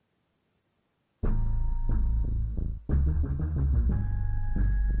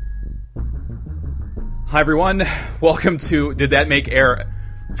Hi, everyone. Welcome to Did That Make Air?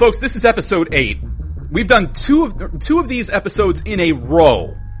 Folks, this is episode 8. We've done two of these episodes in a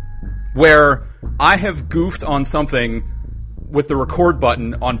row where I have goofed on something with the record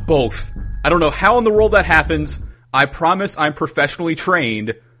button on both. I don't know how in the world that happens. I promise I'm professionally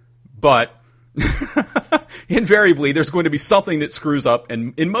trained, but invariably there's going to be something that screws up,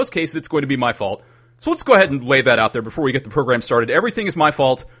 and in most cases it's going to be my fault. So let's go ahead and lay that out there before we get the program started. Everything is my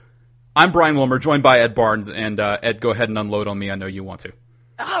fault. I'm Brian Wilmer, joined by Ed Barnes, and Ed, go ahead and unload on me. I know you want to.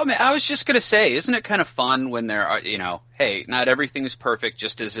 Oh, man, I was just going to say, isn't it kind of fun when there are, hey, not everything is perfect,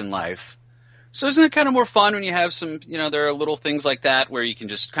 just as in life. So isn't it kind of more fun when you have some, there are little things like that where you can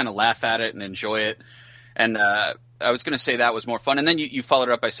just kind of laugh at it and enjoy it. And I was going to say that was more fun. And then you followed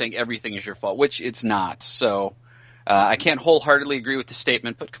it up by saying everything is your fault, which it's not. So I can't wholeheartedly agree with the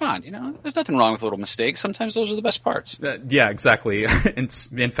statement, but come on, there's nothing wrong with little mistakes. Sometimes those are the best parts. Yeah, exactly.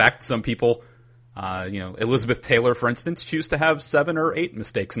 In fact, some people, Elizabeth Taylor, for instance, choose to have 7 or 8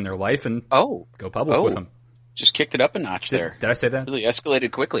 mistakes in their life and go public with them. Just kicked it up a notch there. Did I say that? Really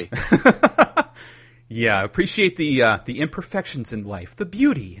escalated quickly. Yeah, appreciate the imperfections in life, the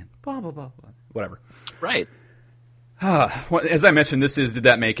beauty, and blah, blah, blah, blah. Whatever. Right. As I mentioned, this is Did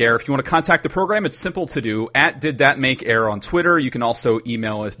That Make Air? If you want to contact the program, it's simple to do. At Did That Make Air on Twitter. You can also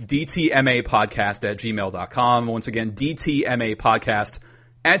email us dtmapodcast@gmail.com. Once again,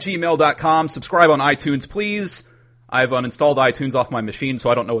 dtmapodcast@gmail.com. Subscribe on iTunes, please. I've uninstalled iTunes off my machine,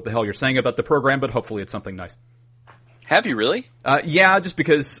 so I don't know what the hell you're saying about the program, but hopefully it's something nice. Have you really? Yeah, just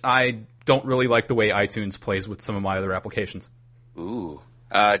because I don't really like the way iTunes plays with some of my other applications. Ooh.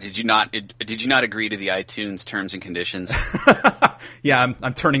 Did you not agree to the iTunes terms and conditions? Yeah,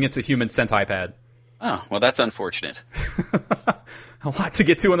 I'm turning into human centipad. Oh, well, that's unfortunate. A lot to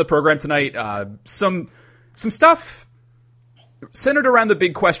get to on the program tonight. Some stuff centered around the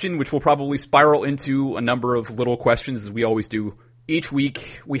big question, which will probably spiral into a number of little questions, as we always do each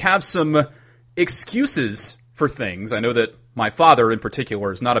week. We have some excuses for things. I know that my father, in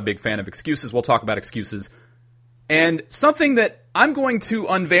particular, is not a big fan of excuses. We'll talk about excuses. And something that I'm going to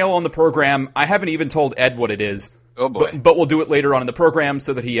unveil on the program, I haven't even told Ed what it is. Oh, boy. But we'll do it later on in the program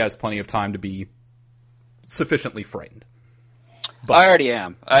so that he has plenty of time to be sufficiently frightened. But I already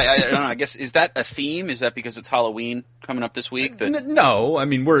am. I don't know. I guess, is that a theme? Is that because it's Halloween coming up this week? No. I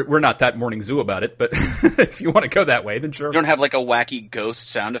mean, we're not that morning zoo about it, but if you want to go that way, then sure. You don't have like a wacky ghost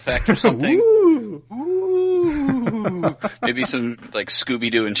sound effect or something? Ooh. Ooh. Maybe some like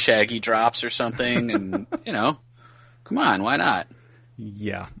Scooby-Doo and Shaggy drops or something, and, come on, why not?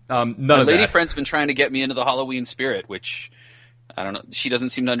 Yeah. My lady friend's been trying to get me into the Halloween spirit, which, I don't know, she doesn't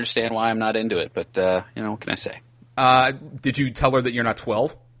seem to understand why I'm not into it, but, what can I say? Did you tell her that you're not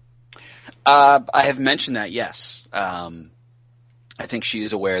 12? I have mentioned that, yes. I think she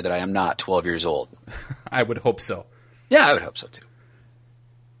is aware that I am not 12 years old. I would hope so. Yeah, I would hope so, too.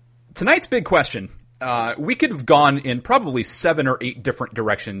 Tonight's big question. We could have gone in probably 7 or 8 different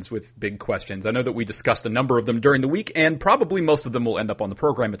directions with big questions. I know that we discussed a number of them during the week, and probably most of them will end up on the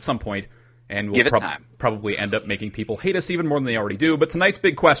program at some point, and we'll probably end up making people hate us even more than they already do. But tonight's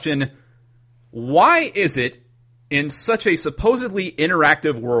big question, why is it in such a supposedly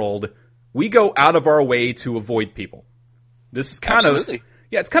interactive world we go out of our way to avoid people? This is kind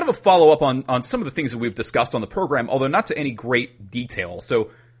it's kind of a follow-up on some of the things that we've discussed on the program, although not to any great detail. So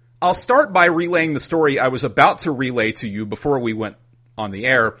I'll start by relaying the story I was about to relay to you before we went on the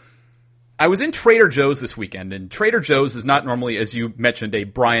air. I was in Trader Joe's this weekend, and Trader Joe's is not normally, as you mentioned, a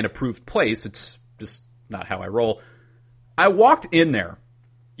Brian-approved place. It's just not how I roll. I walked in there.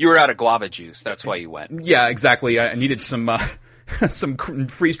 You were out of guava juice. That's why you went. Yeah, exactly. I needed some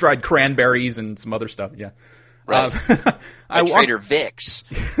freeze-dried cranberries and some other stuff. Yeah. Right. Trader Vic's.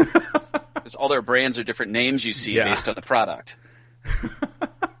 Because all their brands are different names you see based on the product.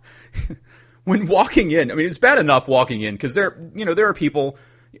 When walking in, I mean, it's bad enough walking in because there are people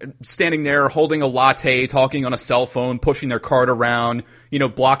standing there holding a latte, talking on a cell phone, pushing their cart around,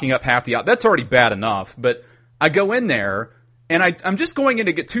 blocking up half the aisle. That's already bad enough. But I go in there, and I'm just going in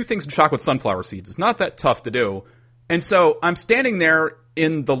to get 2 things of chocolate sunflower seeds. It's not that tough to do. And so I'm standing there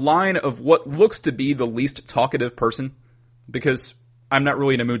in the line of what looks to be the least talkative person because I'm not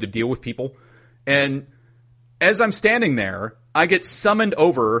really in a mood to deal with people. And as I'm standing there, I get summoned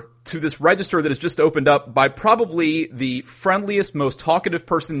over to this register that has just opened up by probably the friendliest, most talkative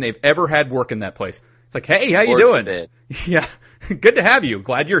person they've ever had work in that place. It's like, hey, how you doing? Yeah, good to have you.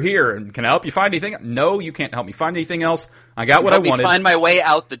 Glad you're here. And can I help you find anything? No, you can't help me find anything else. I got what I wanted. Find my way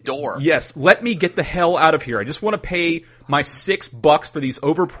out the door. Yes, let me get the hell out of here. I just want to pay my $6 for these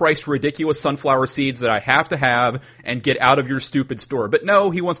overpriced, ridiculous sunflower seeds that I have to have and get out of your stupid store. But no,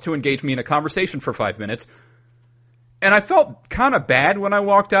 he wants to engage me in a conversation for 5 minutes. And I felt kind of bad when I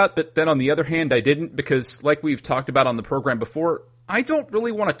walked out, but then on the other hand, I didn't, because like we've talked about on the program before, I don't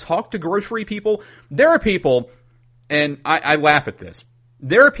really want to talk to grocery people. There are people, and I laugh at this,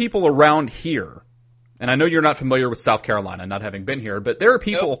 there are people around here, and I know you're not familiar with South Carolina, not having been here, but there are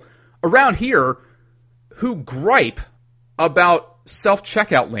people around here who gripe about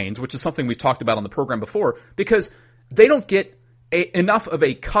self-checkout lanes, which is something we've talked about on the program before, because they don't get enough of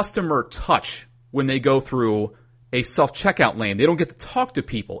a customer touch when they go through a self-checkout lane. They don't get to talk to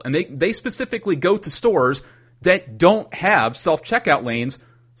people. And they specifically go to stores that don't have self-checkout lanes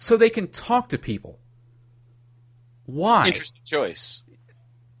so they can talk to people. Why? Interesting choice.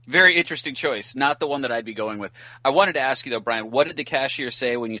 Very interesting choice. Not the one that I'd be going with. I wanted to ask you, though, Brian, what did the cashier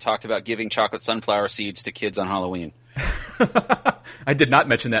say when you talked about giving chocolate sunflower seeds to kids on Halloween? I did not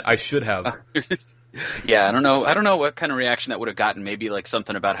mention that. I should have. Yeah, I don't know what kind of reaction that would have gotten. Maybe like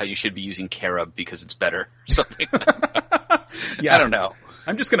something about how you should be using carob because it's better. Something. Yeah, I don't know.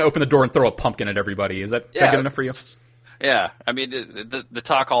 I'm just going to open the door and throw a pumpkin at everybody. Is that good enough for you? Yeah, I mean, the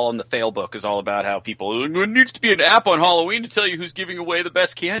talk all in the fail book is all about how people, there needs to be an app on Halloween to tell you who's giving away the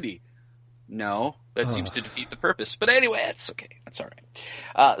best candy. No, that seems to defeat the purpose. But anyway, that's okay. That's all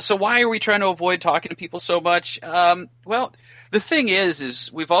right. So why are we trying to avoid talking to people so much? Well, the thing is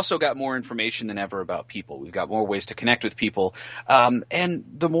we've also got more information than ever about people. We've got more ways to connect with people. And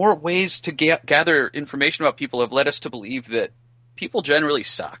the more ways to gather information about people have led us to believe that people generally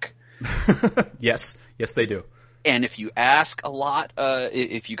suck. Yes, they do. And if you ask a lot,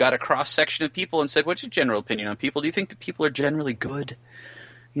 if you got a cross-section of people and said, what's your general opinion on people? Do you think that people are generally good?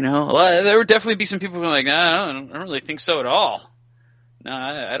 You know, well, there would definitely be some people who are like, I don't really think so at all. No,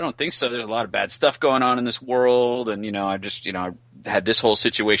 I don't think so. There's a lot of bad stuff going on in this world. And, I had this whole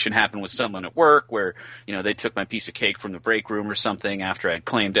situation happen with someone at work where, they took my piece of cake from the break room or something after I'd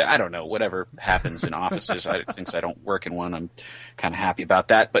claimed it. I don't know, whatever happens in offices. Since I don't work in one, I'm kind of happy about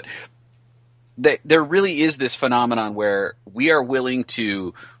that. But there really is this phenomenon where we are willing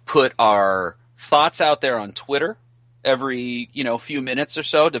to put our thoughts out there on Twitter every, few minutes or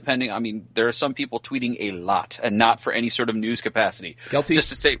so, depending. I mean, there are some people tweeting a lot and not for any sort of news capacity. Guilty. Just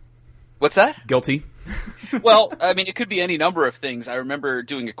to say, what's that? Guilty. Well, I mean, it could be any number of things. I remember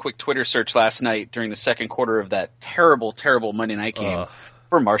doing a quick Twitter search last night during the second quarter of that terrible, terrible Monday night game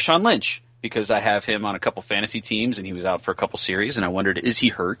for Marshawn Lynch, because I have him on a couple fantasy teams and he was out for a couple series, and I wondered, is he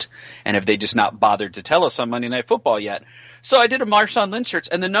hurt? And have they just not bothered to tell us on Monday Night Football yet? So I did a Marshawn Lynch search,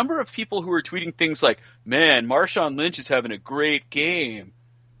 and the number of people who were tweeting things like, man, Marshawn Lynch is having a great game.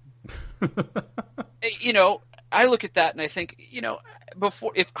 I look at that and I think,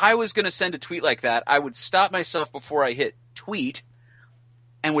 before, if I was going to send a tweet like that, I would stop myself before I hit tweet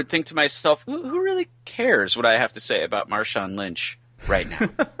and would think to myself, who really cares what I have to say about Marshawn Lynch right now?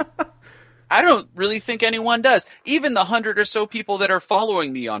 I don't really think anyone does. Even the 100 or so people that are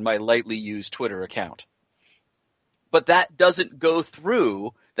following me on my lightly used Twitter account. But that doesn't go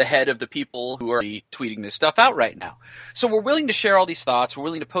through the head of the people who are tweeting this stuff out right now. So we're willing to share all these thoughts. We're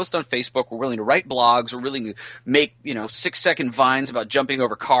willing to post on Facebook. We're willing to write blogs. We're willing to make, 6-second vines about jumping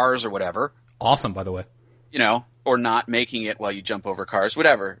over cars or whatever. Awesome, by the way. Or not making it while you jump over cars,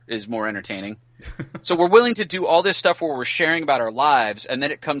 whatever is more entertaining. So we're willing to do all this stuff where we're sharing about our lives, and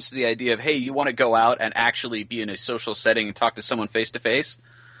then it comes to the idea of, hey, you want to go out and actually be in a social setting and talk to someone face to face?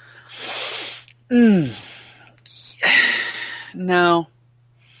 No.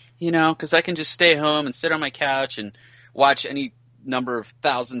 Because I can just stay home and sit on my couch and watch any number of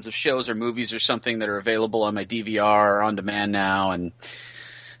thousands of shows or movies or something that are available on my DVR or on demand now, and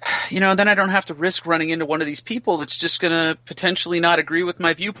then I don't have to risk running into one of these people that's just going to potentially not agree with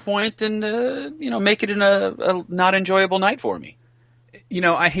my viewpoint and, make it a not enjoyable night for me.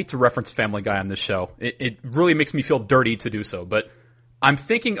 I hate to reference Family Guy on this show. It really makes me feel dirty to do so, but I'm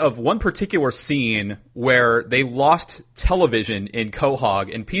thinking of one particular scene where they lost television in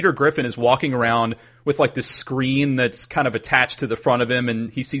Quahog, and Peter Griffin is walking around with like this screen that's kind of attached to the front of him,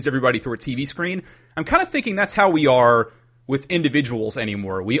 and he sees everybody through a TV screen. I'm kind of thinking that's how we are with individuals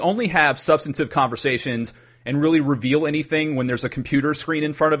anymore. We only have substantive conversations and really reveal anything when there's a computer screen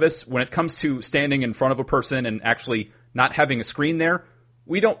in front of us. When it comes to standing in front of a person and actually not having a screen there,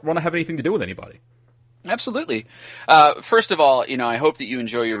 we don't want to have anything to do with anybody. Absolutely. First of all, I hope that you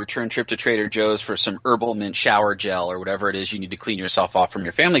enjoy your return trip to Trader Joe's for some herbal mint shower gel or whatever it is you need to clean yourself off from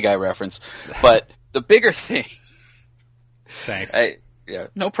your Family Guy reference. But the bigger thing... Thanks. Yeah,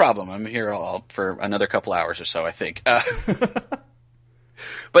 no problem. I'm here all for another couple hours or so, I think.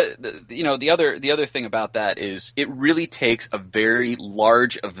 But the other thing about that is it really takes a very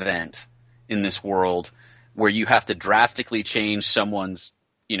large event in this world where you have to drastically change someone's,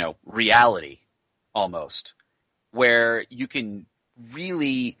 reality almost, where you can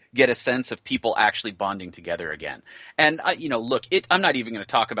really get a sense of people actually bonding together again. And look, I'm not even going to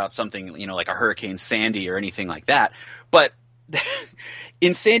talk about something, like a Hurricane Sandy or anything like that, but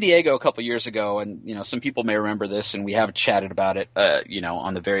in San Diego a couple years ago, and some people may remember this, and we have chatted about it,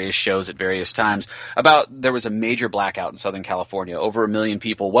 on the various shows at various times, about there was a major blackout in Southern California, well over 1 million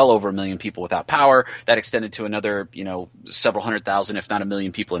people without power. That extended to another, several 100,000, if not 1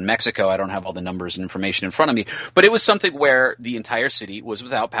 million people in Mexico. I don't have all the numbers and information in front of me, but it was something where the entire city was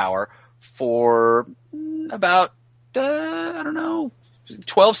without power for about,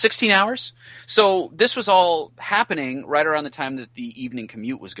 12, 16 hours. So this was all happening right around the time that the evening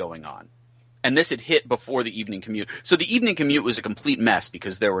commute was going on. And this had hit before the evening commute. So the evening commute was a complete mess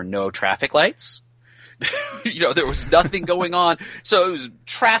because there were no traffic lights. There was nothing going on. So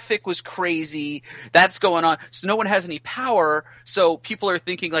traffic was crazy. That's going on. So no one has any power. So people are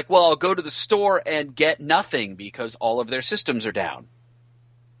thinking like, well, I'll go to the store and get nothing because all of their systems are down.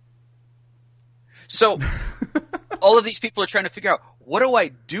 So all of these people are trying to figure out, what do I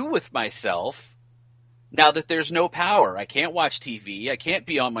do with myself now that there's no power? I can't watch TV. I can't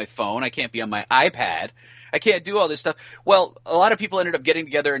be on my phone. I can't be on my iPad. I can't do all this stuff. Well, a lot of people ended up getting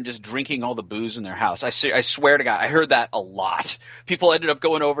together and just drinking all the booze in their house. I swear to God, I heard that a lot. People ended up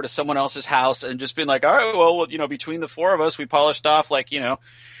going over to someone else's house and just being like, all right, well, between the four of us, we polished off like,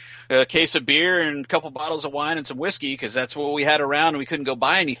 a case of beer and a couple bottles of wine and some whiskey because that's what we had around and we couldn't go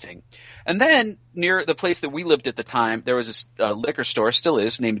buy anything. And then near the place that we lived at the time, there was this liquor store, still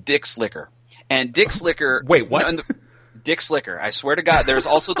is, named Dick's Liquor. And Dick's Liquor... Wait, what? Dick's Liquor. I swear to God, there's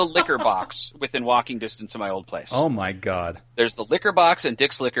also the liquor box within walking distance of my old place. Oh, my God. There's the liquor box and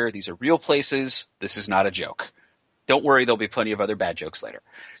Dick's Liquor. These are real places. This is not a joke. Don't worry, there'll be plenty of other bad jokes later.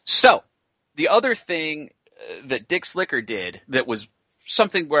 So, the other thing that Dick's Liquor did that was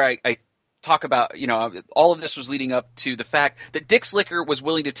something where I talk about, all of this was leading up to the fact that Dick's Liquor was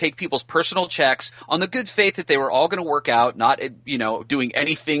willing to take people's personal checks on the good faith that they were all going to work out, not, doing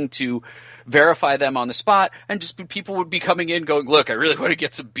anything to verify them on the spot, and just people would be coming in going, look, I really want to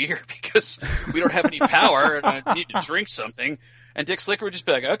get some beer because we don't have any power and I need to drink something. And Dick's Liquor would just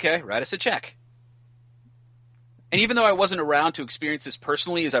be like, okay, write us a check. And even though I wasn't around to experience this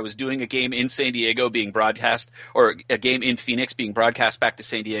personally as I was doing a game in San Diego being broadcast, or a game in Phoenix being broadcast back to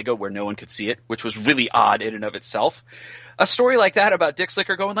San Diego where no one could see it, which was really odd in and of itself, a story like that about Dick's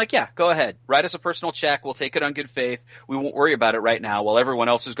Liquor going like, yeah, go ahead, write us a personal check, we'll take it on good faith, we won't worry about it right now, while everyone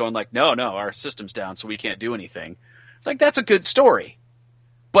else is going like, no, our system's down so we can't do anything. It's like, that's a good story.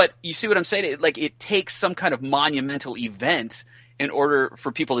 But you see what I'm saying? It takes some kind of monumental event in order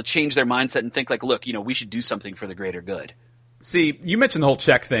for people to change their mindset and think like, look, we should do something for the greater good. See, you mentioned the whole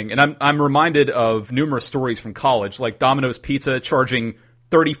check thing, and I'm reminded of numerous stories from college, like Domino's Pizza charging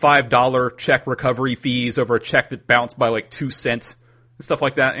 $35 check recovery fees over a check that bounced by like 2 cents and stuff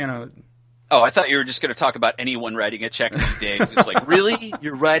like that. Oh, I thought you were just going to talk about anyone writing a check these days. It's like, really?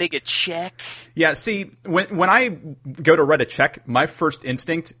 You're writing a check? Yeah, see, when I go to write a check, my first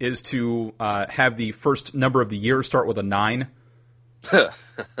instinct is to have the first number of the year start with a 9.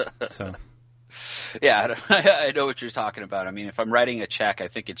 So, yeah, I know what you're talking about. I mean, if I'm writing a check, I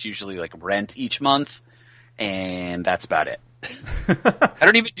think it's usually like rent each month, and that's about it. I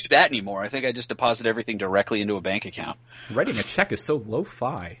don't even do that anymore. I think I just deposit everything directly into a bank account. Writing a check is so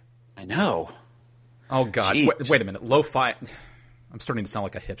lo-fi. I know. Oh, God. Wait a minute. Lo-fi. I'm starting to sound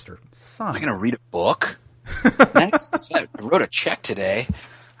like a hipster. Son. Am I going to read a book? Next, I wrote a check today.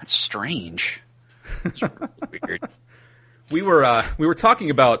 That's strange. It's really weird. We were talking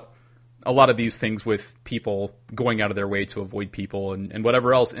about a lot of these things with people going out of their way to avoid people and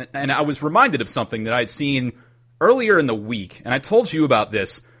whatever else. And I was reminded of something that I'd seen earlier in the week. And I told you about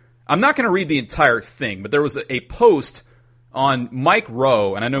this. I'm not going to read the entire thing, but there was a post on Mike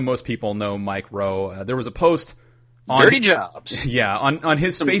Rowe. And I know most people know Mike Rowe. There was a post on Dirty Jobs. Yeah, on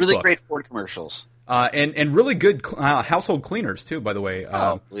his Some Facebook. Really great Ford commercials. And really good household cleaners, too, by the way.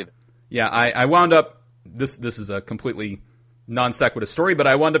 Believe it. Yeah, I wound up, this is a completely non sequitur story, but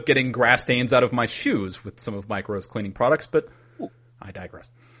I wound up getting grass stains out of my shoes with some of Mike Rowe's cleaning products, but I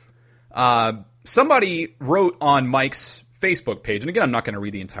digress. Somebody wrote on Mike's Facebook page, and again, I'm not going to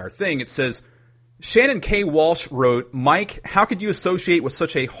read the entire thing. It says, Shannon K. Walsh wrote, Mike, how could you associate with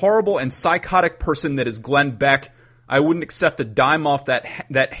such a horrible and psychotic person that is Glenn Beck? I wouldn't accept a dime off that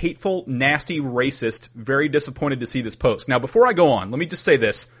hateful, nasty racist. Very disappointed to see this post. Now, before I go on, let me just say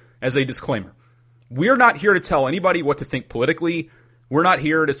this as a disclaimer. We're not here to tell anybody what to think politically. We're not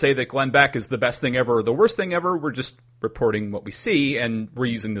here to say that Glenn Beck is the best thing ever or the worst thing ever. We're just reporting what we see, and we're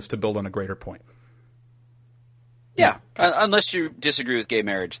using this to build on a greater point. Yeah, unless you disagree with gay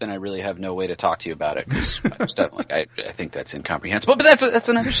marriage, then I really have no way to talk to you about it. I think that's incomprehensible, but that's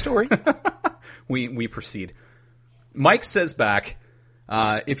another story. We proceed. Mike says back,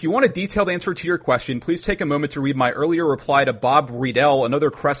 if you want a detailed answer to your question, please take a moment to read my earlier reply to Bob Riedel, another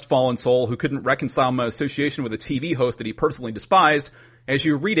crestfallen soul who couldn't reconcile my association with a TV host that he personally despised. As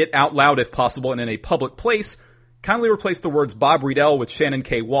you read it out loud if possible and in a public place, kindly replace the words Bob Riedel with Shannon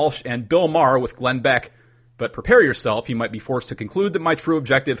K. Walsh and Bill Maher with Glenn Beck. But prepare yourself, you might be forced to conclude that my true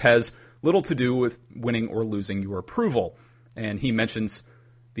objective has little to do with winning or losing your approval. And he mentions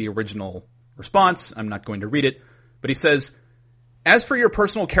the original response. I'm not going to read it. But he says, as for your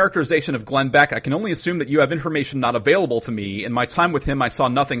personal characterization of Glenn Beck, I can only assume that you have information not available to me. In my time with him, I saw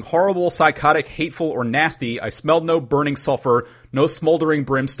nothing horrible, psychotic, hateful, or nasty. I smelled no burning sulfur, no smoldering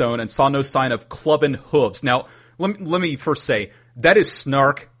brimstone, and saw no sign of cloven hooves. Now, let me first say, that is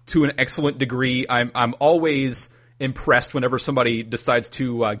snark to an excellent degree. I'm always impressed whenever somebody decides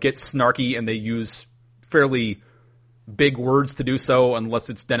to get snarky and they use fairly big words to do so, unless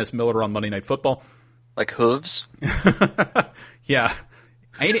it's Dennis Miller on Monday Night Football. Like hooves? Yeah.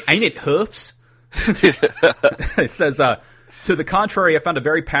 Ain't it hoofs? It says, to the contrary, I found a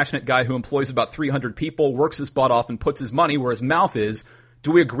very passionate guy who employs about 300 people, works his butt off, and puts his money where his mouth is.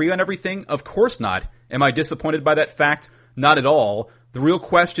 Do we agree on everything? Of course not. Am I disappointed by that fact? Not at all. The real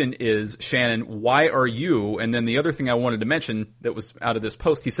question is, Shannon, why are you? And then the other thing I wanted to mention that was out of this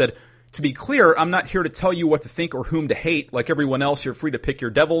post, he said, to be clear, I'm not here to tell you what to think or whom to hate. Like everyone else, you're free to pick your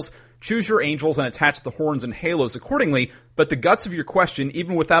devils, choose your angels, and attach the horns and halos accordingly. But the guts of your question,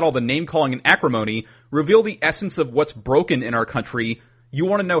 even without all the name-calling and acrimony, reveal the essence of what's broken in our country. You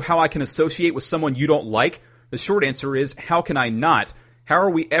want to know how I can associate with someone you don't like? The short answer is, how can I not? How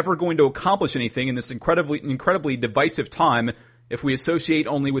are we ever going to accomplish anything in this incredibly divisive time if we associate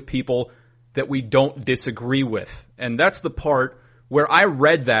only with people that we don't disagree with? And that's the part where I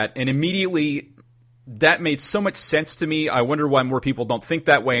read that and immediately that made so much sense to me. I wonder why more people don't think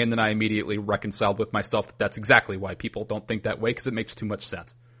that way. And then I immediately reconciled with myself that that's exactly why people don't think that way, because it makes too much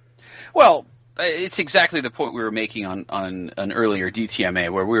sense. Well, it's exactly the point we were making on an earlier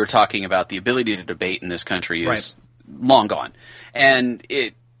DTMA, where we were talking about the ability to debate in this country is long gone. And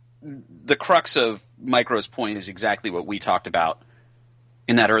the crux of Micro's point is exactly what we talked about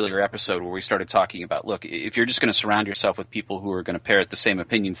in that earlier episode, where we started talking about, look, if you're just going to surround yourself with people who are going to parrot the same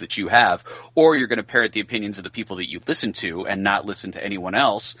opinions that you have, or you're going to parrot the opinions of the people that you listen to and not listen to anyone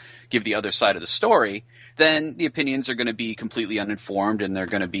else, give the other side of the story, then the opinions are going to be completely uninformed, and they're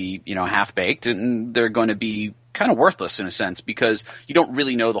going to be, half-baked, and they're going to be kind of worthless in a sense, because you don't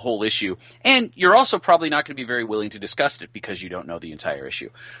really know the whole issue. And you're also probably not going to be very willing to discuss it because you don't know the entire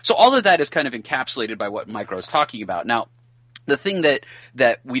issue. So all of that is kind of encapsulated by what Micro is talking about. Now, the thing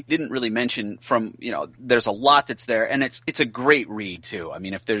that we didn't really mention from, there's a lot that's there, and it's a great read too. I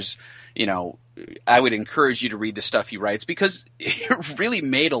mean, if there's, I would encourage you to read the stuff he writes, because it really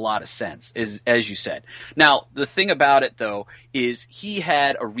made a lot of sense, as you said. Now, the thing about it though is he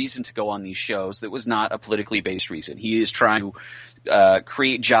had a reason to go on these shows that was not a politically based reason. He is trying to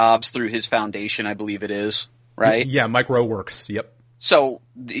create jobs through his foundation, I believe it is, right? Yeah, Micro Works. Yep. So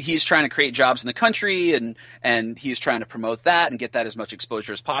he's trying to create jobs in the country, and he's trying to promote that and get that as much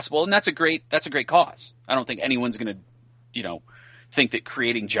exposure as possible. And that's a great cause. I don't think anyone's going to, think that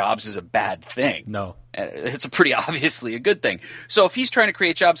creating jobs is a bad thing. No. It's pretty obviously a good thing. So if he's trying to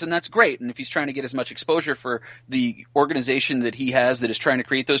create jobs, then that's great. And if he's trying to get as much exposure for the organization that he has that is trying to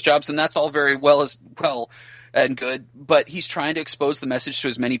create those jobs, then that's all very well and good, but he's trying to expose the message to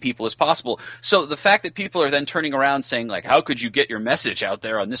as many people as possible. So the fact that people are then turning around saying, like, how could you get your message out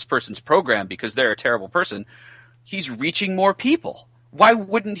there on this person's program because they're a terrible person? He's reaching more people. Why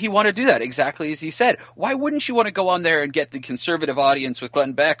wouldn't he want to do that? Exactly as he said. Why wouldn't you want to go on there and get the conservative audience with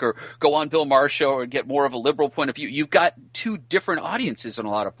Glenn Beck, or go on Bill Maher's show and get more of a liberal point of view? You've got two different audiences in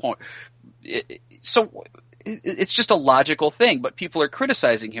a lot of points. So it's just a logical thing, but people are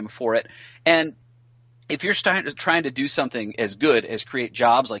criticizing him for it. And if you're trying to do something as good as create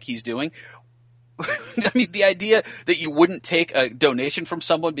jobs like he's doing, I mean, the idea that you wouldn't take a donation from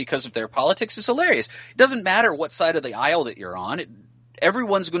someone because of their politics is hilarious. It doesn't matter what side of the aisle that you're on.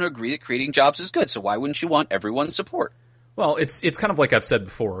 Everyone's going to agree that creating jobs is good. So why wouldn't you want everyone's support? Well, it's kind of like I've said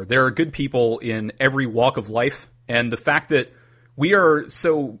before. There are good people in every walk of life, and the fact that we are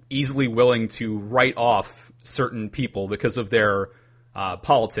so easily willing to write off certain people because of their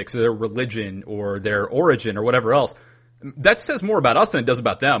politics or their religion or their origin or whatever else, that says more about us than it does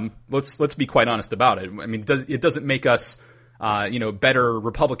about them. Let's be quite honest about it. I mean, it doesn't make us better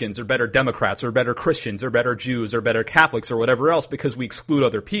Republicans or better Democrats or better Christians or better Jews or better Catholics or whatever else because we exclude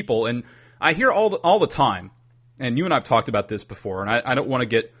other people. And I hear all the time, and you and I have talked about this before, and I don't want to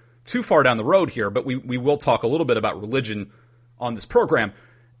get too far down the road here, but we will talk a little bit about religion on this program.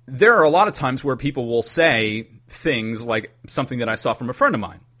 There are a lot of times where people will say things like something that I saw from a friend of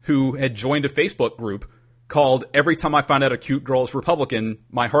mine who had joined a Facebook group called "Every Time I Find Out a Cute Girl is Republican,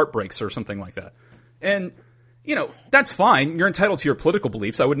 My Heart Breaks" or something like that. And, that's fine. You're entitled to your political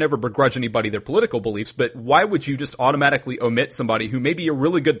beliefs. I would never begrudge anybody their political beliefs, but why would you just automatically omit somebody who may be a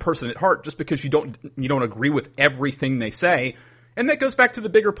really good person at heart just because you don't agree with everything they say? And that goes back to the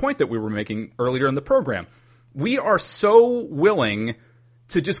bigger point that we were making earlier in the program. We are so willing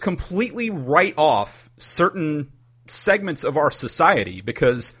to just completely write off certain segments of our society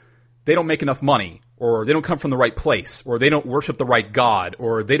because they don't make enough money, or they don't come from the right place, or they don't worship the right God,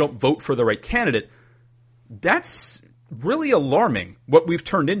 or they don't vote for the right candidate. That's really alarming, what we've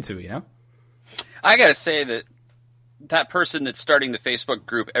turned into, I gotta say that person that's starting the Facebook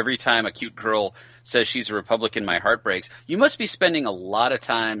group, "Every Time a Cute Girl Says She's a Republican, My Heart Breaks," you must be spending a lot of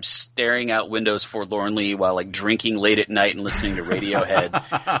time staring out windows forlornly while drinking late at night and listening to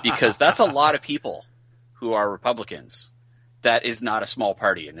Radiohead, because that's a lot of people who are Republicans. That is not a small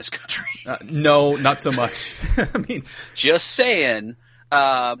party in this country. No, not so much. I mean, just saying.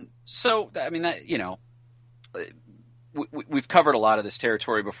 We've covered a lot of this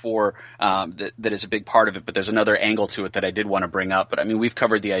territory before. That is a big part of it, but there's another angle to it that I did want to bring up. But I mean, we've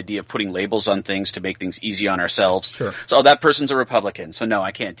covered the idea of putting labels on things to make things easy on ourselves. Sure. So that person's a Republican, so no,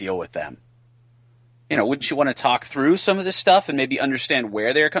 I can't deal with them. Wouldn't you want to talk through some of this stuff and maybe understand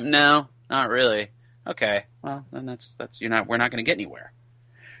where they're coming? No, not really. Okay, well then that's we're not going to get anywhere.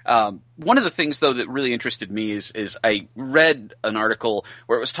 One of the things, though, that really interested me is I read an article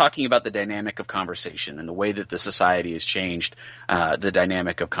where it was talking about the dynamic of conversation and the way that the society has changed the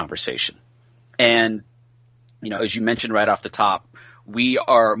dynamic of conversation. And, as you mentioned right off the top, we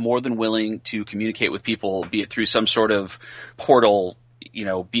are more than willing to communicate with people, be it through some sort of portal,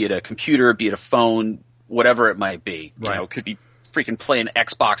 be it a computer, be it a phone, whatever it might be. Right. It could be freaking playing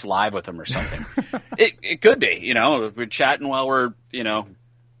Xbox Live with them or something. It could be, we're chatting while we're,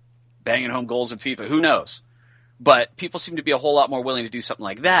 banging home goals in FIFA. Who knows? But people seem to be a whole lot more willing to do something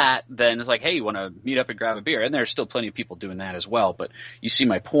like that than it's like, hey, you want to meet up and grab a beer? And there's still plenty of people doing that as well. But you see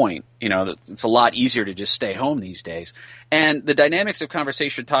my point. It's a lot easier to just stay home these days. And the dynamics of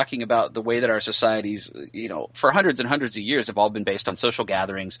conversation, talking about the way that our societies, for hundreds and hundreds of years have all been based on social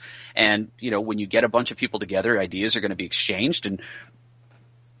gatherings. And, when you get a bunch of people together, ideas are going to be exchanged. And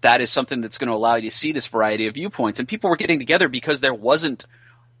that is something that's going to allow you to see this variety of viewpoints. And people were getting together because there wasn't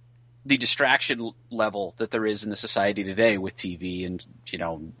the distraction level that there is in the society today with TV and,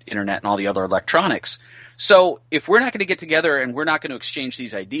 internet and all the other electronics. So if we're not going to get together and we're not going to exchange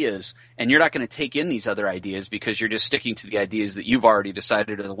these ideas, and you're not going to take in these other ideas because you're just sticking to the ideas that you've already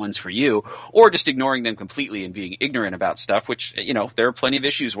decided are the ones for you, or just ignoring them completely and being ignorant about stuff, which, there are plenty of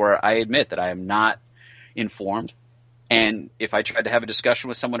issues where I admit that I am not informed. And if I tried to have a discussion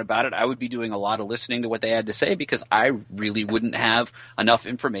with someone about it, I would be doing a lot of listening to what they had to say because I really wouldn't have enough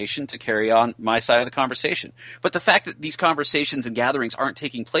information to carry on my side of the conversation. But the fact that these conversations and gatherings aren't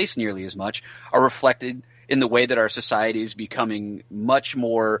taking place nearly as much are reflected in the way that our society is becoming much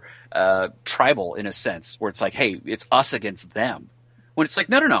more tribal in a sense, where it's like, hey, it's us against them. When it's like,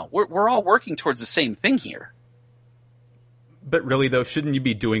 no, we're all working towards the same thing here. But really, though, shouldn't you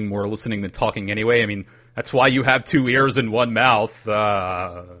be doing more listening than talking anyway? I mean, that's why you have two ears and one mouth.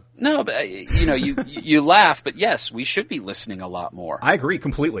 No, but you laugh, but yes, we should be listening a lot more. I agree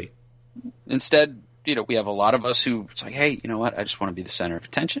completely. Instead, we have a lot of us who it's like, hey, you know what? I just want to be the center of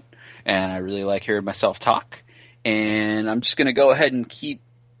attention, and I really like hearing myself talk, and I'm just going to go ahead and keep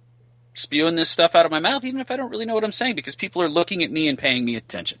spewing this stuff out of my mouth, even if I don't really know what I'm saying, because people are looking at me and paying me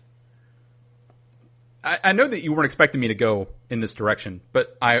attention. I know that you weren't expecting me to go in this direction,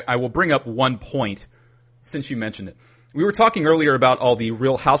 but I will bring up one point since you mentioned it. We were talking earlier about all the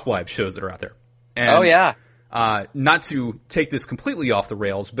Real Housewives shows that are out there. And, oh, yeah. Not to take this completely off the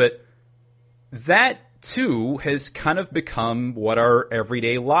rails, but that, too, has kind of become what our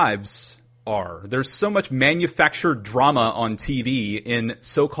everyday lives are. There's so much manufactured drama on TV in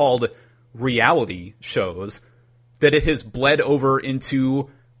so-called reality shows that it has bled over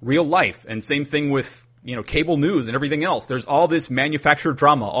into real life. And same thing with cable news and everything else. There's all this manufactured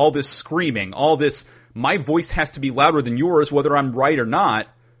drama, all this screaming, all this, my voice has to be louder than yours, whether I'm right or not.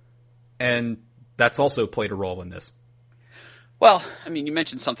 And that's also played a role in this. Well, I mean, you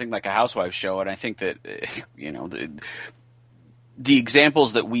mentioned something like a Housewives show, and I think that, the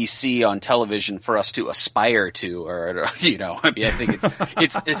examples that we see on television for us to aspire to, or, I mean, I think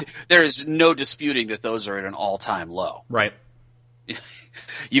there is no disputing that those are at an all-time low. Right.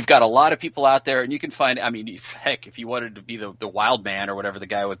 You've got a lot of people out there, and you can find, I mean, heck, if you wanted to be the wild man or whatever, the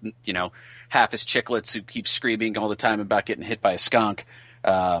guy with, half his chiclets who keeps screaming all the time about getting hit by a skunk,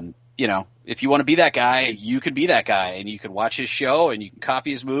 if you want to be that guy, you can be that guy, and you can watch his show, and you can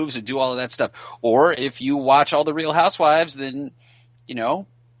copy his moves and do all of that stuff. Or if you watch all the Real Housewives, then,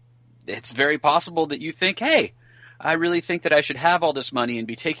 it's very possible that you think, hey, I really think that I should have all this money and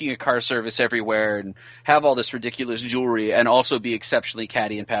be taking a car service everywhere and have all this ridiculous jewelry and also be exceptionally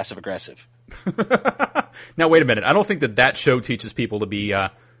catty and passive aggressive. Now, wait a minute. I don't think that show teaches people to be,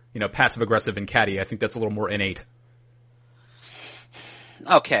 passive aggressive and catty. I think that's a little more innate.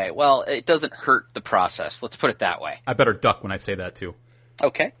 Okay, well, it doesn't hurt the process. Let's put it that way. I better duck when I say that, too.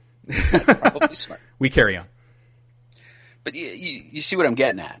 Okay. That's probably smart. We carry on. But you see what I'm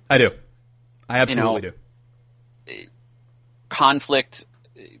getting at. I do. I absolutely do. Conflict,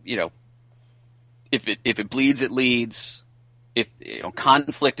 if it bleeds, it leads. If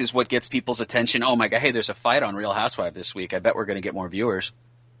conflict is what gets people's attention. Oh my God, hey, there's a fight on Real Housewives this week. I bet we're going to get more viewers.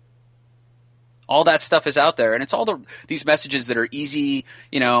 All that stuff is out there, and it's all these messages that are easy.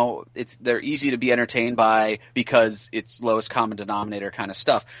 They're easy to be entertained by because it's lowest common denominator kind of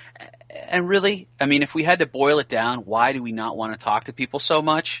stuff. And really, I mean, if we had to boil it down, why do we not want to talk to people so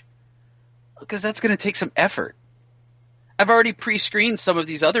much? Because that's going to take some effort. I've already pre-screened some of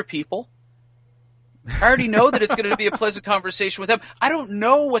these other people. I already know that it's going to be a pleasant conversation with them. I don't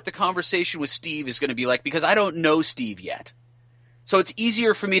know what the conversation with Steve is going to be like because I don't know Steve yet. So it's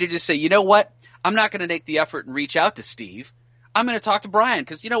easier for me to just say, you know what? I'm not going to make the effort and reach out to Steve. I'm going to talk to Brian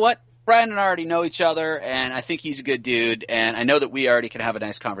because you know what? Brian and I already know each other, and I think he's a good dude, and I know that we already can have a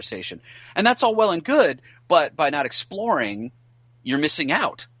nice conversation. And that's all well and good, but by not exploring, you're missing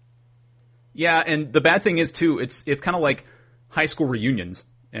out. Yeah, and the bad thing is, too, it's kind of like high school reunions.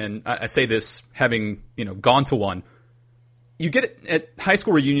 And I say this having, gone to one. You get at high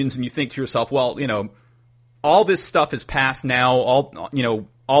school reunions and you think to yourself, well, all this stuff is past now.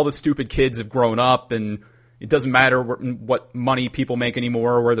 All the stupid kids have grown up, and it doesn't matter what money people make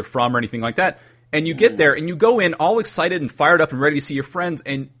anymore or where they're from or anything like that. And you get there and you go in all excited and fired up and ready to see your friends,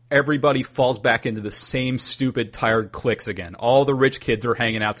 and everybody falls back into the same stupid, tired cliques again. All the rich kids are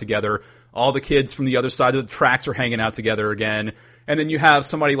hanging out together. All the kids from the other side of the tracks are hanging out together again. And then you have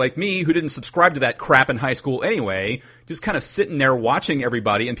somebody like me who didn't subscribe to that crap in high school anyway, just kind of sitting there watching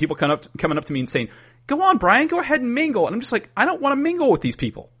everybody, and people coming up to me and saying, go on, Brian, go ahead and mingle. And I'm just like, I don't want to mingle with these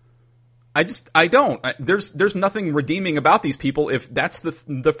people. I don't. There's nothing redeeming about these people if that's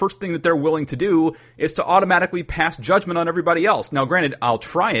the first thing that they're willing to do is to automatically pass judgment on everybody else. Now, granted, I'll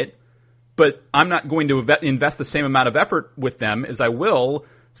try it, but I'm not going to invest the same amount of effort with them as I will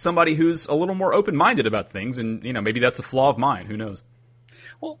somebody who's a little more open-minded about things, and maybe that's a flaw of mine. Who knows?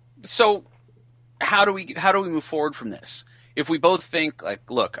 Well, so how do we move forward from this? If we both think like,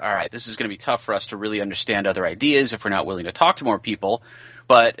 look, all right, this is going to be tough for us to really understand other ideas if we're not willing to talk to more people,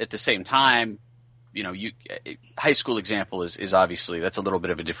 but at the same time, high school example is obviously that's a little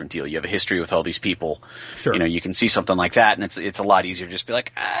bit of a different deal. You have a history with all these people. Sure. You can see something like that, and it's a lot easier to just be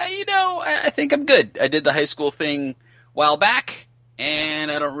like, I think I'm good. I did the high school thing a while back, and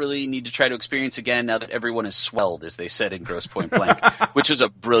I don't really need to try to experience again now that everyone is swelled, as they said in Grosse Pointe Blank, which was a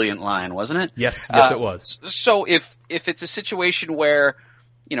brilliant line, wasn't it? Yes, it was. So if it's a situation where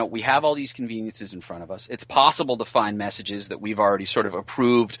we have all these conveniences in front of us, it's possible to find messages that we've already sort of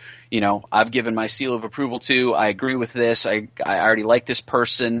approved. I've given my seal of approval to. I agree with this. I already like this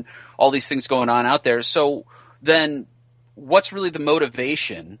person. All these things going on out there. So then, what's really the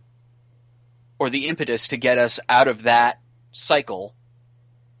motivation or the impetus to get us out of that cycle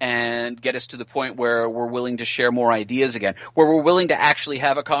and get us to the point where we're willing to share more ideas again, where we're willing to actually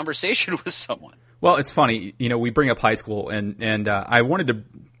have a conversation with someone? Well, it's funny, we bring up high school, and I wanted to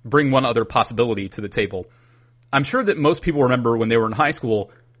bring one other possibility to the table. I'm sure that most people remember when they were in high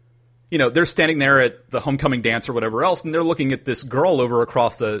school, they're standing there at the homecoming dance or whatever else, and they're looking at this girl over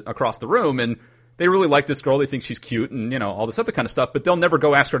across the room, and they really like this girl. They think she's cute and, all this other kind of stuff, but they'll never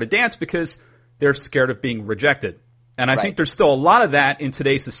go ask her to dance because they're scared of being rejected. And I think there's still a lot of that in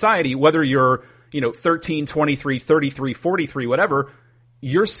today's society, whether you're, 13, 23, 33, 43, whatever.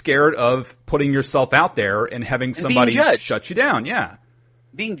 You're scared of putting yourself out there and having somebody shut you down. Yeah.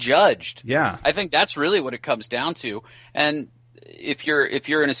 being judged. Yeah. I think that's really what it comes down to. And if you're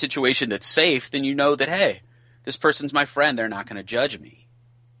in a situation that's safe, then you know that, hey, this person's my friend. They're not going to judge me.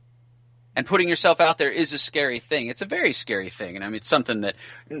 And putting yourself out there is a scary thing. It's a very scary thing. And I mean, it's something that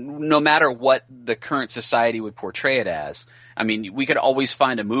no matter what the current society would portray it as, I mean, we could always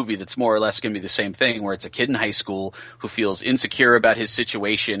find a movie that's more or less going to be the same thing, where it's a kid in high school who feels insecure about his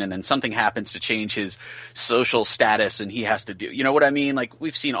situation, and then something happens to change his social status and he has to do, you know what I mean? Like,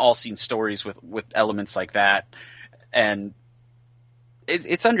 we've seen stories with elements like that. And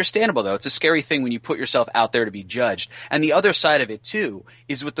it's understandable, though. It's a scary thing when you put yourself out there to be judged. And the other side of it, too,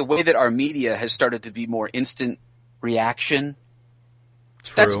 is with the way that our media has started to be more instant reaction.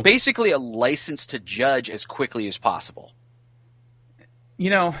 True. That's basically a license to judge as quickly as possible. You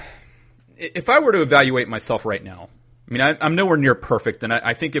know, if I were to evaluate myself right now, I mean, I'm nowhere near perfect, and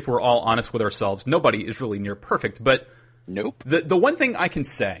I think if we're all honest with ourselves, nobody is really near perfect. But nope. The one thing I can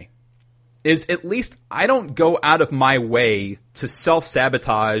say is at least I don't go out of my way to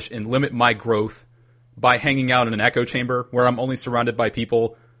self-sabotage and limit my growth by hanging out in an echo chamber where I'm only surrounded by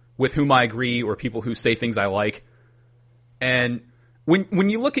people with whom I agree or people who say things I like. And when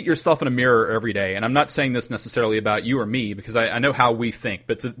you look at yourself in a mirror every day, and I'm not saying this necessarily about you or me because I know how we think,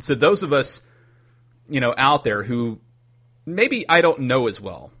 but to those of us, you know, out there who maybe I don't know as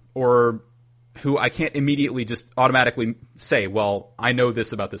well, or who I can't immediately just automatically say, well, I know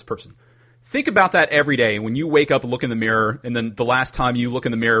this about this person. Think about that every day. When you wake up and look in the mirror, and then the last time you look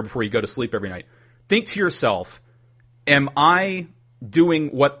in the mirror before you go to sleep every night, think to yourself, am I doing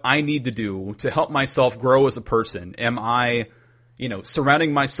what I need to do to help myself grow as a person? Am I, you know,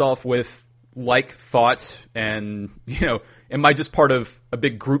 surrounding myself with like thoughts, and, you know, am I just part of a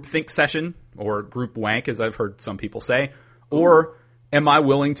big group think session or group wank, as I've heard some people say? Or am I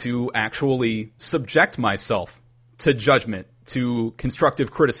willing to actually subject myself to judgment, to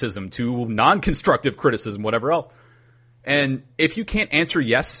constructive criticism, to non-constructive criticism, whatever else? And if you can't answer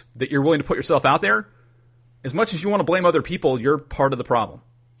yes, that you're willing to put yourself out there, as much as you want to blame other people, you're part of the problem.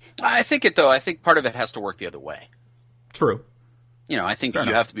 I think part of it has to work the other way. True. You know, I think you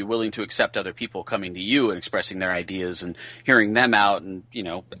have to be willing to accept other people coming to you and expressing their ideas and hearing them out and, you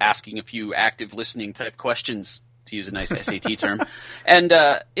know, asking a few active listening type questions, to use a nice SAT term. And,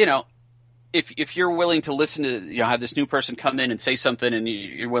 you know, if you're willing to listen to, you know, have this new person come in and say something, and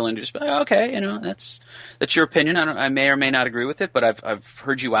you're willing to just be like, okay, you know, that's your opinion. I may or may not agree with it, but I've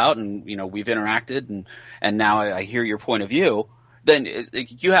heard you out, and, you know, we've interacted, and now I hear your point of view. Then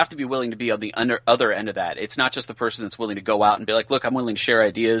you have to be willing to be on the other end of that. It's not just the person that's willing to go out and be like, look, I'm willing to share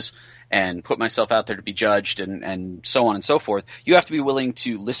ideas and put myself out there to be judged, and so on and so forth. You have to be willing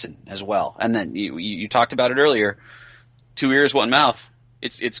to listen as well. And then you talked about it earlier, 2 ears, 1 mouth.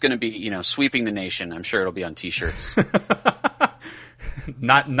 It's going to be, you know, sweeping the nation. I'm sure it'll be on T-shirts.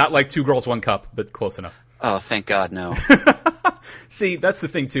 Not like 2 girls, 1 cup, but close enough. Oh, thank God, no. See, that's the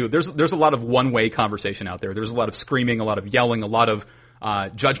thing too. There's a lot of one-way conversation out there. There's a lot of screaming, a lot of yelling, a lot of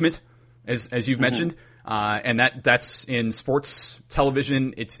judgment, as you've mentioned, and that's in sports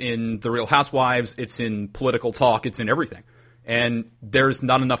television. It's in The Real Housewives. It's in political talk. It's in everything. And there's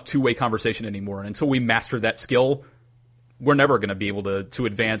not enough two-way conversation anymore. And until we master that skill, we're never going to be able to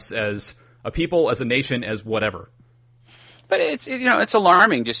advance as a people, as a nation, as whatever. But it's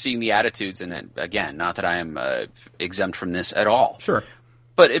alarming just seeing the attitudes, and again, not that I am exempt from this at all. Sure.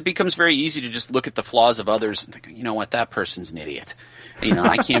 But it becomes very easy to just look at the flaws of others and think, you know what, that person's an idiot. You know,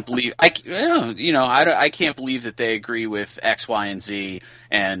 I can't believe I can't believe that they agree with X, Y, and Z,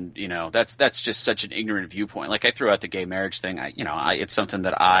 and you know that's just such an ignorant viewpoint. Like, I threw out the gay marriage thing. It's something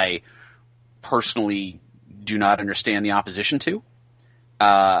that I personally do not understand the opposition to,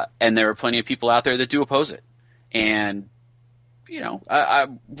 and there are plenty of people out there that do oppose it. And you know,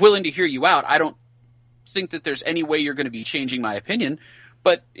 I'm willing to hear you out. I don't think that there's any way you're going to be changing my opinion,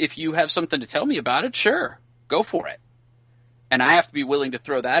 but if you have something to tell me about it, sure, go for it. And I have to be willing to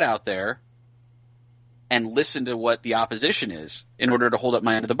throw that out there and listen to what the opposition is in order to hold up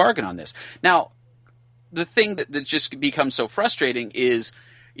my end of the bargain on this. Now, the thing that just becomes so frustrating is,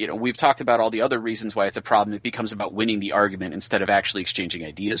 you know, we've talked about all the other reasons why it's a problem. It becomes about winning the argument instead of actually exchanging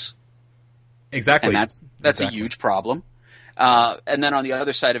ideas. Exactly. And that's a huge problem. And then on the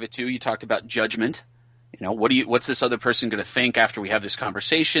other side of it too, you talked about judgment. You know, what's this other person going to think after we have this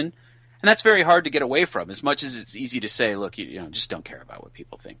conversation? And that's very hard to get away from. As much as it's easy to say, look, you know, just don't care about what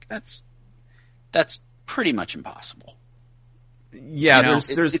people think. That's pretty much impossible. Yeah, you know,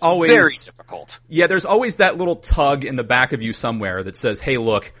 there's it's always very difficult. Yeah, there's always that little tug in the back of you somewhere that says, "Hey,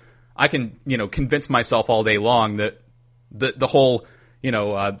 look, I can, you know, convince myself all day long that the whole, you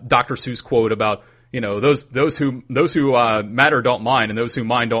know, Dr. Seuss quote about, those who matter don't mind, and those who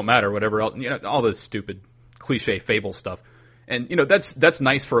mind don't matter, whatever else, all this stupid cliche fable stuff. And that's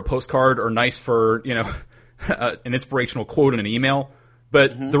nice for a postcard or nice for an inspirational quote in an email.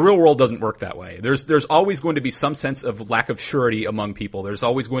 But the real world doesn't work that way. There's always going to be some sense of lack of surety among people. There's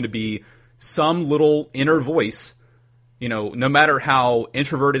always going to be some little inner voice. No matter how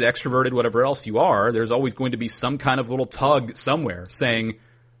introverted, extroverted, whatever else you are, there's always going to be some kind of little tug somewhere saying,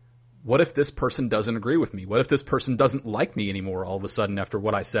 what if this person doesn't agree with me? What if this person doesn't like me anymore all of a sudden after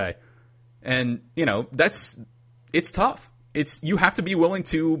what I say? And, it's tough. You have to be willing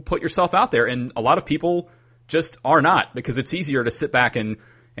to put yourself out there. And a lot of people just are not, because it's easier to sit back and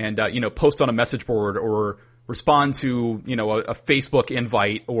post on a message board or respond to, a Facebook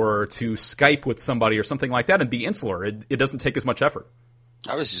invite or to Skype with somebody or something like that and be insular. It doesn't take as much effort.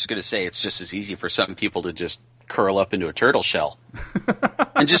 I was just going to say, it's just as easy for some people to just curl up into a turtle shell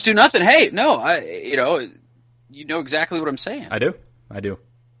and just do nothing. Hey, no, you know exactly what I'm saying. I do.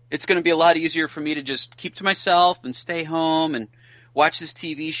 It's going to be a lot easier for me to just keep to myself and stay home and watch this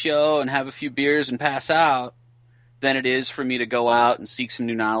TV show and have a few beers and pass out than it is for me to go out and seek some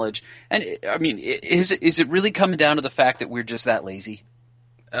new knowledge. And is it really coming down to the fact that we're just that lazy?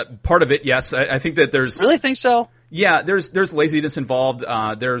 Part of it, yes. I think that there's really think so. Yeah, there's laziness involved.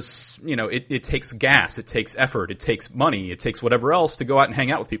 It takes gas, it takes effort, it takes money, it takes whatever else to go out and hang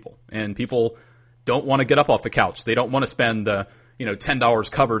out with people. And people don't want to get up off the couch. They don't want to spend the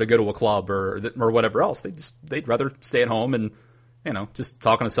 $10 cover to go to a club or whatever else. They'd rather stay at home and just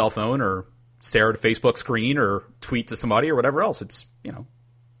talk on a cell phone or stare at a Facebook screen or tweet to somebody or whatever else. It's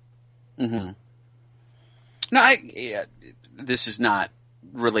Mm-hmm. No, this is not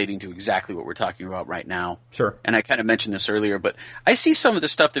relating to exactly what we're talking about right now. Sure. And I kind of mentioned this earlier, but I see some of the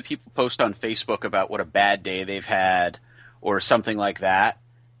stuff that people post on Facebook about what a bad day they've had or something like that.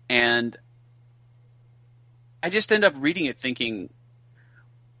 And I just end up reading it thinking,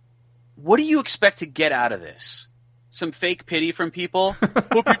 what do you expect to get out of this? Some fake pity from people?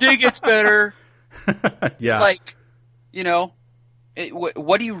 Hope your day gets better. Yeah.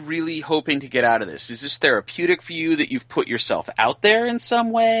 What are you really hoping to get out of this? Is this therapeutic for you that you've put yourself out there in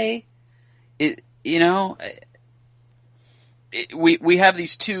some way? We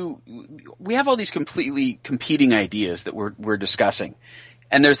have all these completely competing ideas that we're discussing.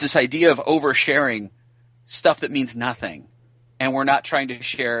 And there's this idea of oversharing stuff that means nothing. And we're not trying to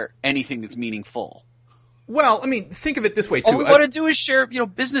share anything that's meaningful. Well, think of it this way too. All we want to do is share,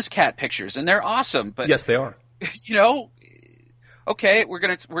 business cat pictures, and they're awesome. But yes, they are. Okay, we're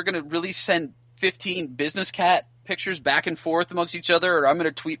gonna really send 15 business cat pictures back and forth amongst each other, or I'm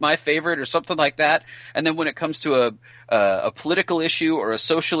gonna tweet my favorite or something like that. And then when it comes to a political issue or a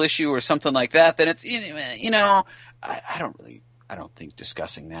social issue or something like that, then it's I don't think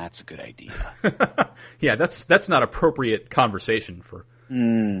discussing that's a good idea. Yeah, that's not appropriate conversation for.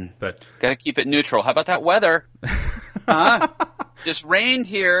 But gotta keep it neutral. How about that weather? Huh? Just rained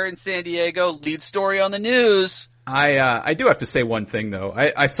here in San Diego. Lead story on the news. I do have to say one thing though.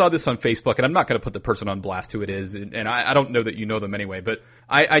 I saw this on Facebook, and I'm not going to put the person on blast who it is, and I don't know that you know them anyway. But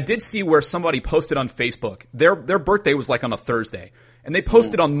I did see where somebody posted on Facebook. Their birthday was like on a Thursday, and they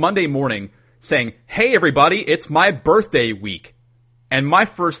posted on Monday morning saying, "Hey everybody, it's my birthday week." And my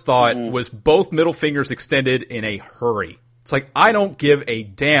first thought was both middle fingers extended in a hurry. It's like, I don't give a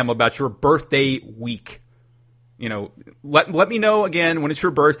damn about your birthday week. Let me know again when it's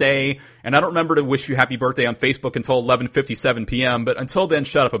your birthday, and I don't remember to wish you happy birthday on Facebook until 11:57 p.m., but until then,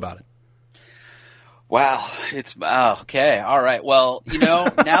 shut up about it. Wow. Okay. All right. Well,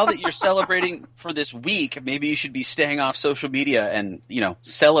 now that you're celebrating for this week, maybe you should be staying off social media and,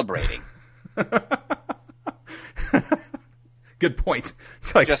 celebrating. Good point.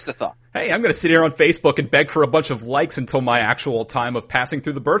 It's like, just a thought. Hey, I'm going to sit here on Facebook and beg for a bunch of likes until my actual time of passing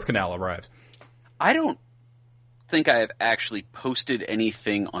through the birth canal arrives. I don't think I have actually posted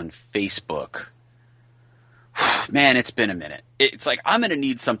anything on Facebook. Man, it's been a minute. It's like I'm going to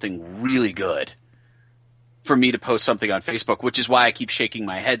need something really good for me to post something on Facebook, which is why I keep shaking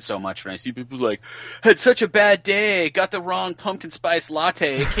my head so much when I see people like, had such a bad day, got the wrong pumpkin spice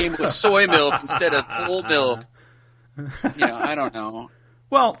latte, it came with soy milk instead of whole milk. I don't know.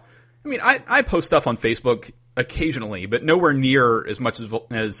 Well, I post stuff on Facebook occasionally, but nowhere near as much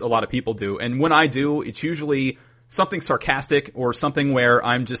as a lot of people do. And when I do, it's usually something sarcastic or something where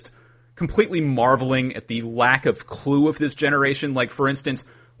I'm just completely marveling at the lack of clue of this generation. Like, for instance,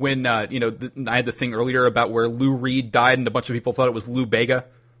 when, I had the thing earlier about where Lou Reed died and a bunch of people thought it was Lou Bega.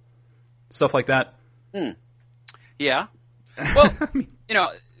 Stuff like that. Yeah. Well,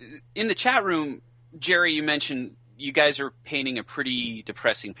 in the chat room, Jerry, you mentioned you guys are painting a pretty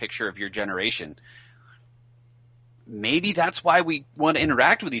depressing picture of your generation. maybe that's why we want to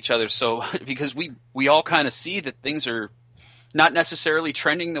interact with each other. So because we all kind of see that things are not necessarily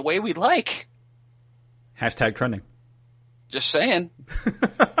trending the way we'd like. Hashtag trending. Just saying.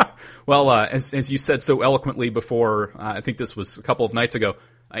 Well, as you said so eloquently before, I think this was a couple of nights ago,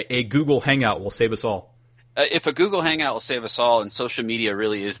 a Google Hangout will save us all. If a Google Hangout will save us all and social media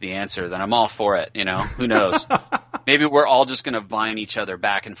really is the answer, then I'm all for it. Who knows? Maybe we're all just going to vine each other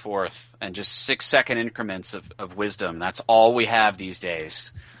back and forth and just 6-second increments of wisdom. That's all we have these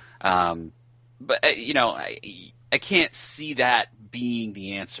days. But I can't see that being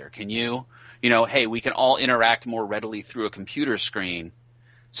the answer. Can you? Hey, we can all interact more readily through a computer screen.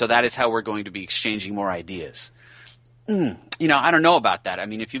 So that is how we're going to be exchanging more ideas. I don't know about that. I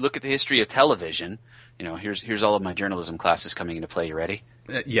mean, if you look at the history of television, here's all of my journalism classes coming into play. You ready?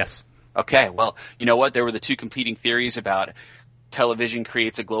 Yes. Okay. Well, you know what? There were the two competing theories about television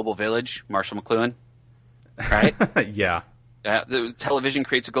creates a global village. Marshall McLuhan, right? Yeah. The television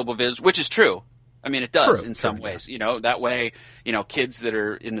creates a global village, which is true. I mean, it does in some ways. That way, kids that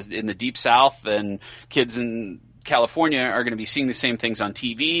are in the deep South and kids in California are going to be seeing the same things on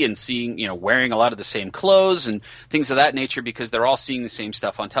TV and seeing, wearing a lot of the same clothes and things of that nature because they're all seeing the same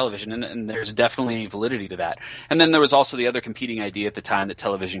stuff on television. And there's definitely validity to that. And then there was also the other competing idea at the time that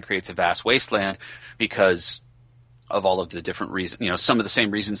television creates a vast wasteland because of all of the different reasons, some of the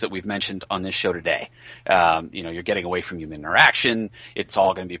same reasons that we've mentioned on this show today. You're getting away from human interaction. It's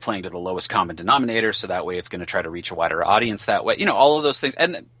all going to be playing to the lowest common denominator. So that way it's going to try to reach a wider audience that way, all of those things.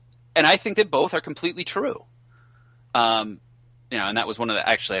 And I think that both are completely true. And that was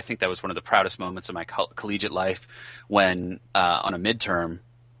I think that was one of the proudest moments of my collegiate life when, on a midterm,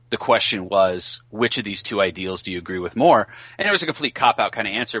 the question was, which of these two ideals do you agree with more? And it was a complete cop-out kind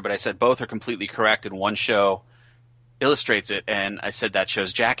of answer, but I said both are completely correct, and one show illustrates it, and I said that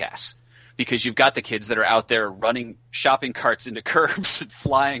show's Jackass. Because you've got the kids that are out there running shopping carts into curbs and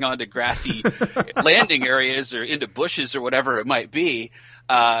flying onto grassy landing areas or into bushes or whatever it might be.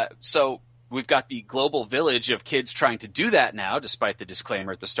 So we've got the global village of kids trying to do that now, despite the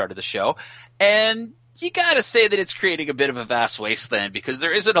disclaimer at the start of the show. And you got to say that it's creating a bit of a vast wasteland because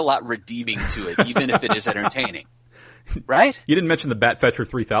there isn't a lot redeeming to it, even if it is entertaining. Right? You didn't mention the Batfetcher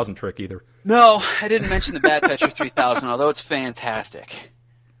 3000 trick either. No, I didn't mention the Batfetcher 3000, although it's fantastic.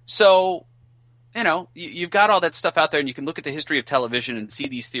 So, you've got all that stuff out there, and you can look at the history of television and see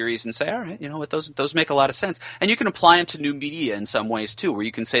these theories and say, all right, what, those make a lot of sense. And you can apply them to new media in some ways too, where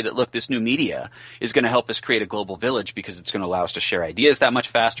you can say that, look, this new media is going to help us create a global village because it's going to allow us to share ideas that much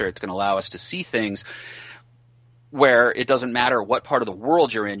faster. It's going to allow us to see things where it doesn't matter what part of the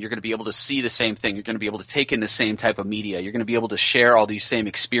world you're in, you're going to be able to see the same thing. You're going to be able to take in the same type of media. You're going to be able to share all these same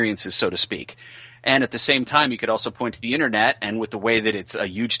experiences, so to speak. And at the same time, you could also point to the internet, and with the way that it's a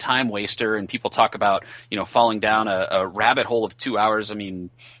huge time waster and people talk about, falling down a rabbit hole of 2 hours. I mean,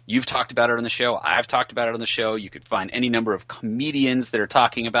 you've talked about it on the show. I've talked about it on the show. You could find any number of comedians that are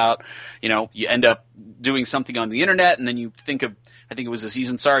talking about, you end up doing something on the internet and then you think of, I think it was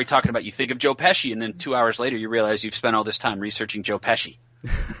Aziz Ansari talking about, you think of Joe Pesci, and then 2 hours later you realize you've spent all this time researching Joe Pesci.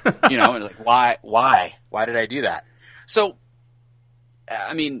 And like, why did I do that? So,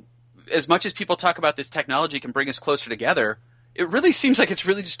 I mean, as much as people talk about this technology can bring us closer together, it really seems like it's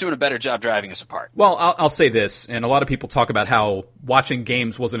really just doing a better job driving us apart. Well, I'll say this, and a lot of people talk about how watching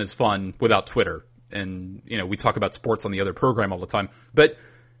games wasn't as fun without Twitter. And, we talk about sports on the other program all the time. But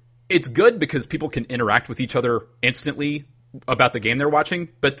it's good because people can interact with each other instantly about the game they're watching.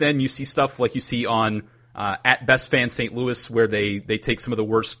 But then you see stuff like you see on at Best Fan St. Louis, where they take some of the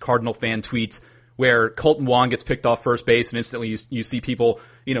worst Cardinal fan tweets, where Colton Wong gets picked off first base and instantly you see people,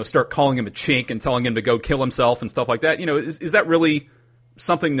 start calling him a chink and telling him to go kill himself and stuff like that. Is that really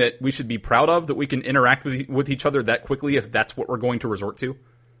something that we should be proud of, that we can interact with each other that quickly if that's what we're going to resort to?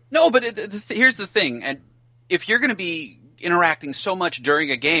 No, but here's the thing. And if you're going to be interacting so much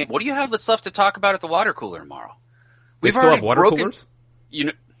during a game, what do you have that's left to talk about at the water cooler tomorrow? They still have water coolers?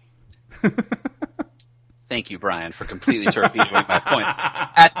 Thank you, Brian, for completely torpedoing my point.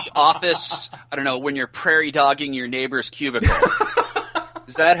 At the office, I don't know, when you're prairie dogging your neighbor's cubicle.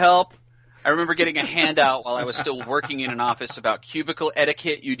 Does that help? I remember getting a handout while I was still working in an office about cubicle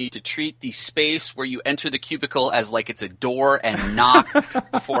etiquette. You need to treat the space where you enter the cubicle as like it's a door and knock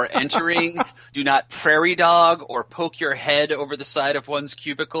before entering. Do not prairie dog or poke your head over the side of one's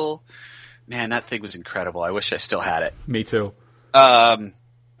cubicle. Man, that thing was incredible. I wish I still had it. Me too.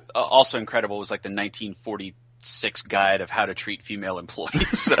 Also incredible was like the 1946 guide of how to treat female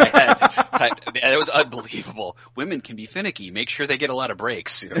employees that I had typed. It was unbelievable. Women can be finicky. Make sure they get a lot of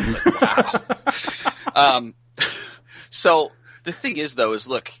breaks. It's like, wow. So the thing is, though, is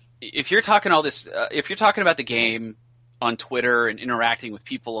look, if you're talking all this, if you're talking about the game on Twitter and interacting with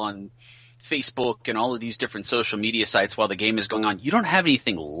people on Facebook and all of these different social media sites while the game is going on, you don't have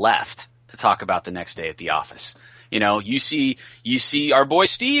anything left to talk about the next day at the office. You know, you see our boy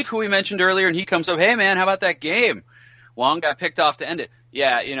Steve, who we mentioned earlier, and he comes up, hey man, how about that game? Wong got picked off to end it.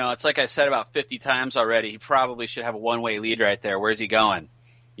 Yeah, you know, it's like I said about 50 times already. He probably should have a one-way lead right there. Where's he going?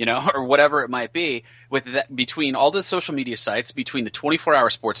 You know, or whatever it might be. With that, between all the social media sites, between the 24-hour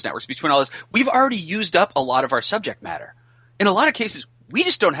sports networks, between all this, we've already used up a lot of our subject matter. In a lot of cases, we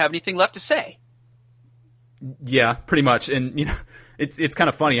just don't have anything left to say. Yeah, pretty much. And you know, it's kind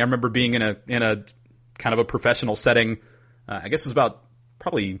of funny. I remember being in a kind of a professional setting. I guess it was about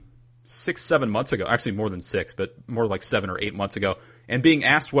probably 6-7 months ago. Actually, more than 6, but more like 7 or 8 months ago. And being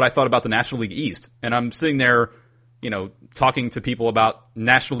asked what I thought about the National League East, and I'm sitting there, you know, talking to people about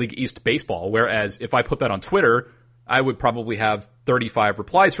National League East baseball. Whereas if I put that on Twitter, I would probably have 35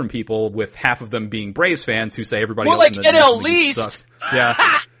 replies from people, with half of them being Braves fans who say everybody else in the National League East sucks.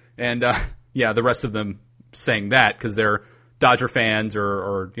 Yeah, and the rest of them saying that because they're Dodger fans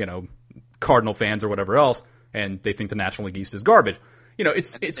or you know, Cardinal fans or whatever else, and they think the National League East is garbage. You know,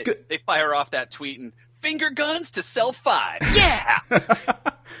 it's good. They fire off that tweet and finger guns to sell 5. Yeah.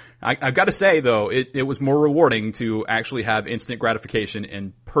 I've got to say though, it was more rewarding to actually have instant gratification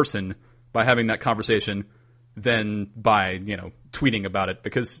in person by having that conversation than by, you know, tweeting about it,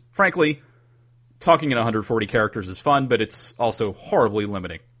 because frankly, talking in 140 characters is fun, but it's also horribly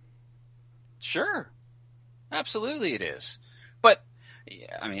limiting. Sure. Absolutely it is. But,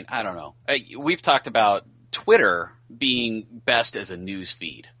 yeah, I mean, I don't know. We've talked about Twitter being best as a news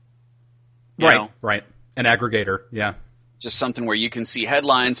feed. Right. An aggregator, yeah. Just something where you can see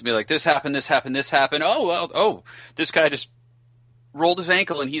headlines and be like, this happened, this happened, this happened. Oh, this guy just rolled his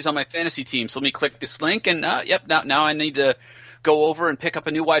ankle and he's on my fantasy team. So let me click this link and, now I need to go over and pick up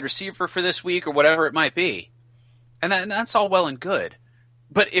a new wide receiver for this week or whatever it might be. And that's all well and good.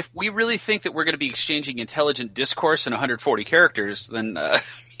 But if we really think that we're going to be exchanging intelligent discourse in 140 characters, then,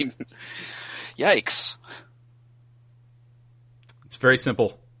 yikes. It's very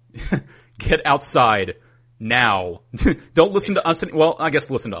simple. Get outside now. Don't listen to us. Well, I guess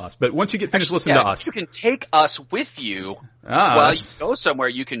listen to us. But once you get finished listening to us. You can take us with you while you go somewhere.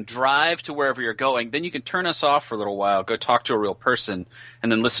 You can drive to wherever you're going. Then you can turn us off for a little while, go talk to a real person,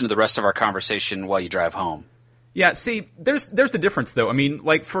 and then listen to the rest of our conversation while you drive home. Yeah, see, there's the difference, though. I mean,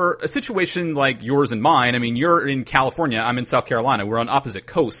 like, for a situation like yours and mine, I mean, you're in California, I'm in South Carolina. We're on opposite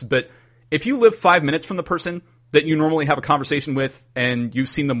coasts. But if you live 5 minutes from the person that you normally have a conversation with and you've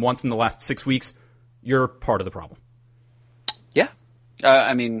seen them once in the last 6 weeks, you're part of the problem. Yeah.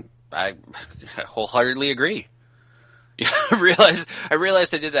 I mean, I wholeheartedly agree. I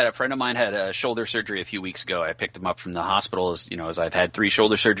realized I did that. A friend of mine had a shoulder surgery a few weeks ago. I picked him up from the hospital as I've had 3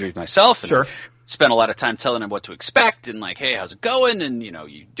 shoulder surgeries myself. And sure. Spent a lot of time telling him what to expect and like, hey, how's it going? And,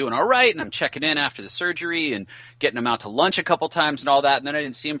 you doing all right? And I'm checking in after the surgery and getting him out to lunch a couple times and all that. And then I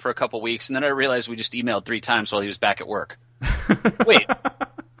didn't see him for a couple weeks. And then I realized we just emailed 3 times while he was back at work. Wait,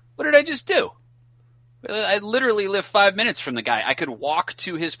 what did I just do? I literally live 5 minutes from the guy. I could walk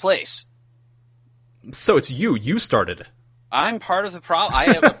to his place. So it's you. You started. I'm part of the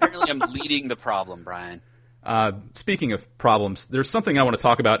problem. Apparently I'm leading the problem, Brian. Speaking of problems, there's something I want to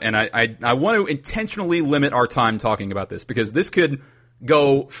talk about, and I want to intentionally limit our time talking about this because this could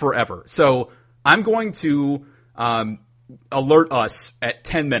go forever. So I'm going to alert us at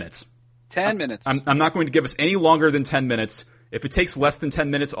 10 minutes. 10 minutes. I'm not going to give us any longer than 10 minutes. If it takes less than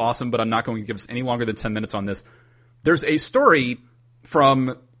 10 minutes, awesome, but I'm not going to give us any longer than 10 minutes on this. There's a story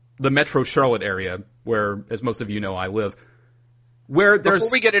from the Metro Charlotte area, where, as most of you know, I live, where there's...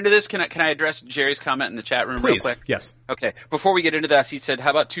 Before we get into this, can I address Jerry's comment in the chat room real quick? Yes. Okay. Before we get into this, he said, how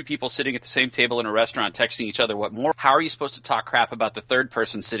about 2 people sitting at the same table in a restaurant texting each other what more? How are you supposed to talk crap about the third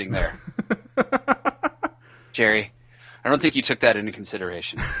person sitting there? Jerry, I don't think you took that into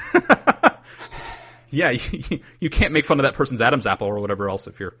consideration. Yeah, you can't make fun of that person's Adam's apple or whatever else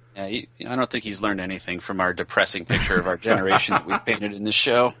if you're... Yeah, I don't think he's learned anything from our depressing picture of our generation that we've painted in this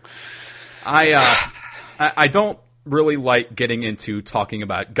show. I don't really like getting into talking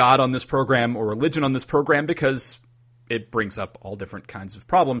about God on this program or religion on this program because it brings up all different kinds of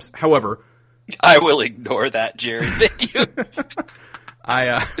problems. However... I will ignore that, Jerry. Thank you.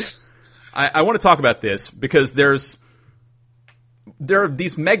 I want to talk about this because there are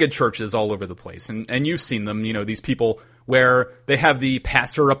these mega churches all over the place, and you've seen them, these people where they have the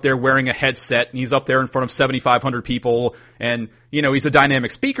pastor up there wearing a headset, and he's up there in front of 7,500 people, and, he's a dynamic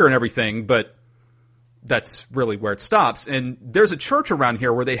speaker and everything, but that's really where it stops. And there's a church around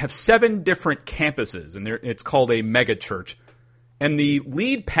here where they have 7 different campuses, and it's called a mega church. And the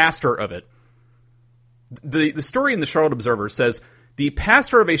lead pastor of it, the story in the Charlotte Observer says, the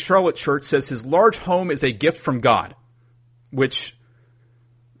pastor of a Charlotte church says his large home is a gift from God, which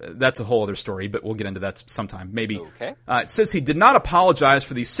that's a whole other story, but we'll get into that sometime, maybe. Okay. It says he did not apologize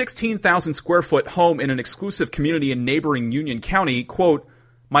for the 16,000 square foot home in an exclusive community in neighboring Union County. Quote,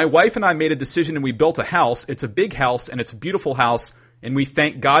 my wife and I made a decision and we built a house. It's a big house and it's a beautiful house and we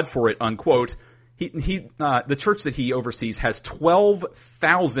thank God for it, unquote. The church that he oversees has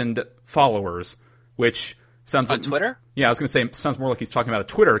 12,000 followers, which sounds on Twitter? Yeah, I was going to say, it sounds more like he's talking about a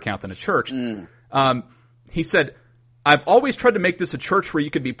Twitter account than a church. He said, I've always tried to make this a church where you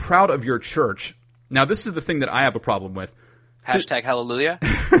could be proud of your church. Now, this is the thing that I have a problem with. Hashtag hallelujah.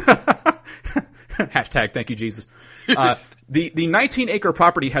 Hashtag thank you, Jesus. The 19-acre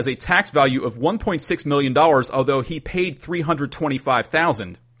property has a tax value of $1.6 million, although he paid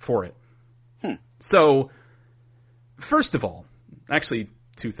 $325,000 for it. So, first of all, actually,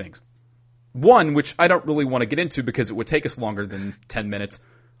 two things. One, which I don't really want to get into because it would take us longer than 10 minutes.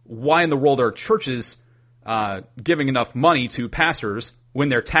 Why in the world are churches giving enough money to pastors when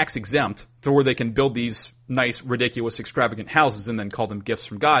they're tax exempt to where they can build these nice, ridiculous, extravagant houses and then call them gifts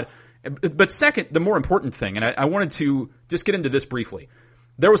from God? But second, the more important thing, and I wanted to just get into this briefly.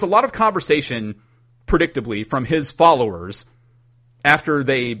 There was a lot of conversation, predictably, from his followers after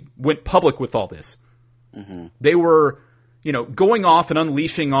they went public with all this. They were, going off and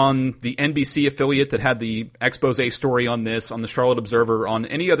unleashing on the NBC affiliate that had the expose story on this, on the Charlotte Observer, on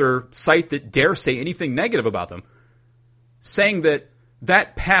any other site that dare say anything negative about them, saying that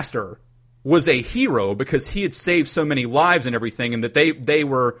that pastor was a hero because he had saved so many lives and everything, and that they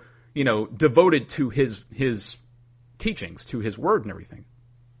were, devoted to his teachings, to his word and everything.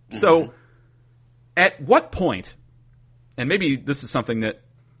 So, at what point, and maybe this is something that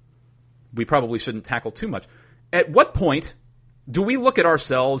we probably shouldn't tackle too much, at what point do we look at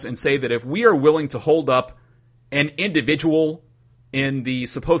ourselves and say that if we are willing to hold up an individual in the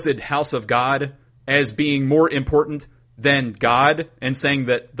supposed house of God as being more important than God, and saying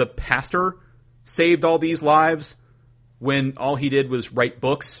that the pastor saved all these lives when all he did was write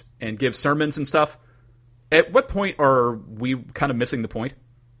books and give sermons and stuff, at what point are we kind of missing the point?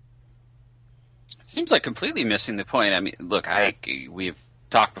 It seems like completely missing the point. I mean, look, we've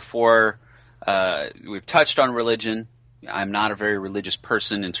talked before. We've touched on religion. I'm not a very religious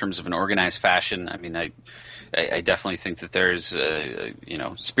person in terms of an organized fashion. I mean, I definitely think that there's,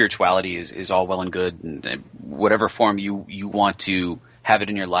 spirituality is all well and good, and whatever form you want to have it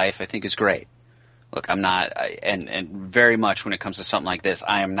in your life, I think is great. Look, I'm not, and very much when it comes to something like this,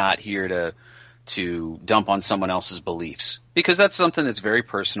 I am not here to dump on someone else's beliefs, because that's something that's very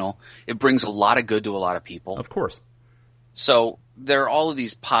personal. It brings a lot of good to a lot of people. Of course. So there are all of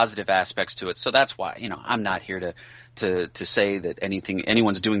these positive aspects to it. So that's why, I'm not here to say that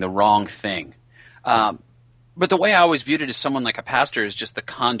anyone's doing the wrong thing. But the way I always viewed it as someone like a pastor is just the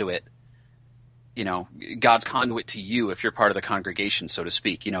conduit, God's conduit to you if you're part of the congregation, so to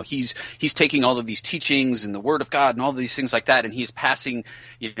speak. He's taking all of these teachings and the Word of God and all of these things like that, and he's passing,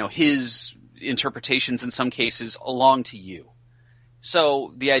 his interpretations in some cases along to you.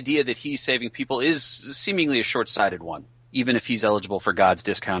 So the idea that he's saving people is seemingly a short-sighted one, even if he's eligible for God's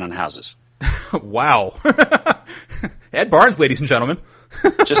discount on houses. Wow. Ed Barnes, ladies and gentlemen.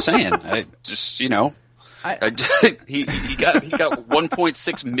 Just saying. He got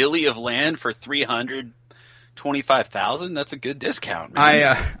 1.6 million of land for $325,000. That's a good discount,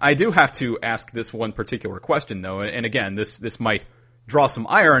 man. I do have to ask this one particular question, though, and again, this might draw some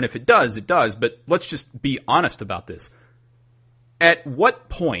ire, and if it does, it does, but let's just be honest about this. At what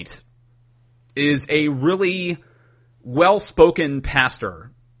point is a really well-spoken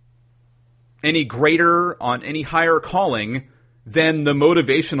pastor any greater on any higher calling than the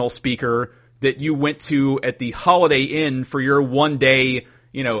motivational speaker that you went to at the Holiday Inn for your one-day,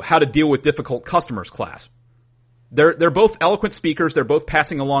 how to deal with difficult customers class? They're both eloquent speakers. They're both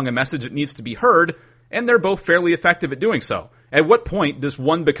passing along a message that needs to be heard, and they're both fairly effective at doing so. At what point does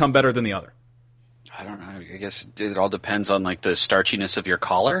one become better than the other? I don't know. I guess it all depends on the starchiness of your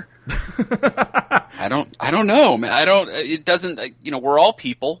collar. I don't know, man. It doesn't, we're all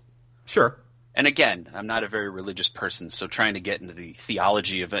people. Sure. And again, I'm not a very religious person, so trying to get into the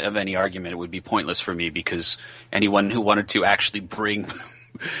theology of any argument would be pointless for me, because anyone who wanted to actually bring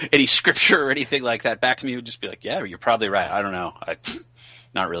any scripture or anything like that back to me would just be like, yeah, you're probably right. I don't know. I'm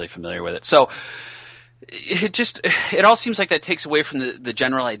not really familiar with it. So it all seems like that takes away from the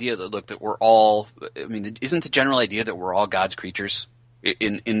general idea that, look, that we're all, isn't the general idea that we're all God's creatures?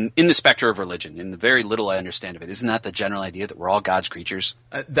 in the specter of religion, in the very little I understand of it. Isn't that the general idea that we're all God's creatures?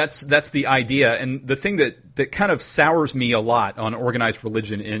 That's the idea. And the thing that kind of sours me a lot on organized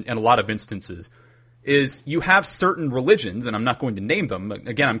religion in a lot of instances is you have certain religions, and I'm not going to name them.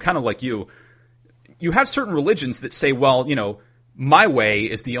 Again, I'm kind of like you. You have certain religions that say, well, my way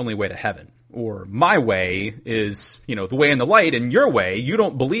is the only way to heaven. Or my way is, the way in the light, and your way, you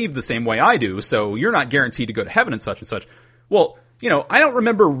don't believe the same way I do, so you're not guaranteed to go to heaven and such and such. Well, I don't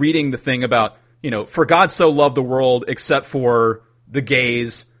remember reading the thing about, for God so loved the world except for the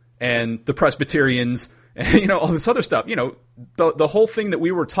gays and the Presbyterians and, all this other stuff. The whole thing that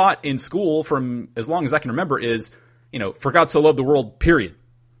we were taught in school from as long as I can remember is, for God so loved the world, period.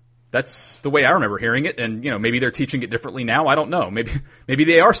 That's the way I remember hearing it, and maybe they're teaching it differently now. I don't know. Maybe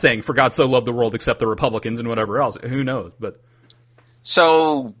they are saying for God so loved the world except the Republicans and whatever else. Who knows? But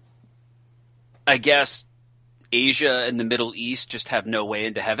so, I guess Asia and the Middle East just have no way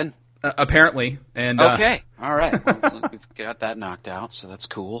into heaven. Apparently, and okay, all right, well, we've got that knocked out, so that's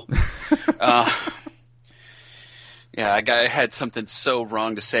cool. Yeah, I had something so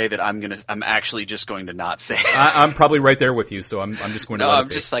wrong to say that I'm actually just going to not say it. I'm probably right there with you, so I'm just going to let it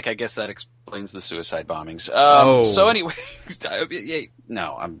be. Just like, I guess that explains the suicide bombings. Oh. So anyway,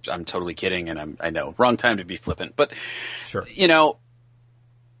 no, I'm totally kidding, and I know, wrong time to be flippant, but sure.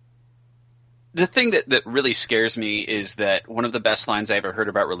 The thing that really scares me is that one of the best lines I ever heard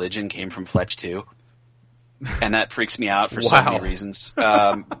about religion came from Fletch 2. And that freaks me out for so many reasons.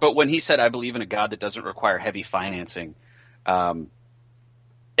 But when he said, I believe in a God that doesn't require heavy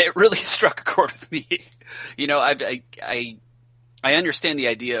it really struck a chord with me. I understand the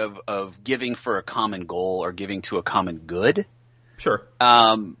idea of giving for a common goal or giving to a common good. Sure.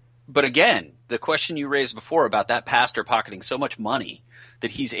 But again, the question you raised before about that pastor pocketing so much money that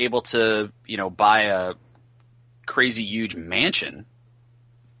he's able to, buy a crazy huge mansion.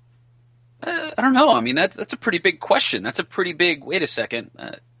 I don't know. I mean, that's a pretty big question. That's a pretty big, wait a second,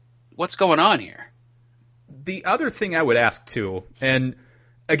 what's going on here? The other thing I would ask, too, and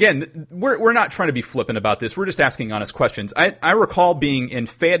again, we're not trying to be flippant about this. We're just asking honest questions. I recall being in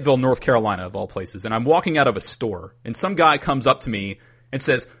Fayetteville, North Carolina, of all places, and I'm walking out of a store, and some guy comes up to me and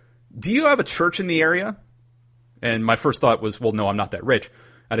says, do you have a church in the area? And my first thought was, well, no, I'm not that rich.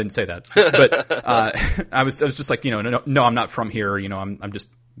 I didn't say that. But I was just like, no, I'm not from here. I'm just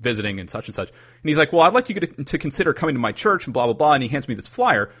visiting and such and such. And he's like, well, I'd like you to consider coming to my church and blah, blah, blah. And he hands me this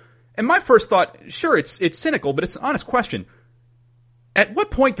flyer. And my first thought, sure, it's cynical, but it's an honest question. At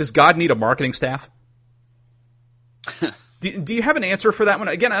what point does God need a marketing staff? Do you have an answer for that one?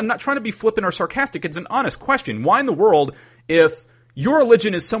 Again, I'm not trying to be flippant or sarcastic. It's an honest question. Why in the world, if your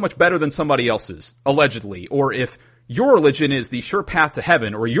religion is so much better than somebody else's, allegedly, or if your religion is the sure path to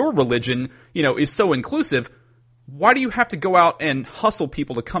heaven, or your religion, is so inclusive, why do you have to go out and hustle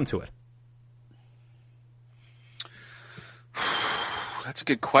people to come to it? That's a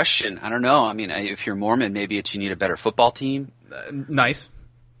good question. I don't know. I mean, if you're Mormon, maybe you need a better football team. Nice.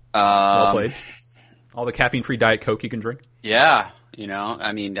 Well played. All the caffeine-free Diet Coke you can drink. Yeah.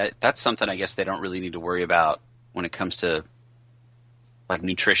 I mean, that's something I guess they don't really need to worry about when it comes to like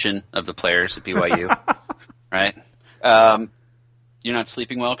nutrition of the players at BYU, right? You're not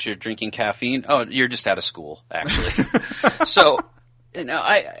sleeping well because you're drinking caffeine. Oh, you're just out of school, actually. So,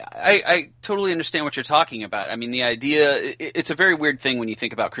 I totally understand what you're talking about. I mean, the idea, it's a very weird thing when you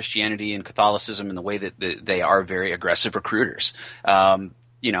think about Christianity and Catholicism and the way that they are very aggressive recruiters.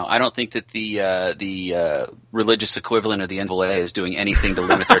 I don't think that the religious equivalent of the NCAA is doing anything to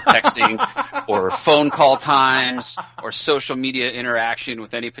limit their texting or phone call times or social media interaction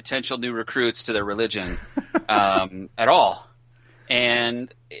with any potential new recruits to their religion at all.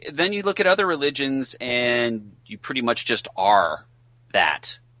 And then you look at other religions and you pretty much just are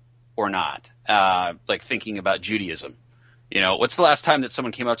that or not. Like thinking about Judaism. What's the last time that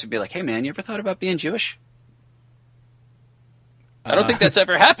someone came up to me like, hey man, you ever thought about being Jewish? I don't think that's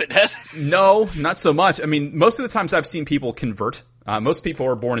ever happened, has it? No, not so much. I mean, most of the times I've seen people convert. Most people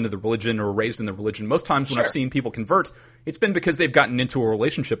are born into the religion or raised in the religion. Most times when I've seen people convert, it's been because they've gotten into a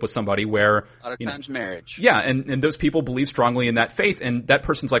relationship with somebody where... A lot of times marriage. Yeah, and those people believe strongly in that faith, and that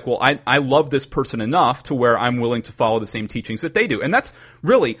person's like, well, I love this person enough to where I'm willing to follow the same teachings that they do. And that's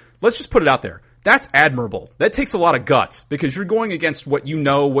really, let's just put it out there, that's admirable. That takes a lot of guts, because you're going against what you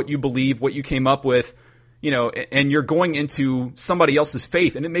know, what you believe, what you came up with, and you're going into somebody else's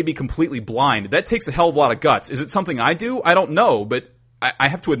faith, and it may be completely blind. That takes a hell of a lot of guts. Is it something I do? I don't know, but I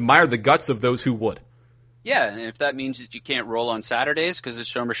have to admire the guts of those who would. Yeah, and if that means that you can't roll on Saturdays because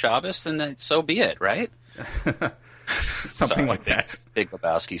it's Shomer Shabbos, then so be it, right? Something like that. Big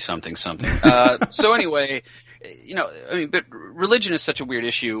Lebowski, something. So anyway, but religion is such a weird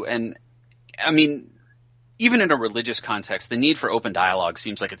issue, and I mean, even in a religious context, the need for open dialogue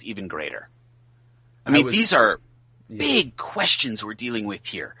seems like it's even greater. These are big questions we're dealing with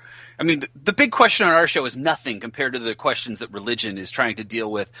here. I mean, the big question on our show is nothing compared to the questions that religion is trying to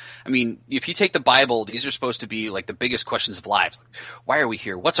deal with. I mean, if you take the Bible, these are supposed to be like the biggest questions of lives. Why are we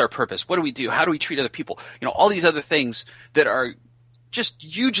here? What's our purpose? What do we do? How do we treat other people? All these other things that are just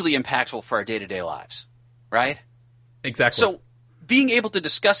hugely impactful for our day-to-day lives, right? Exactly. So being able to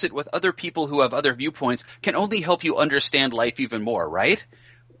discuss it with other people who have other viewpoints can only help you understand life even more, right?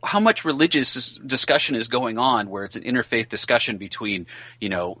 How much religious discussion is going on where it's an interfaith discussion between,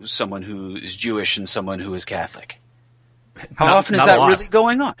 someone who is Jewish and someone who is Catholic? How often is that really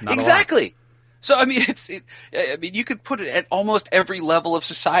going on? Exactly. So, you could put it at almost every level of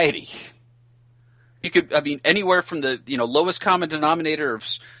society. You could, anywhere from the, lowest common denominator of,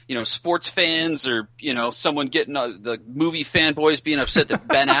 sports fans or, someone getting the movie fanboys being upset that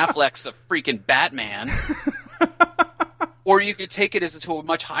Ben Affleck's the freaking Batman. Or you could take it to a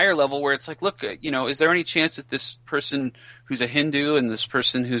much higher level where it's like, look, is there any chance that this person who's a Hindu and this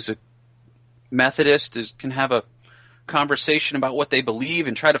person who's a Methodist can have a conversation about what they believe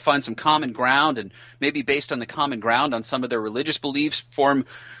and try to find some common ground, and maybe based on the common ground on some of their religious beliefs form,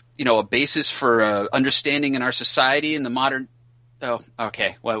 a basis for understanding in our society in the modern. Oh,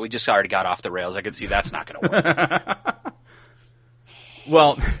 okay. Well, we just already got off the rails. I can see that's not going to work.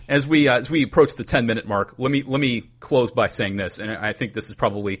 Well, as we approach the 10-minute mark, let me close by saying this, and I think this is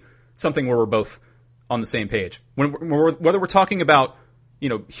probably something where we're both on the same page. Whether we're talking about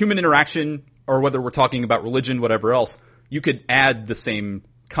human interaction or whether we're talking about religion, whatever else, you could add the same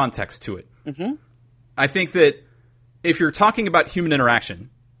context to it. Mm-hmm. I think that if you're talking about human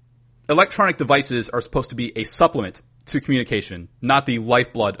interaction, electronic devices are supposed to be a supplement to communication, not the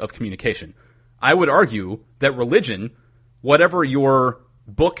lifeblood of communication. I would argue that religion, whatever your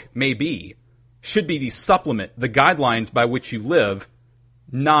book may be, should be the supplement, the guidelines by which you live,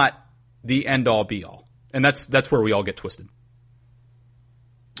 not the end-all, be-all. And that's where we all get twisted.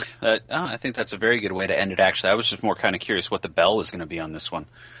 I think that's a very good way to end it, actually. I was just more kind of curious what the bell was going to be on this one.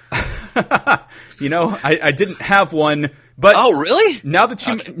 I didn't have one, but oh, really? Now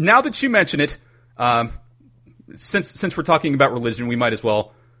that you mention it, since we're talking about religion, we might as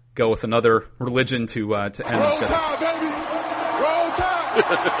well go with another religion to end this. Roll Tide, baby! Roll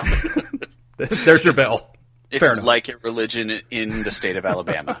Tide! There's your bell. Fair enough. Like a religion in the state of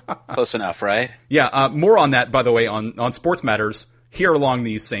Alabama. Close enough, right? Yeah. More on that, by the way, on Sports Matters here along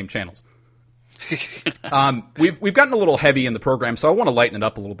these same channels. We've gotten a little heavy in the program, so I want to lighten it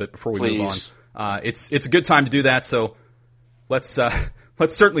up a little bit before we move on. It's a good time to do that, so let's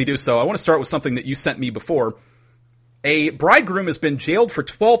certainly do so. I want to start with something that you sent me before. A bridegroom has been jailed for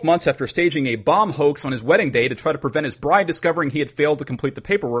 12 months after staging a bomb hoax on his wedding day to try to prevent his bride discovering he had failed to complete the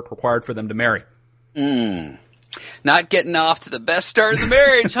paperwork required for them to marry. Not getting off to the best start of the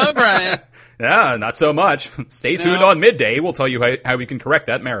marriage, huh, Brian? Yeah, not so much. Stay tuned on Midday. We'll tell you how we can correct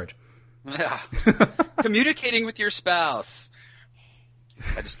that marriage. Yeah. Communicating with your spouse.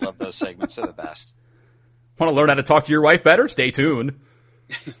 I just love those segments. They're the best. Want to learn how to talk to your wife better? Stay tuned.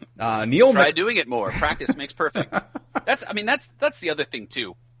 Try doing it more. Practice makes perfect. That's the other thing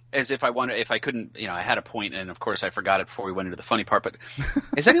too. As if I couldn't, I had a point, and of course I forgot it before we went into the funny part. But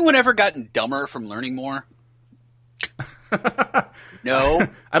has anyone ever gotten dumber from learning more? No.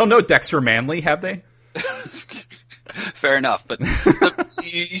 I don't know. Dexter Manley, have they? Fair enough, but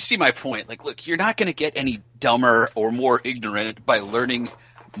you see my point. Like, look, you're not going to get any dumber or more ignorant by learning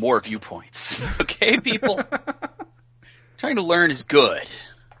more viewpoints. Okay, people? Trying to learn is good.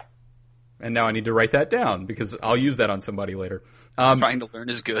 And now I need to write that down because I'll use that on somebody later. Trying to learn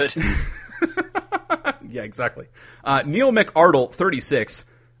is good. Yeah, exactly. Neil McArdle, 36,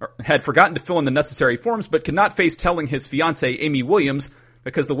 had forgotten to fill in the necessary forms but could not face telling his fiancée, Amy Williams,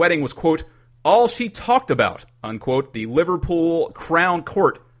 because the wedding was, quote, all she talked about, unquote, the Liverpool Crown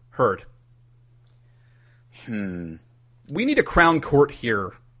Court heard. We need a Crown Court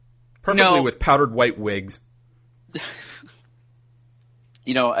here. Preferably with powdered white wigs.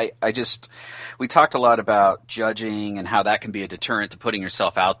 We talked a lot about judging and how that can be a deterrent to putting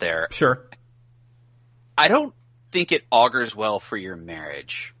yourself out there. Sure. I don't think it augurs well for your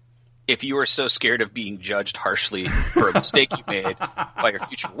marriage if you are so scared of being judged harshly for a mistake you made by your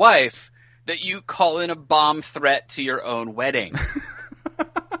future wife that you call in a bomb threat to your own wedding.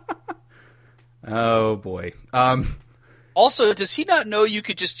 Oh, boy. Also, does he not know you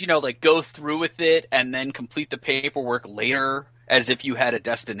could just, go through with it and then complete the paperwork later as if you had a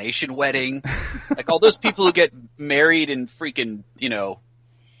destination wedding? Like all those people who get married in freaking,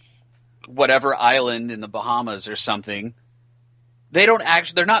 whatever island in the Bahamas or something.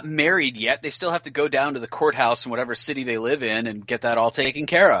 They're not married yet. They still have to go down to the courthouse in whatever city they live in and get that all taken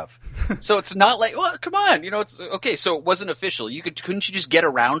care of. So it's not like, well, come on, it's okay. So it wasn't official. Couldn't you just get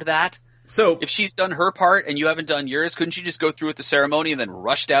around that? So if she's done her part and you haven't done yours, couldn't you just go through with the ceremony and then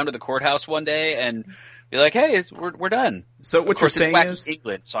rush down to the courthouse one day and be like, hey, we're done? So what you're saying is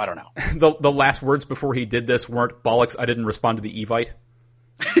England, so I don't know. The last words before he did this weren't bollocks. I didn't respond to the Evite.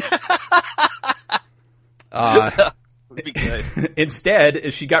 Would be good. Instead,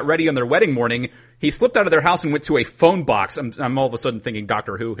 as she got ready on their wedding morning, he slipped out of their house and went to a phone box. I'm all of a sudden thinking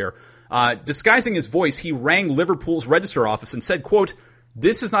Doctor Who here. Disguising his voice, he rang Liverpool's register office and said, quote,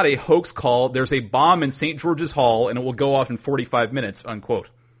 "This is not a hoax call. There's a bomb in St. George's Hall, and it will go off in 45 minutes, unquote.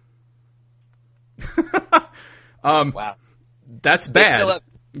 Wow. That's bad.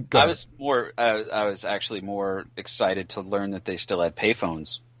 I was actually more excited to learn that they still had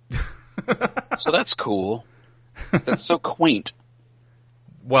payphones. So that's cool. That's so quaint.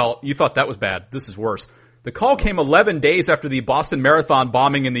 Well, you thought that was bad. This is worse. The call came 11 days after the Boston Marathon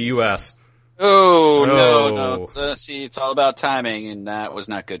bombing in the U.S. Oh, no. See, it's all about timing, and that was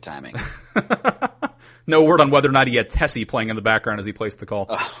not good timing. No word on whether or not he had Tessie playing in the background as he placed the call.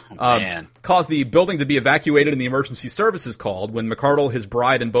 Oh, man. Caused the building to be evacuated and the emergency services called. When McArdle, his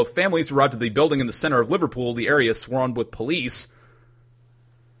bride, and both families arrived at the building in the center of Liverpool, the area swarmed with police.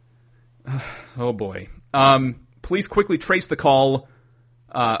 Oh, boy. Police quickly traced the call.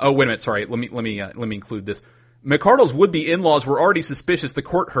 Oh, wait a minute. Sorry. Let me include this. McArdle's would-be in-laws were already suspicious, the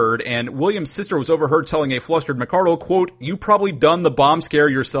court heard, and William's sister was overheard telling a flustered McArdle, quote, "You probably done the bomb scare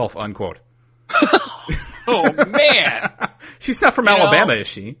yourself," unquote. Oh, man. She's not from Alabama, is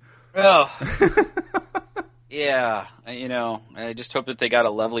she? Oh. Yeah. I just hope that they got a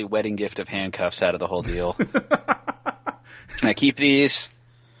lovely wedding gift of handcuffs out of the whole deal. Can I keep these?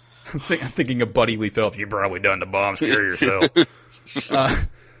 I'm thinking of Buddy Lee Phillips. You probably done the bomb scare yourself.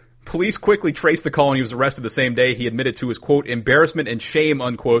 Police quickly traced the call and he was arrested the same day. He admitted to his, quote, "embarrassment and shame,"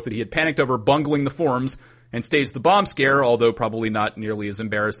 unquote, that he had panicked over bungling the forms and staged the bomb scare, although probably not nearly as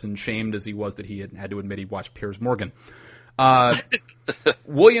embarrassed and shamed as he was that he had to admit he watched Piers Morgan.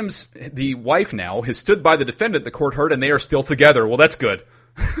 Williams, the wife now, has stood by the defendant, the court heard, and they are still together. Well, that's good.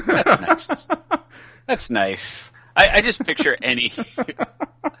 That's nice. That's nice. I just picture any...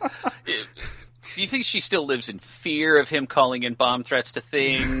 Do you think she still lives in fear of him calling in bomb threats to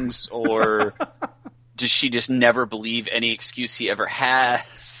things, or does she just never believe any excuse he ever has?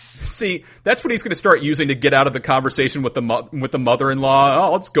 See, that's what he's going to start using to get out of the conversation with the mother-in-law.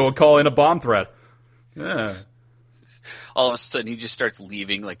 Oh, let's go and call in a bomb threat. Yeah. All of a sudden, he just starts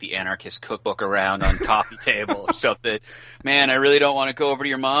leaving like the anarchist cookbook around on coffee table or something. Man, I really don't want to go over to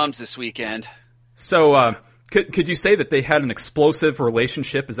your mom's this weekend. So, could you say that they had an explosive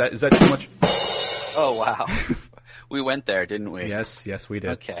relationship? Is that too much? Oh, wow. We went there, didn't we? Yes, we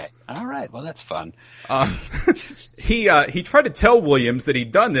did. Okay. All right. Well, that's fun. He tried to tell Williams that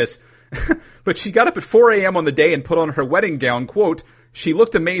he'd done this, but she got up at 4 a.m. on the day and put on her wedding gown, quote, "She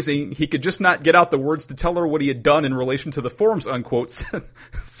looked amazing. He could just not get out the words to tell her what he had done in relation to the forms," unquote,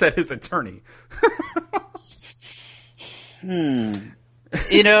 said his attorney. I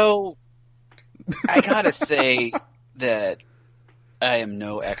gotta say that I am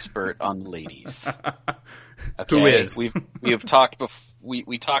no expert on the ladies. Okay? Who is? We have talked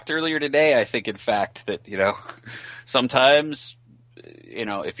we talked earlier today, I think, in fact, that, sometimes,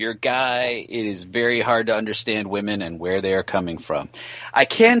 if you're a guy, it is very hard to understand women and where they are coming from. I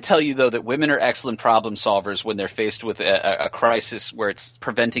can tell you, though, that women are excellent problem solvers when they're faced with a crisis where it's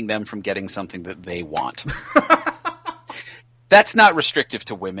preventing them from getting something that they want. That's not restrictive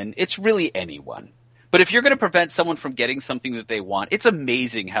to women. It's really anyone. But if you're going to prevent someone from getting something that they want, it's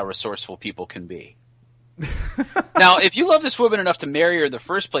amazing how resourceful people can be. Now, if you love this woman enough to marry her in the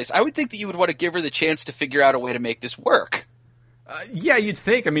first place, I would think that you would want to give her the chance to figure out a way to make this work. Yeah, you'd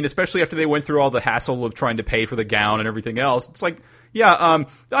think. I mean, especially after they went through all the hassle of trying to pay for the gown and everything else. It's like, I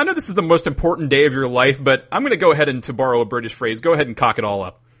know this is the most important day of your life, but I'm going to go ahead and, to borrow a British phrase, go ahead and cock it all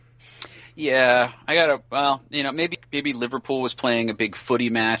up. Yeah, maybe Liverpool was playing a big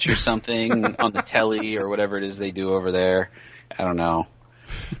footy match or something on the telly or whatever it is they do over there. I don't know.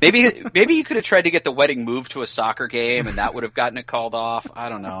 Maybe you could have tried to get the wedding moved to a soccer game and that would have gotten it called off. I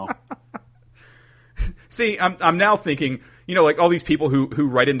don't know. See, I'm now thinking, like all these people who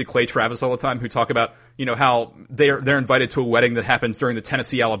write into Clay Travis all the time who talk about, how they're invited to a wedding that happens during the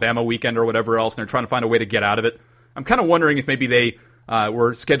Tennessee-Alabama weekend or whatever else, and they're trying to find a way to get out of it. I'm kind of wondering if maybe they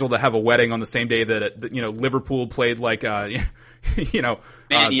were scheduled to have a wedding on the same day that Liverpool played like,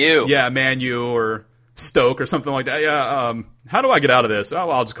 Man U. Yeah, Man U or Stoke or something like that. Yeah, how do I get out of this? Oh,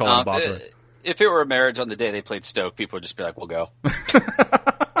 well, I'll just call him Bob. If it were a marriage on the day they played Stoke, people would just be like, we'll go.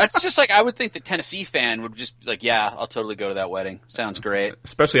 That's just like, I would think the Tennessee fan would just be like, yeah, I'll totally go to that wedding. Sounds great.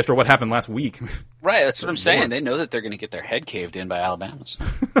 Especially after what happened last week. Right, that's what I'm saying. They know that they're going to get their head caved in by Alabama's.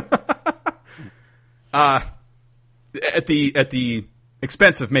 At the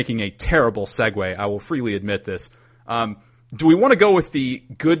expense of making a terrible segue, I will freely admit this. Do we want to go with the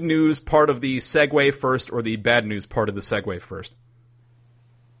good news part of the segue first or the bad news part of the segue first?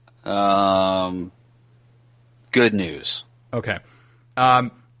 Good news. Okay.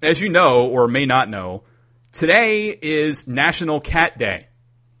 As you know, or may not know, today is National Cat Day.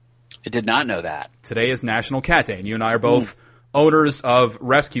 I did not know that. Today is National Cat Day, and you and I are both owners of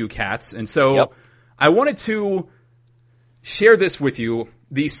rescue cats. And so I wanted to share this with you.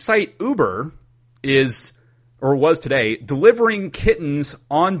 The site Uber was today, delivering kittens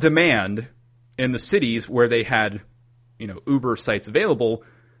on demand in the cities where they had, Uber sites available.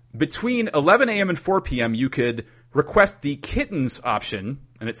 Between 11 a.m. and 4 p.m., you could request the kittens option.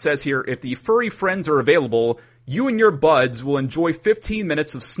 And it says here, if the furry friends are available, you and your buds will enjoy 15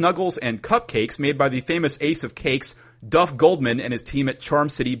 minutes of snuggles and cupcakes made by the famous ace of cakes, Duff Goldman, and his team at Charm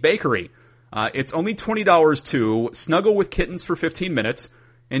City Bakery. It's only $20 to snuggle with kittens for 15 minutes,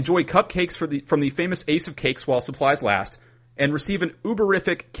 enjoy cupcakes from the famous ace of cakes while supplies last, and receive an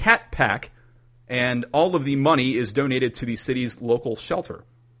Uberific cat pack, and all of the money is donated to the city's local shelter.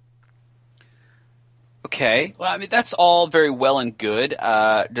 Okay. Well, I mean, that's all very well and good.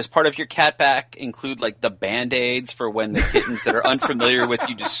 Does part of your cat pack include, like, the Band-Aids for when the kittens that are unfamiliar with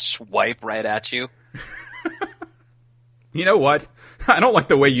you just swipe right at you? You know what? I don't like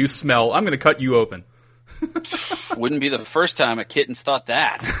the way you smell. I'm going to cut you open. Wouldn't be the first time a kitten's thought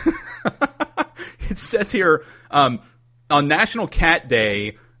that. It says here, on National Cat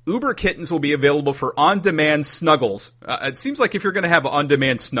Day, Uber kittens will be available for on-demand snuggles. It seems like if you're going to have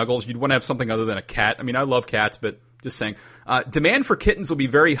on-demand snuggles, you'd want to have something other than a cat. I mean, I love cats, but just saying. Demand for kittens will be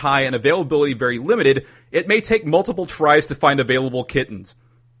very high and availability very limited. It may take multiple tries to find available kittens.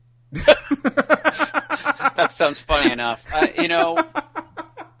 That sounds funny enough.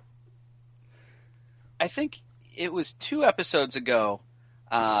 I think it was 2 episodes ago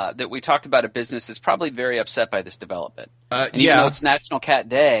that we talked about a business that's probably very upset by this development. Even though it's National Cat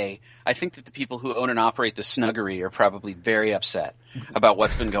Day, I think that the people who own and operate the Snuggery are probably very upset about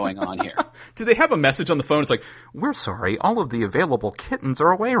what's been going on here. Do they have a message on the phone? It's like, we're sorry, all of the available kittens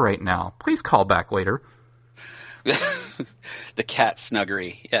are away right now. Please call back later. The cat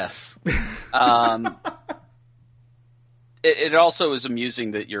Snuggery, yes. It also is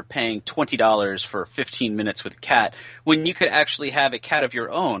amusing that you're paying $20 for 15 minutes with a cat when you could actually have a cat of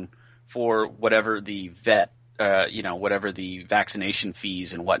your own for whatever the whatever the vaccination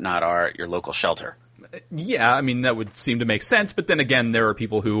fees and whatnot are at your local shelter. Yeah, I mean, that would seem to make sense. But then again, there are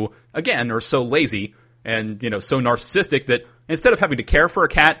people who, again, are so lazy and, so narcissistic that instead of having to care for a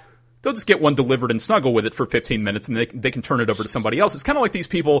cat, they'll just get one delivered and snuggle with it for 15 minutes and they can turn it over to somebody else. It's kind of like these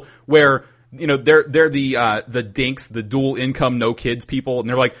people where, they're the dinks, the dual income, no kids people. And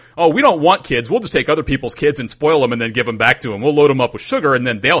they're like, oh, we don't want kids. We'll just take other people's kids and spoil them and then give them back to them. We'll load them up with sugar and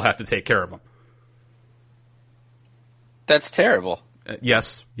then they'll have to take care of them. That's terrible.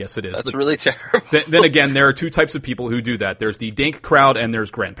 Yes, it is. That's really terrible. Then again, there are 2 types of people who do that. There's the dink crowd and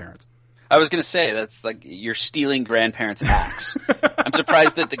there's grandparents. I was going to say, that's like you're stealing grandparents' acts. I'm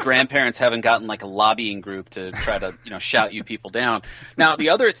surprised that the grandparents haven't gotten like a lobbying group to try to, shout you people down. Now,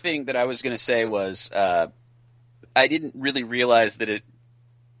 the other thing that I was going to say was I didn't really realize that it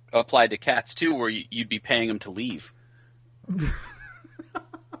applied to cats too, where you'd be paying them to leave.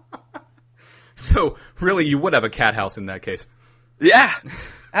 So, really, you would have a cat house in that case. Yeah,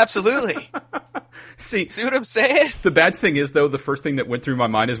 absolutely. See what I'm saying? The bad thing is, though, the first thing that went through my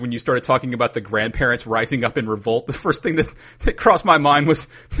mind is when you started talking about the grandparents rising up in revolt, the first thing that crossed my mind was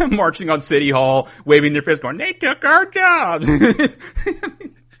them marching on City Hall, waving their fists, going, they took our jobs.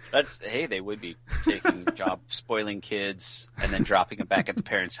 Hey, they would be taking jobs, spoiling kids, and then dropping them back at the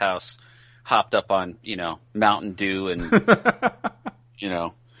parents' house, hopped up on, Mountain Dew and,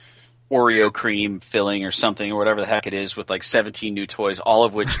 Oreo cream filling or something or whatever the heck it is with like 17 new toys, all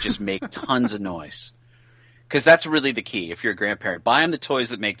of which just make tons of noise. Because that's really the key. If you're a grandparent, buy them the toys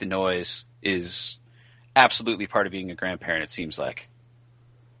that make the noise is absolutely part of being a grandparent, it seems like.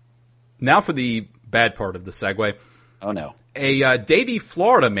 Now for the bad part of the segue. Oh, no. A Davie,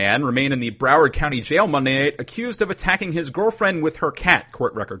 Florida man remained in the Broward County Jail Monday night accused of attacking his girlfriend with her cat,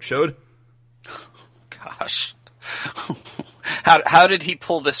 court record showed. Gosh. How did he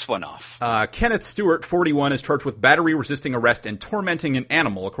pull this one off? Kenneth Stewart, 41, is charged with battery, resisting arrest, and tormenting an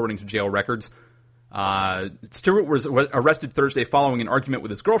animal, according to jail records. Stewart was arrested Thursday following an argument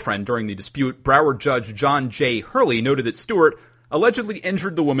with his girlfriend. During the dispute, Broward Judge John J. Hurley noted that Stewart allegedly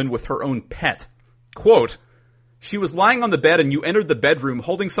injured the woman with her own pet. Quote, "She was lying on the bed and you entered the bedroom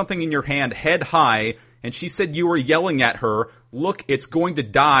holding something in your hand head high, and she said you were yelling at her, 'Look, it's going to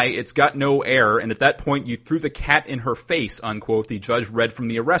die, it's got no air,' and at that point you threw the cat in her face," unquote, the judge read from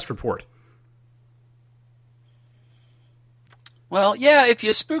the arrest report. Well, yeah, if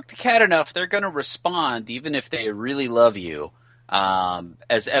you spook the cat enough, they're going to respond, even if they really love you,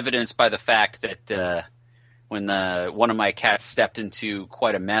 as evidenced by the fact that when one of my cats stepped into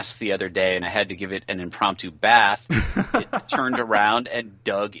quite a mess the other day and I had to give it an impromptu bath, it turned around and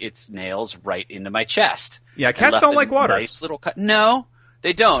dug its nails right into my chest. Yeah, cats don't like water. Nice little cut. No,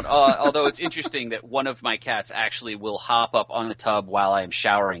 they don't. Although it's interesting that one of my cats actually will hop up on the tub while I am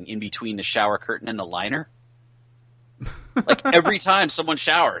showering in between the shower curtain and the liner. Like every time someone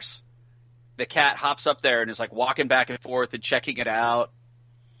showers, the cat hops up there and is like walking back and forth and checking it out.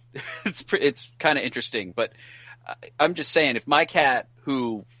 It's kind of interesting, but I'm just saying, if my cat,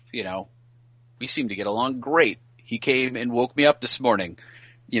 who, we seem to get along great, he came and woke me up this morning,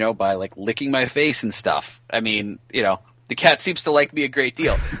 by like licking my face and stuff. I mean, the cat seems to like me a great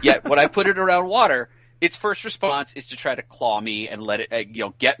deal. Yet when I put it around water, its first response is to try to claw me and let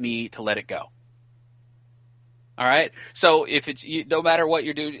it, get me to let it go. All right. So if it's, no matter what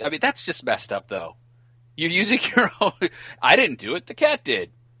you're doing, I mean, that's just messed up though. You're using your own. I didn't do it. The cat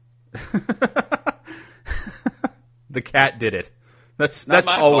did. The cat did it. That's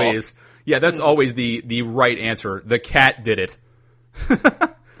always fault. Yeah, that's always the right answer. The cat did it.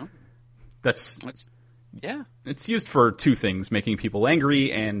 That's yeah. It's used for two things: making people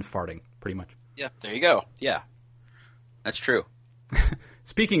angry and farting, pretty much. Yeah, there you go. Yeah, that's true.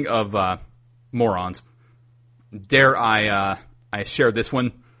 Speaking of morons, dare I share this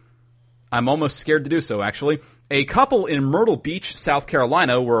one? I'm almost scared to do so, actually. A couple in Myrtle Beach, South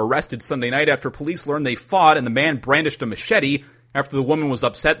Carolina, were arrested Sunday night after police learned they fought and the man brandished a machete after the woman was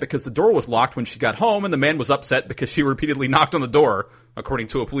upset because the door was locked when she got home and the man was upset because she repeatedly knocked on the door, according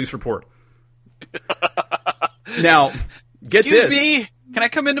to a police report. Now, get Excuse this. me? Can I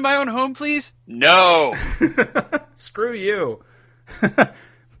come into my own home, please? No. Screw you.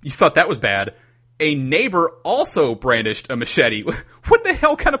 You thought that was bad. A neighbor also brandished a machete. What the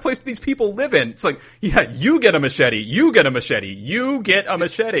hell kind of place do these people live in? It's like, yeah, you get a machete, you get a machete, you get a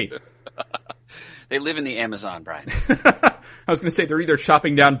machete. They live in the Amazon, Brian. I was going to say they're either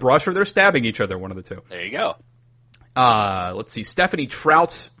chopping down brush or they're stabbing each other, one of the two. There you go. Let's see, Stephanie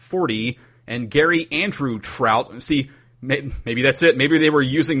Trout, 40, and Gary Andrew Trout. See, maybe that's it. Maybe they were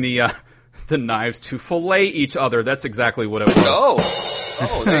using the knives to fillet each other. That's exactly what it was.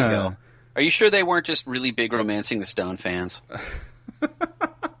 Oh, there you go. Are you sure they weren't just really big Romancing the Stone fans?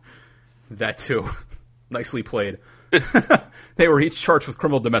 That too. Nicely played. They were each charged with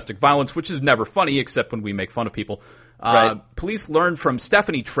criminal domestic violence, which is never funny except when we make fun of people. Right. Police learned from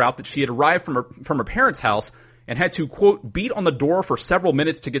Stephanie Trout that she had arrived from her parents' house and had to, quote, beat on the door for several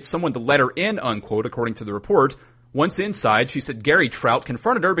minutes to get someone to let her in, unquote, according to the report. Once inside, she said Gary Trout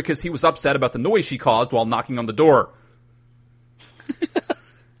confronted her because he was upset about the noise she caused while knocking on the door.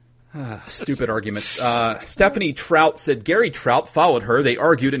 Stupid arguments. Stephanie Trout said Gary Trout followed her. They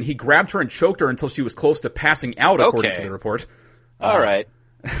argued, and he grabbed her and choked her until she was close to passing out, according to the report. All right.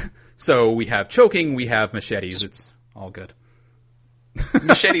 So we have choking, we have machetes. It's all good.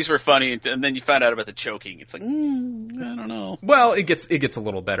 Machetes were funny, and then you found out about the choking. It's like, I don't know. Well, it gets a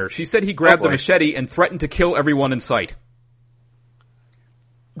little better. She said he grabbed the machete and threatened to kill everyone in sight.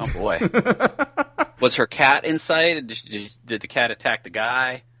 Oh, boy. Was her cat in sight? Did the cat attack the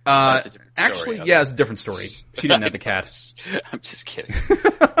guy? Actually, yeah, it's a different story. She didn't have the cat. I'm just kidding.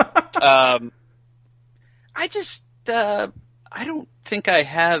 I don't think I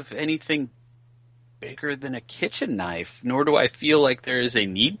have anything bigger than a kitchen knife, nor do I feel like there is a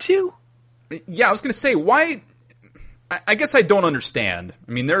need to. Yeah, I was going to say, why? I guess I don't understand.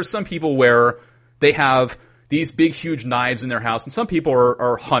 I mean, there are some people where they have these big, huge knives in their house, and some people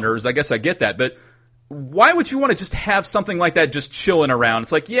are hunters. I guess I get that, but why would you want to just have something like that just chilling around?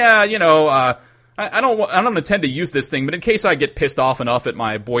 It's like, yeah, I don't intend to use this thing, but in case I get pissed off enough at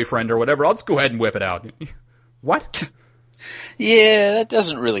my boyfriend or whatever, I'll just go ahead and whip it out. What? Yeah, that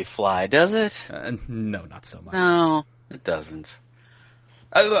doesn't really fly, does it? No, not so much. No, it doesn't.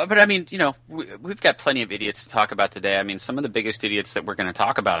 But I mean, we've got plenty of idiots to talk about today. I mean, some of the biggest idiots that we're going to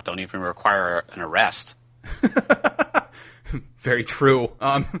talk about don't even require an arrest. Very true.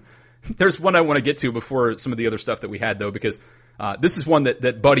 There's one I want to get to before some of the other stuff that we had, though, because this is one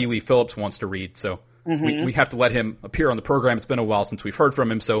that Buddy Lee Phillips wants to read. So we have to let him appear on the program. It's been a while since we've heard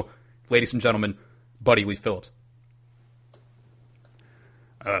from him. So, ladies and gentlemen, Buddy Lee Phillips.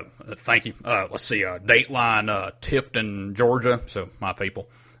 Thank you. Let's see. Dateline, Tifton, Georgia. So my people.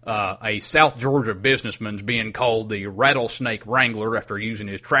 A South Georgia businessman's being called the Rattlesnake Wrangler after using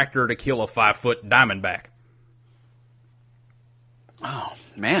his tractor to kill a 5-foot diamondback. Oh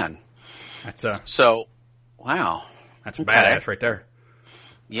man, that's wow. That's badass right there.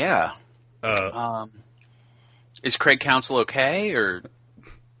 Yeah. Is Craig Counsell okay or?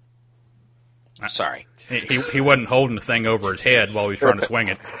 Sorry. He wasn't holding the thing over his head while he was trying to swing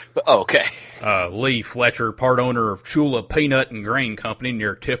it. Oh, okay. Lee Fletcher, part owner of Chula Peanut and Grain Company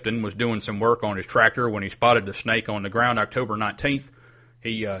near Tifton, was doing some work on his tractor when he spotted the snake on the ground October 19th.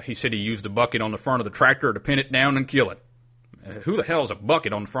 He said he used a bucket on the front of the tractor to pin it down and kill it. Who the hell is a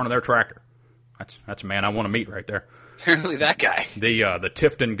bucket on the front of their tractor? That's a man I want to meet right there. Apparently that guy. The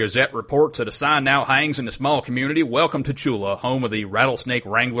Tifton Gazette reports that a sign now hangs in the small community, "Welcome to Chula, home of the rattlesnake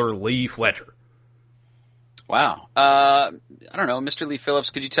wrangler Lee Fletcher." Wow. I don't know, Mr. Lee Phillips,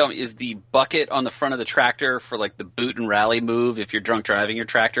 could you tell me, is the bucket on the front of the tractor for like the boot and rally move if you're drunk driving your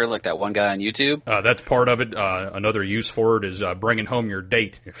tractor, like that one guy on YouTube? That's part of it. Another use for it is bringing home your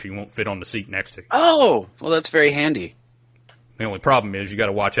date if she won't fit on the seat next to you. Oh, well, that's very handy. The only problem is you got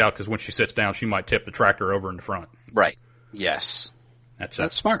to watch out because when she sits down, she might tip the tractor over in the front. Right. Yes. That's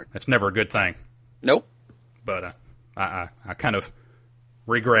smart. That's never a good thing. Nope. But I kind of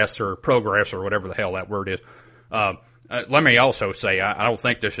regress or progress or whatever the hell that word is. Let me also say I don't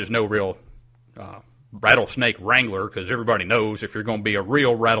think this is no real rattlesnake wrangler because everybody knows if you're going to be a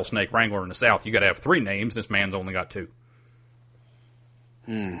real rattlesnake wrangler in the South, you got to have 3 names. This man's only got 2.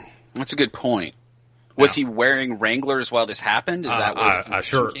 That's a good point. Was he wearing Wranglers while this happened? Is that where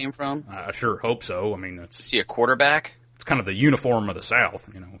the came from? I sure hope so. I mean, is he a quarterback? It's kind of the uniform of the South,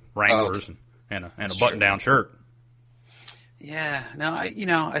 Wranglers and a button-down shirt. Yeah, no,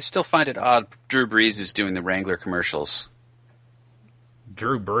 I still find it odd. Drew Brees is doing the Wrangler commercials.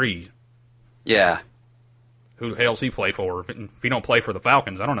 Drew Brees? Yeah. Who the hell's he play for? If he don't play for the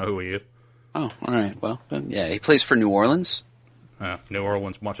Falcons, I don't know who he is. Oh, all right. Well, then, yeah, he plays for New Orleans. New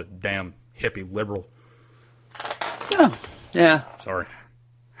Orleans, bunch of damn hippie liberal. Oh, yeah. Sorry.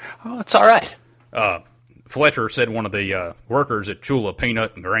 Oh, it's all right. Fletcher said one of the workers at Chula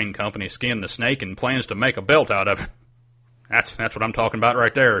Peanut and Grain Company skinned the snake and plans to make a belt out of it. That's what I'm talking about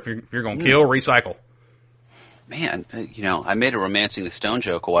right there. If you're going to kill, recycle. Man, I made a Romancing the Stone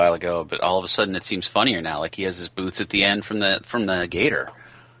joke a while ago, but all of a sudden it seems funnier now. Like he has his boots at the end from the gator.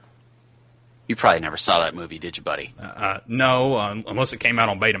 You probably never saw that movie, did you, buddy? No, unless it came out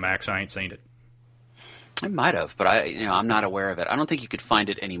on Betamax, I ain't seen it. It might have, but I'm not aware of it. I don't think you could find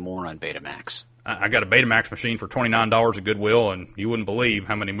it anymore on Betamax. I got a Betamax machine for $29 at Goodwill, and you wouldn't believe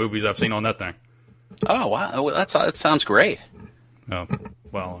how many movies I've seen on that thing. Oh, wow. That sounds great. Oh,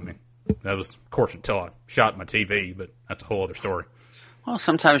 well, I mean, that was, of course, until I shot my TV, but that's a whole other story. Well,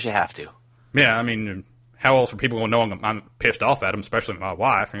 sometimes you have to. Yeah, I mean, how else are people going to know I'm pissed off at them, especially my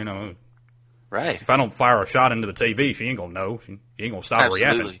wife, Right. If I don't fire a shot into the TV, she ain't going to know. She ain't going to stop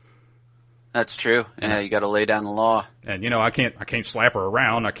reacting. That's true. Yeah, you got to lay down the law. And, I can't slap her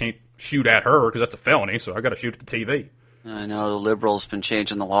around. I can't shoot at her because that's a felony, so I got to shoot at the TV. I know, the liberals been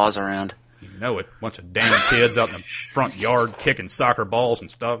changing the laws around. You know it. Bunch of damn kids out in the front yard kicking soccer balls and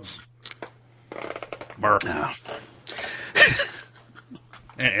stuff. Brr. No.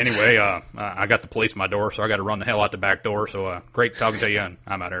 Anyway, I got the police at my door, so I got to run the hell out the back door. So great talking to you, and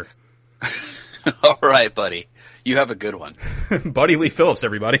I'm out here. All right, buddy. You have a good one. Buddy Lee Phillips,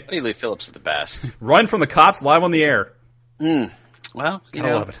 everybody. Buddy Lee Phillips is the best. Run from the cops live on the air. Well, I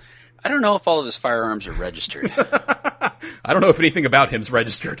love it. I don't know if all of his firearms are registered. I don't know if anything about him's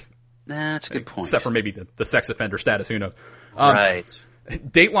registered. Nah, that's a good point. Except for maybe the sex offender status. Who knows? Right.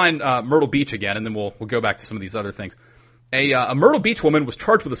 Dateline Myrtle Beach again, and then we'll go back to some of these other things. A Myrtle Beach woman was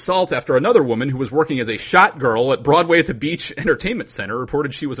charged with assault after another woman who was working as a shot girl at Broadway at the Beach Entertainment Center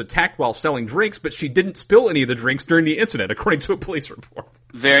reported she was attacked while selling drinks, but she didn't spill any of the drinks during the incident, according to a police report.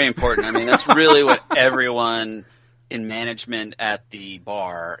 Very important. I mean, that's really what everyone in management at the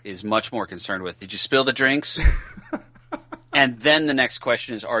bar is much more concerned with. Did you spill the drinks? And then the next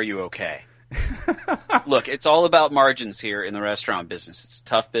question is, are you okay? Look, it's all about margins here in the restaurant business. It's a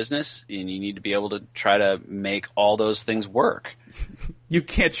tough business, and you need to be able to try to make all those things work. You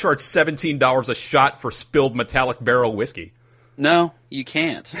can't charge $17 a shot for spilled metallic barrel whiskey. No, you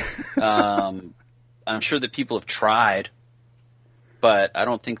can't. I'm sure that people have tried, but I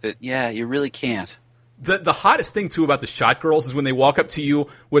don't think that, you really can't. The hottest thing, too, about the shot girls is when they walk up to you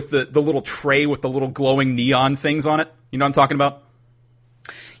with the little tray with the little glowing neon things on it. You know what I'm talking about?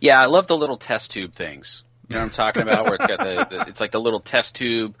 Yeah, I love the little test tube things. You know what I'm talking about? Where it's got it's like the little test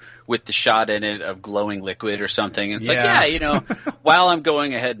tube with the shot in it of glowing liquid or something. And it's while I'm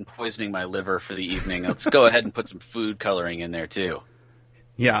going ahead and poisoning my liver for the evening, let's go ahead and put some food coloring in there too.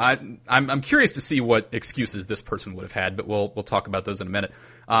 Yeah, I'm curious to see what excuses this person would have had, but we'll talk about those in a minute.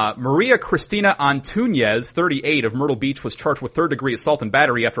 Maria Cristina Antunez, 38, of Myrtle Beach, was charged with third-degree assault and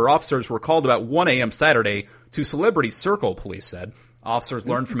battery after officers were called about 1 a.m. Saturday to Celebrity Circle, police said. Officers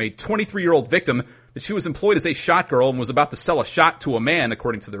learned from a 23-year-old victim that she was employed as a shot girl and was about to sell a shot to a man,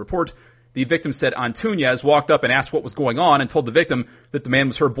 according to the report. The victim said Antunez walked up and asked what was going on and told the victim that the man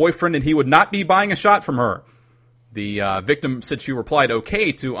was her boyfriend and he would not be buying a shot from her. The victim said she replied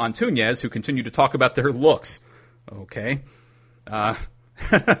okay to Antunez, who continued to talk about their looks. Okay.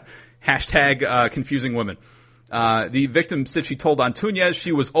 Hashtag confusing women. The victim said she told Antunez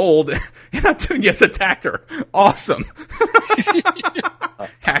she was old, and Antunez attacked her. Awesome.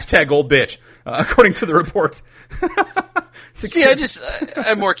 Hashtag old bitch, according to the report. See,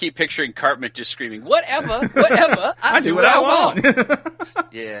 I more keep picturing Cartman just screaming, whatever, I do what I want.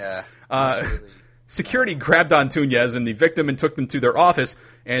 Yeah. Security grabbed Antunez and the victim and took them to their office.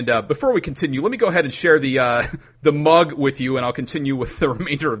 And before we continue, let me go ahead and share the mug with you, and I'll continue with the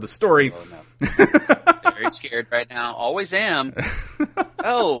remainder of the story. Oh, no. Very scared right now. Always am.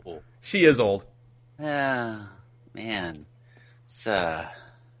 Oh. She is old. Man.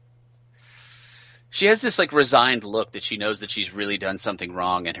 She has this like resigned look that she knows that she's really done something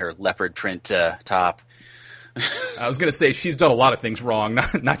wrong in her leopard print top. I was going to say she's done a lot of things wrong,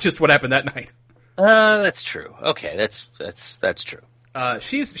 not just what happened that night. That's true. Okay, that's true.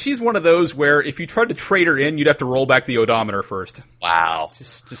 She's one of those where if you tried to trade her in, you'd have to roll back the odometer first. Wow.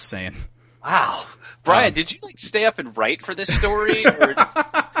 Just saying. Wow. Brian, did you like stay up and write for this story? Or...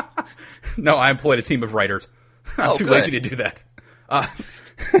 No, I employed a team of writers. I'm too lazy to do that.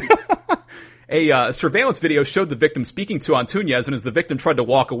 A surveillance video showed the victim speaking to Antunez, and as the victim tried to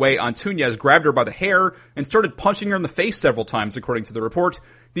walk away, Antunez grabbed her by the hair and started punching her in the face several times, according to the report.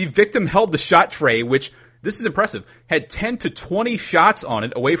 The victim held the shot tray, which, this is impressive, had 10 to 20 shots on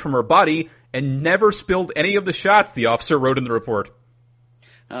it away from her body and never spilled any of the shots, the officer wrote in the report.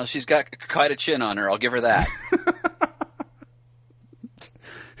 She's got quite a chin on her, I'll give her that.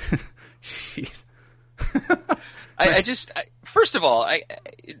 Jeez. First of all,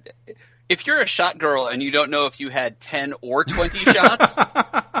 if you're a shot girl and you don't know if you had 10 or 20 shots,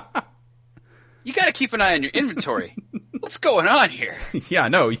 you got to keep an eye on your inventory. What's going on here? Yeah,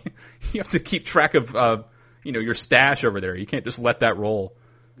 no, you have to keep track of your stash over there. You can't just let that roll.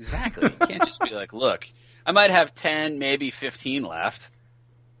 Exactly. You can't just be like, look, I might have 10, maybe 15 left.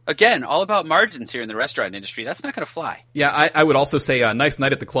 Again, all about margins here in the restaurant industry. That's not going to fly. Yeah, I would also say a nice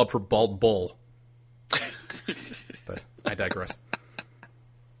night at the club for Bald Bull. But I digress.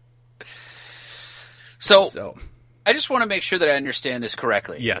 So, I just want to make sure that I understand this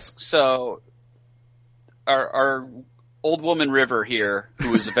correctly. Yes. So, our old woman River here,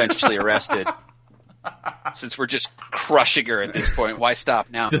 who was eventually arrested, since we're just crushing her at this point, why stop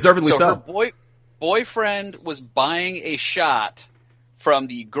now? Deservedly so. Her boyfriend was buying a shot from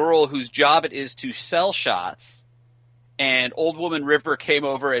the girl whose job it is to sell shots, and old woman River came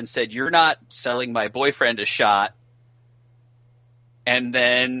over and said, "You're not selling my boyfriend a shot." And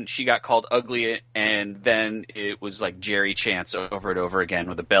then she got called ugly, and then it was like Jerry Chance over and over again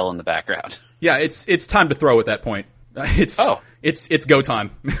with a bell in the background. Yeah, it's time to throw at that point. It's go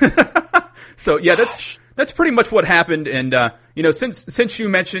time. So yeah, that's pretty much what happened. And since you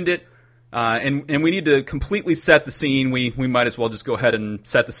mentioned it, and we need to completely set the scene, we might as well just go ahead and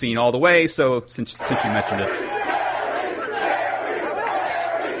set the scene all the way. So since you mentioned it.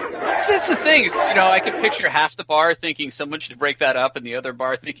 That's the thing. I could picture half the bar thinking someone should break that up and the other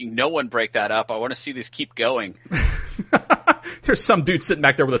bar thinking no one break that up. I want to see this keep going. There's some dude sitting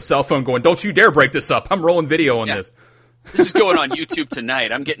back there with a cell phone going, "Don't you dare break this up. I'm rolling video on this." This is going on YouTube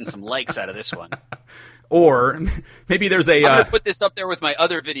tonight. I'm getting some likes out of this one. Or maybe there's I'm going to put this up there with my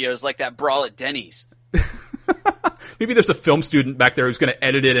other videos like that brawl at Denny's. Maybe there's a film student back there who's going to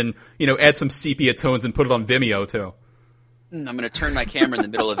edit it and, add some sepia tones and put it on Vimeo too. I'm going to turn my camera in the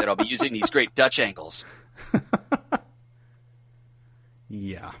middle of it. I'll be using these great Dutch angles.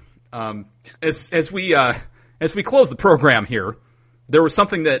 Yeah. As we close the program here, there was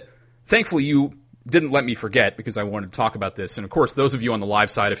something that thankfully you didn't let me forget because I wanted to talk about this. And of course, those of you on the live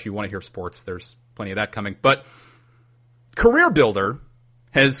side, if you want to hear sports, there's plenty of that coming. But Career Builder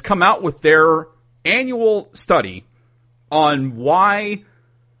has come out with their annual study on why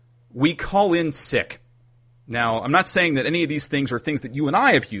we call in sick. Now, I'm not saying that any of these things are things that you and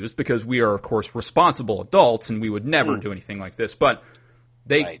I have used because we are, of course, responsible adults and we would never do anything like this. But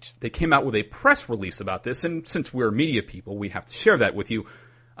They came out with a press release about this, and since we're media people, we have to share that with you.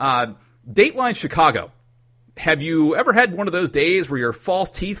 Dateline Chicago. Have you ever had one of those days where your false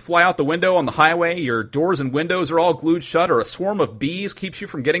teeth fly out the window on the highway, your doors and windows are all glued shut, or a swarm of bees keeps you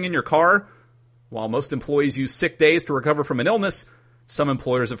from getting in your car? While most employees use sick days to recover from an illness, some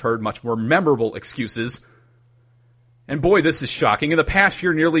employers have heard much more memorable excuses. And boy, this is shocking. In the past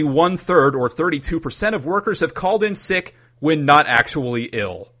year, nearly 1/3, or 32% of workers have called in sick when not actually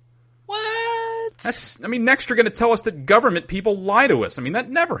ill. What? Next you're going to tell us that government people lie to us. That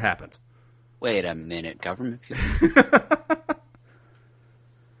never happened. Wait a minute, government people?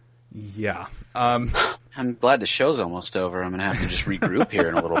 Yeah. I'm glad the show's almost over. I'm going to have to just regroup here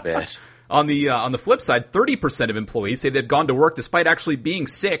in a little bit. On the flip side, 30% of employees say they've gone to work despite actually being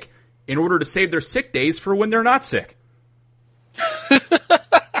sick in order to save their sick days for when they're not sick.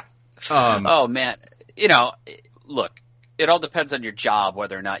 Oh, man. Look, it all depends on your job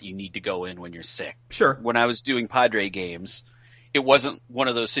whether or not you need to go in when you're sick. Sure. When I was doing Padre games, it wasn't one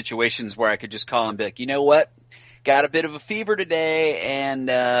of those situations where I could just call and be like, you know what? Got a bit of a fever today, and,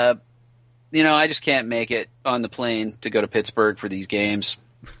 I just can't make it on the plane to go to Pittsburgh for these games.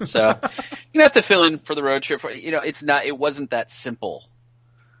 So you're going to have to fill in for the road trip. It wasn't that simple.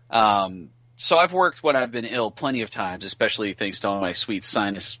 So I've worked when I've been ill plenty of times, especially thanks to all my sweet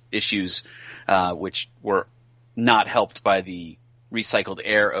sinus issues, which were not helped by the recycled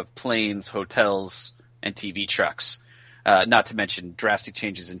air of planes, hotels, and TV trucks. Not to mention drastic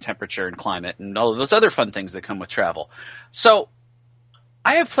changes in temperature and climate and all of those other fun things that come with travel. So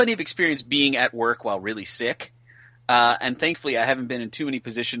I have plenty of experience being at work while really sick. And thankfully, I haven't been in too many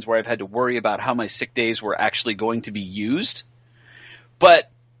positions where I've had to worry about how my sick days were actually going to be used. But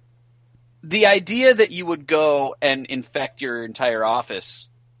the idea that you would go and infect your entire office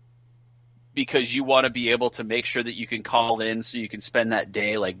because you want to be able to make sure that you can call in so you can spend that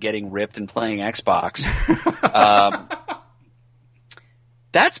day like getting ripped and playing Xbox,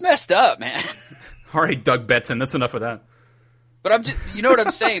 that's messed up, man. All right, Doug Betson, that's enough of that. But you know what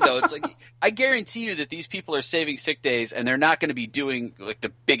I'm saying, though? It's like, I guarantee you that these people are saving sick days and they're not going to be doing like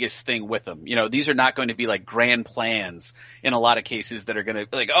the biggest thing with them. These are not going to be like grand plans in a lot of cases that are going to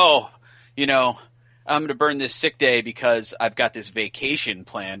be like, I'm going to burn this sick day because I've got this vacation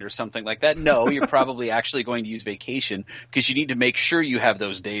planned or something like that. No, you're probably actually going to use vacation because you need to make sure you have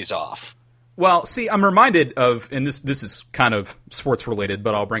those days off. Well, see, I'm reminded of, and this is kind of sports related,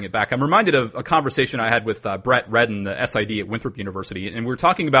 but I'll bring it back. I'm reminded of a conversation I had with Brett Redden, the SID at Winthrop University, and we were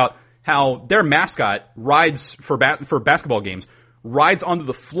talking about how their mascot rides for basketball games, rides onto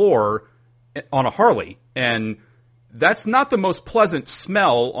the floor on a Harley, and that's not the most pleasant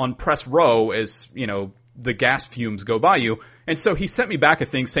smell on press row as, the gas fumes go by you. And so he sent me back a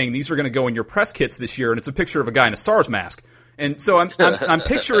thing saying these are going to go in your press kits this year, and it's a picture of a guy in a SARS mask. And so I'm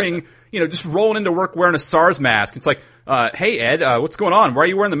picturing, just rolling into work wearing a SARS mask. It's like, hey, Ed, what's going on? Why are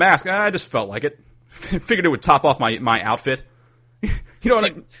you wearing the mask? I just felt like it. Figured it would top off my outfit.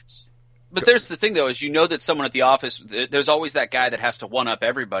 But there's the thing, though, is that someone at the office, there's always that guy that has to one-up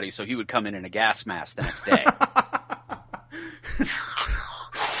everybody, so he would come in a gas mask the next day.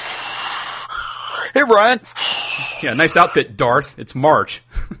 Hey, Brian. Yeah, nice outfit, Darth. It's March.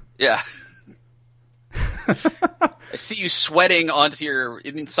 Yeah. I see you sweating onto your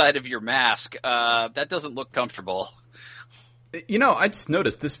inside of your mask. That doesn't look comfortable. I just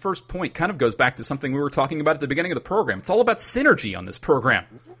noticed this first point kind of goes back to something we were talking about at the beginning of the program. It's all about synergy on this program.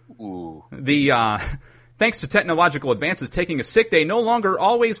 Ooh. Thanks to technological advances, taking a sick day no longer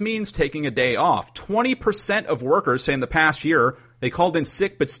always means taking a day off. 20% of workers say in the past year they called in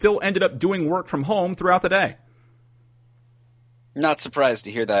sick but still ended up doing work from home throughout the day. Not surprised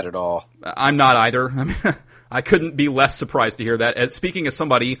to hear that at all. I'm not either. I couldn't be less surprised to hear that. Speaking as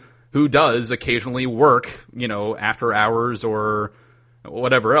somebody who does occasionally work, after hours or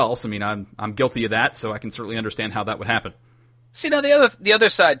whatever else, I'm guilty of that, so I can certainly understand how that would happen. See, now the other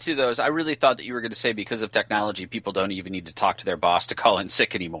side too, though, is I really thought that you were going to say because of technology, people don't even need to talk to their boss to call in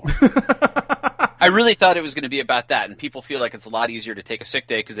sick anymore. I really thought it was going to be about that, and people feel like it's a lot easier to take a sick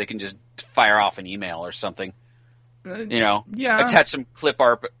day because they can just fire off an email or something. Yeah. Attach some clip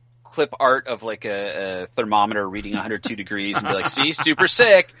art of like a thermometer reading 102 degrees and be like, see, super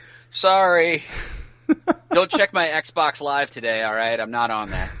sick. Sorry. Don't check my Xbox Live today, all right? I'm not on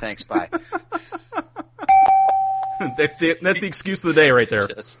that. Thanks, bye. That's the excuse of the day right there.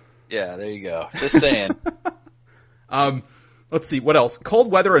 There you go. Just saying. Let's see, what else?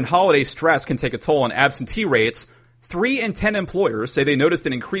 Cold weather and holiday stress can take a toll on absentee rates. 3 in 10 employers say they noticed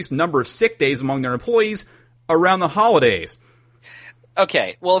an increased number of sick days among their employees around the holidays.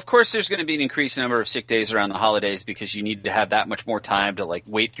 Okay, well, of course, there's going to be an increased number of sick days around the holidays because you need to have that much more time to like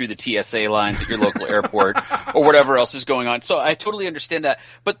wait through the TSA lines at your local airport or whatever else is going on. So I totally understand that.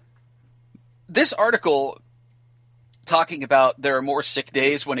 But this article talking about there are more sick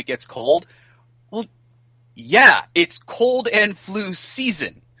days when it gets cold. Well, yeah, it's cold and flu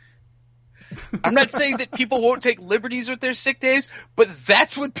season. I'm not saying that people won't take liberties with their sick days, but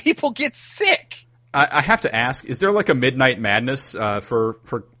that's when people get sick. I have to ask, is there like a midnight madness for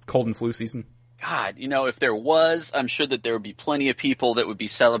cold and flu season? God, if there was, I'm sure that there would be plenty of people that would be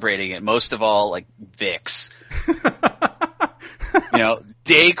celebrating it. Most of all, like Vicks.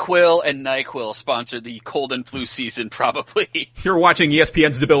 Dayquil and NyQuil sponsor the cold and flu season, probably. You're watching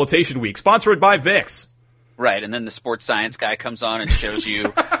ESPN's Debilitation Week, sponsored by Vicks. Right, and then the sports science guy comes on and shows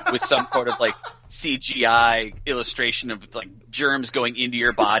you with some sort of like CGI illustration of like germs going into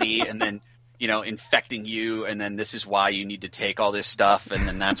your body and then, infecting you, and then this is why you need to take all this stuff, and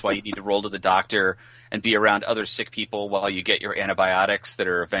then that's why you need to roll to the doctor and be around other sick people while you get your antibiotics that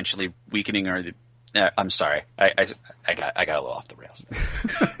are eventually weakening I'm sorry. I got a little off the rails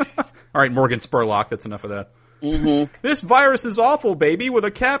there. All right, Morgan Spurlock, that's enough of that. Mm-hmm. This virus is awful, baby, with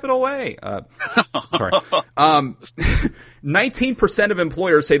a capital A. Sorry. 19% of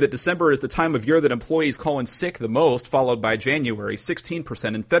employers say that December is the time of year that employees call in sick the most, followed by January,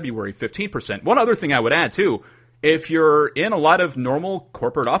 16%, and February, 15%. One other thing I would add, too, if you're in a lot of normal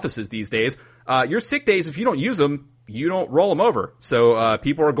corporate offices these days, your sick days, if you don't use them, you don't roll them over. So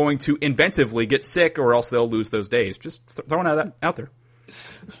people are going to inventively get sick or else they'll lose those days. Just throwing that out there.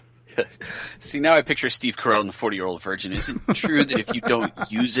 See, now I picture Steve Carell and the 40-Year-Old Virgin. Is it true that if you don't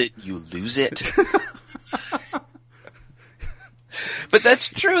use it, you lose it? But that's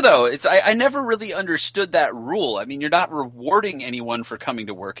true, though. I never really understood that rule. I mean, you're not rewarding anyone for coming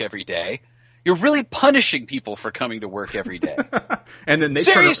to work every day. You're really punishing people for coming to work every day. And then they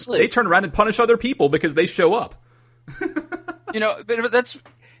turn around and punish other people because they show up. But that's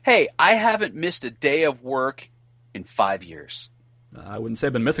 – hey, I haven't missed a day of work in 5 years. I wouldn't say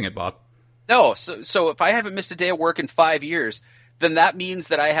I've been missing it, Bob. No, so if I haven't missed a day of work in 5 years, then that means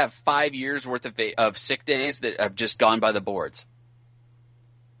that I have 5 years worth of sick days that have just gone by the boards.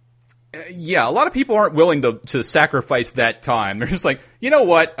 Yeah, a lot of people aren't willing to sacrifice that time. They're just like, you know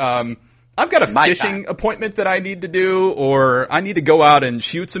what? I've got a fishing appointment that I need to do, or I need to go out and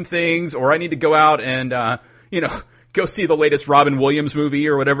shoot some things, or I need to go out and go see the latest Robin Williams movie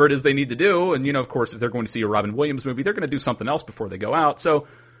or whatever it is they need to do. And, of course, if they're going to see a Robin Williams movie, they're going to do something else before they go out. So,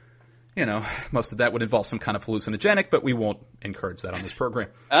 most of that would involve some kind of hallucinogenic, but we won't encourage that on this program.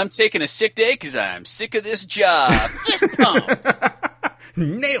 I'm taking a sick day because I'm sick of this job. Fist pump.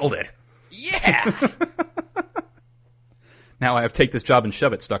 Nailed it. Yeah. Now I have take this job and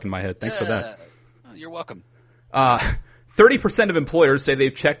shove it stuck in my head. Thanks for that. You're welcome. 30% of employers say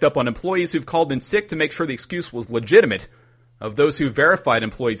they've checked up on employees who've called in sick to make sure the excuse was legitimate. Of those who verified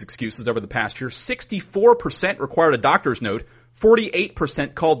employees' excuses over the past year, 64% required a doctor's note,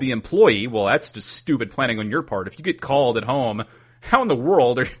 48% called the employee. Well, that's just stupid planning on your part. If you get called at home, how in the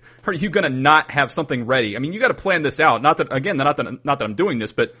world are you going to not have something ready? I mean, you got to plan this out. Not that I'm doing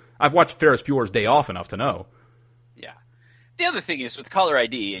this, but I've watched Ferris Bueller's Day Off enough to know. Yeah. The other thing is with caller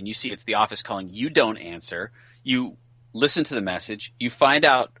ID, and you see it's the office calling, you don't answer. You listen to the message, you find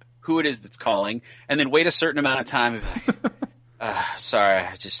out who it is that's calling, and then wait a certain amount of time. And be like, sorry,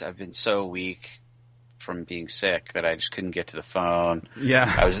 I've been so weak from being sick that I just couldn't get to the phone.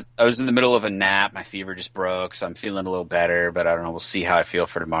 Yeah. I was in the middle of a nap. My fever just broke, so I'm feeling a little better, but I don't know. We'll see how I feel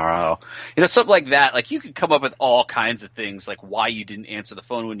for tomorrow. Something like that. Like, you could come up with all kinds of things, like why you didn't answer the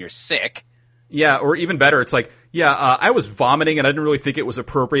phone when you're sick. Yeah, or even better, it's like, I was vomiting and I didn't really think it was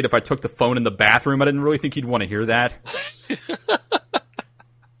appropriate if I took the phone in the bathroom. I didn't really think you'd want to hear that.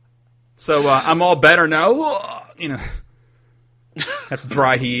 So I'm all better now. That's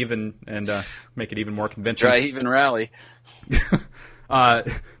dry heave and make it even more convincing. Dry heave and rally.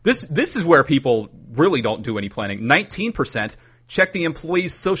 This is where people really don't do any planning. 19% check the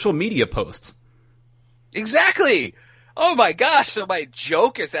employees' social media posts. Exactly. Oh my gosh, so my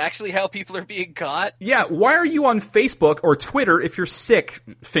joke is actually how people are being caught? Yeah, why are you on Facebook or Twitter if you're sick,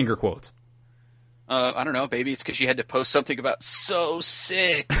 finger quotes? I don't know, maybe it's because you had to post something about so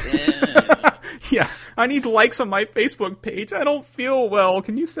sick. Yeah, I need likes on my Facebook page. I don't feel well.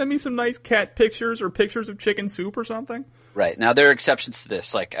 Can you send me some nice cat pictures or pictures of chicken soup or something? Right. Now, there are exceptions to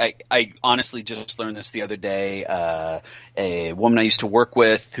this. Like, I honestly just learned this the other day. A woman I used to work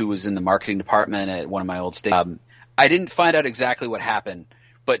with who was in the marketing department at one of my old stations, I didn't find out exactly what happened,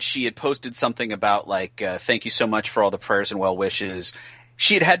 but she had posted something about, like, thank you so much for all the prayers and well wishes.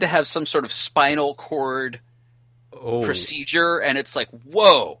 She had to have some sort of spinal cord procedure, and it's like,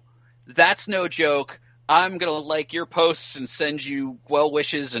 whoa, that's no joke. I'm going to like your posts and send you well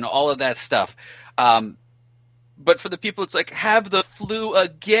wishes and all of that stuff. But for the people, it's like, have the flu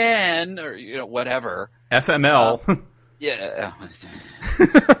again, or, whatever. FML. Yeah.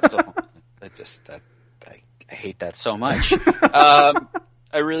 So, I hate that so much.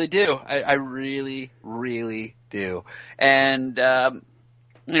 I really do. I really, really do. And,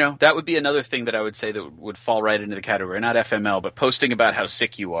 that would be another thing that I would say that would fall right into the category, not FML, but posting about how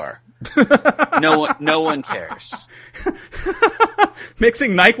sick you are. No one cares.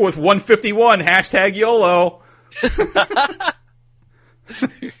 Mixing Nike with 151, hashtag YOLO.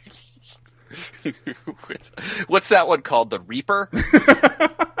 What's that one called? The Reaper?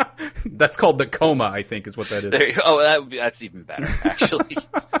 That's called the Coma, I think, is what that is. That's even better, actually.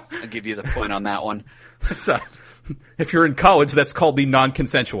 I'll give you the point on that one. If you're in college, that's called the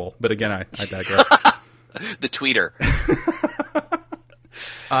non-consensual. But again, I digress. The tweeter.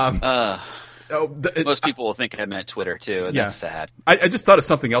 Most people will think I meant Twitter, too, and that's sad. I just thought of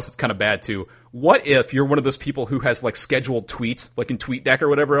something else that's kind of bad, too. What if you're one of those people who has, like, scheduled tweets, like in TweetDeck or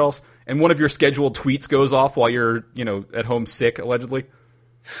whatever else, and one of your scheduled tweets goes off while you're, at home sick, allegedly?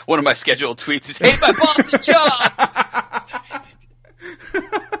 One of my scheduled tweets is, "Hey, my boss's job!"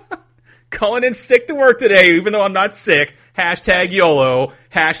 Calling in sick to work today, even though I'm not sick. Hashtag YOLO.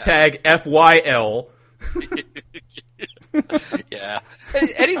 Hashtag FYL. Yeah.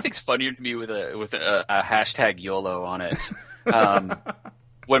 Anything's funnier to me with a hashtag YOLO on it.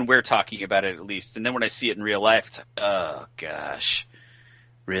 When we're talking about it, at least. And then when I see it in real life, it's like, oh, gosh.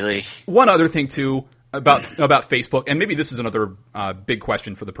 Really? One other thing, too, about Facebook, and maybe this is another big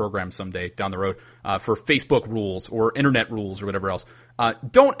question for the program someday down the road, for Facebook rules or internet rules or whatever else.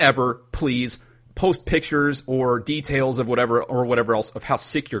 Don't ever, please, post pictures or details of whatever else of how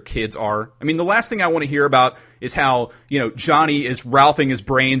sick your kids are. I mean, the last thing I want to hear about is how, Johnny is Ralphing his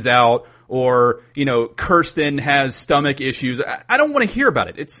brains out, or, Kirsten has stomach issues. I don't want to hear about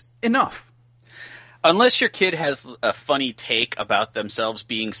it. It's enough. Unless your kid has a funny take about themselves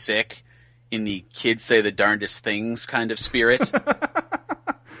being sick in the kids say the darndest things kind of spirit.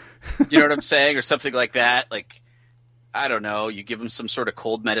 You know what I'm saying? Or something like that. Like, I don't know, you give them some sort of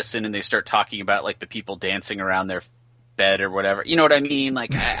cold medicine and they start talking about, like, the people dancing around their bed or whatever. You know what I mean?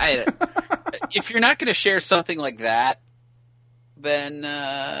 Like, if you're not going to share something like that, then,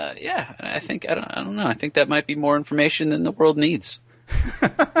 I don't know. I think that might be more information than the world needs.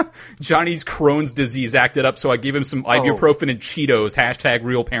 Johnny's Crohn's disease acted up, so I gave him some ibuprofen and Cheetos. Hashtag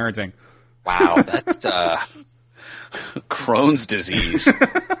real parenting. Wow, that's, Crohn's disease.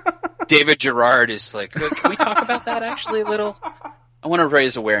 David Gerard is like, can we talk about that actually a little? I want to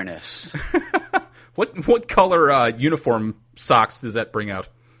raise awareness. What color uniform socks does that bring out?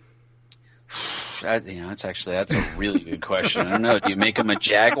 That's a really good question. I don't know. Do you make him a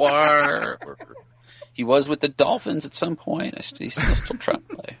Jaguar? Or he was with the Dolphins at some point. He's still trying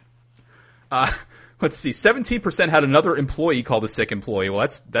to play. Let's see. 17% had another employee call the sick employee. Well,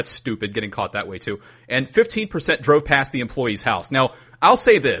 that's stupid, getting caught that way too. And 15% drove past the employee's house. Now, I'll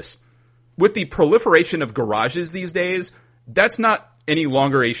say this. With the proliferation of garages these days, that's not any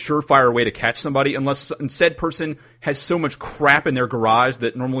longer a surefire way to catch somebody unless said person has so much crap in their garage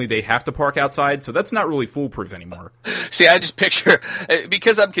that normally they have to park outside. So that's not really foolproof anymore. See, I just picture,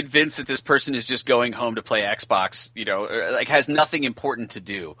 because I'm convinced that this person is just going home to play Xbox, like has nothing important to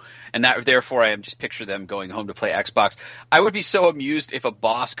do. And that therefore I just picture them going home to play Xbox. I would be so amused if a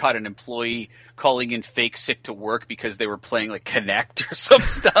boss caught an employee calling in fake sick to work because they were playing like Connect or some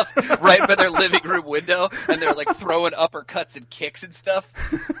stuff right by their living room window, and they're like throwing uppercuts and kicks and stuff.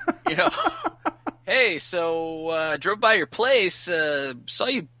 Hey, so drove by your place, saw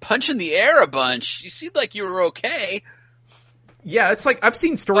you punching the air a bunch. You seemed like you were okay. Yeah, it's like I've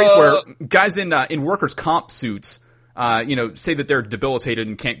seen stories where guys in workers' comp suits, say that they're debilitated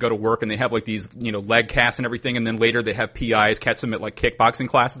and can't go to work, and they have like these, leg casts and everything, and then later they have PIs catch them at like kickboxing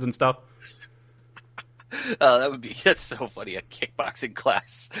classes and stuff. That's so funny, a kickboxing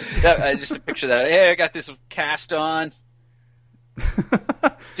class. I just picture that. Hey, I got this cast on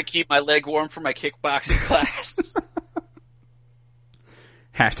to keep my leg warm for my kickboxing class.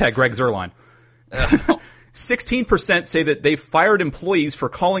 Hashtag Greg Zerline. 16% say that they fired employees for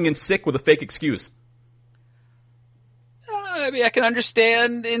calling in sick with a fake excuse. I mean, I can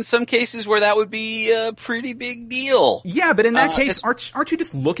understand in some cases where that would be a pretty big deal. Yeah, but in that case, aren't you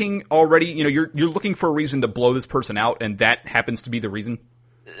just looking already? You're looking for a reason to blow this person out, and that happens to be the reason.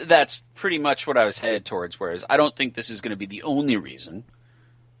 That's pretty much what I was headed towards. Whereas I don't think this is going to be the only reason.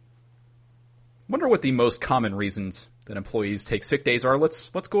 Wonder what the most common reasons that employees take sick days are.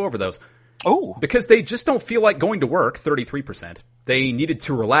 Let's go over those. Oh. Because they just don't feel like going to work, 33%. They needed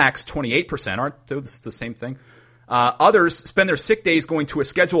to relax, 28%. Aren't those the same thing? Others spend their sick days going to a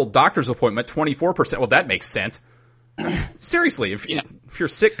scheduled doctor's appointment, 24%. Well, that makes sense. Seriously, if you're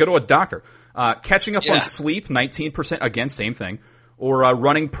sick, go to a doctor. Catching up on sleep, 19%. Again, same thing. Or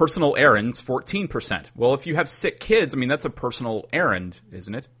running personal errands, 14%. Well, if you have sick kids, I mean, that's a personal errand,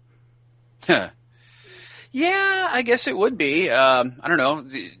 isn't it? Yeah, I guess it would be. I don't know.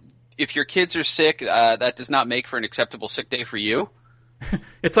 If your kids are sick, that does not make for an acceptable sick day for you.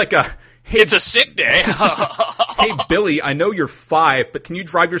 It's like it's a sick day. Hey, Billy, I know you're 5, but can you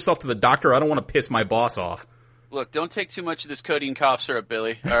drive yourself to the doctor? I don't want to piss my boss off. Look, don't take too much of this codeine cough syrup,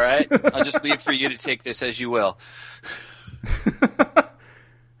 Billy, all right? I'll just leave for you to take this as you will.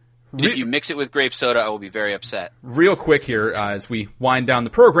 If you mix it with grape soda, I will be very upset. Real quick here, as we wind down the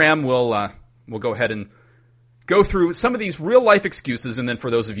program, we'll go ahead and go through some of these real-life excuses, and then for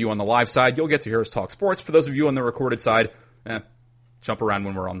those of you on the live side, you'll get to hear us talk sports. For those of you on the recorded side, jump around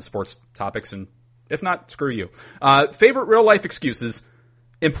when we're on the sports topics, and if not, screw you. Favorite real-life excuses.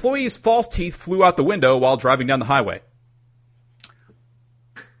 Employees' false teeth flew out the window while driving down the highway.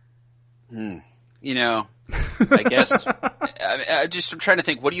 You know, I guess I'm trying to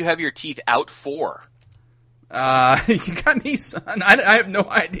think. What do you have your teeth out for? You got me, son. I have no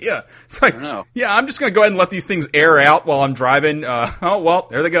idea. It's like, I don't know. Yeah, I'm just going to go ahead and let these things air out while I'm driving. Oh, well,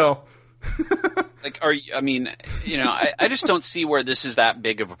 there they go. I just don't see where this is that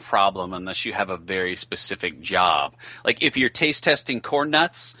big of a problem unless you have a very specific job. Like, if you're taste testing corn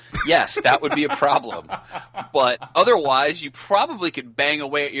nuts, yes, that would be a problem. But otherwise, you probably could bang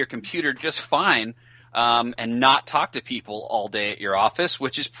away at your computer just fine, and not talk to people all day at your office,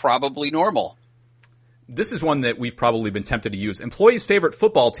 which is probably normal. This is one that we've probably been tempted to use. Employees' favorite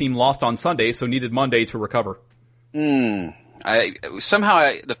football team lost on Sunday, so needed Monday to recover. The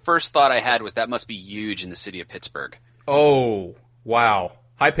first thought I had was that must be huge in the city of Pittsburgh. Oh, wow.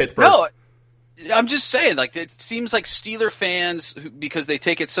 Hi, Pittsburgh. No, I'm just saying, like, it seems like Steeler fans, because they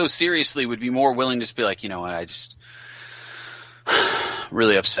take it so seriously, would be more willing to just be like, you know what, I just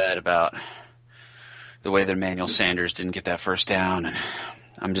really upset about the way that Emmanuel Sanders didn't get that first down, and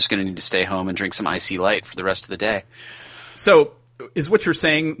I'm just going to need to stay home and drink some Icy Light for the rest of the day. So is what you're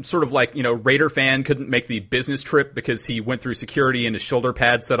saying sort of like, Raider fan couldn't make the business trip because he went through security and his shoulder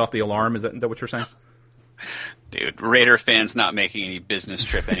pad set off the alarm? Is that what you're saying? Dude, Raider fan's not making any business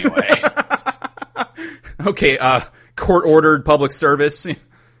trip anyway. Okay, court-ordered public service.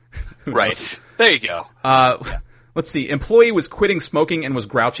 Right. There you go. Let's see. Employee was quitting smoking and was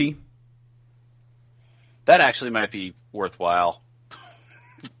grouchy. That actually might be worthwhile.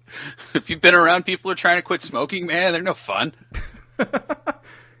 If you've been around people who are trying to quit smoking, man, they're no fun.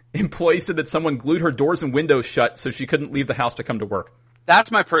 Employee said that someone glued her doors and windows shut so she couldn't leave the house to come to work.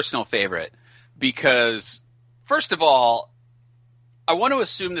 That's my personal favorite because, first of all, I want to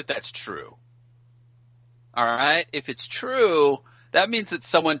assume that that's true. All right? If it's true, that means that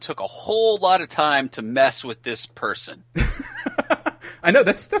someone took a whole lot of time to mess with this person. I know.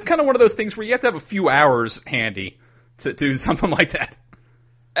 That's kind of one of those things where you have to have a few hours handy to do something like that.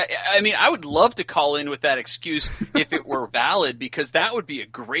 I mean, I would love to call in with that excuse if it were valid, because that would be a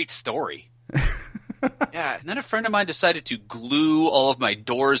great story. Yeah, and then a friend of mine decided to glue all of my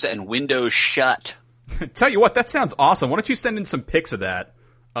doors and windows shut. Tell you what, that sounds awesome. Why don't you send in some pics of that?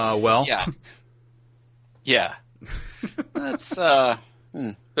 Yeah. Yeah. That's,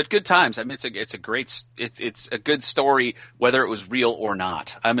 but good times. I mean, it's a good story, whether it was real or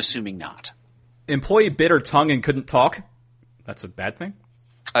not. I'm assuming not. Employee bit her tongue and couldn't talk. That's a bad thing?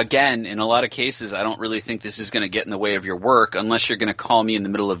 Again, in a lot of cases, I don't really think this is going to get in the way of your work unless you're going to call me in the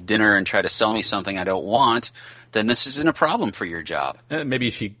middle of dinner and try to sell me something I don't want. Then this isn't a problem for your job. Maybe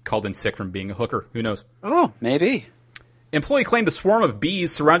she called in sick from being a hooker. Who knows? Oh, maybe. Employee claimed a swarm of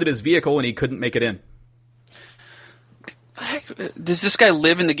bees surrounded his vehicle and he couldn't make it in. Does this guy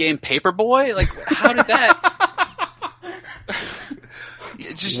live in the game Paperboy? Like, how did that...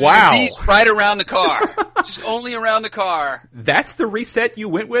 Just wow. Bees right around the car. Just only around the car. That's the reset you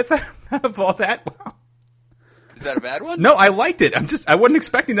went with out of all that? Wow. Is that a bad one? No, I liked it. I wasn't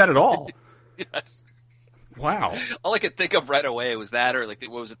expecting that at all. Yes. Wow. All I could think of right away was that, or like,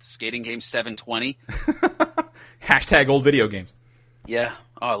 what was it, the skating game 720? Hashtag old video games. Yeah.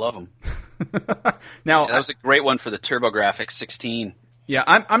 Oh, I love them. Now, that was a great one for the TurboGrafx 16. Yeah,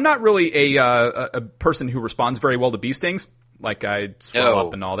 I'm not really a person who responds very well to bee stings. Like, I swell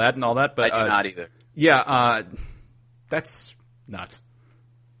up and all that, but I do not either. Yeah, that's nuts.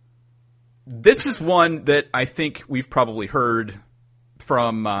 This is one that I think we've probably heard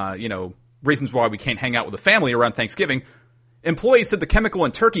from, reasons why we can't hang out with the family around Thanksgiving. Employee said the chemical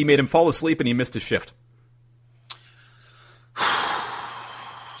in turkey made him fall asleep and he missed his shift.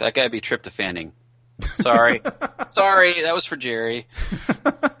 That guy be tryptophaning. Sorry. Sorry, that was for Jerry.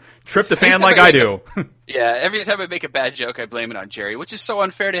 Tryptophan like I do. Yeah, every time I make a bad joke, I blame it on Jerry, which is so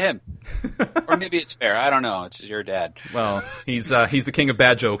unfair to him. Or maybe it's fair. I don't know. It's your dad. Well, he's the king of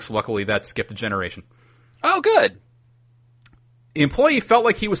bad jokes. Luckily, that skipped a generation. Oh, good. The employee felt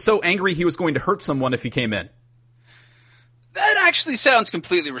like he was so angry he was going to hurt someone if he came in. That actually sounds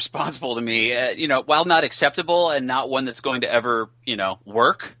completely responsible to me. While not acceptable and not one that's going to ever,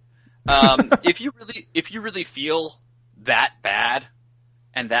 work. If you really feel that bad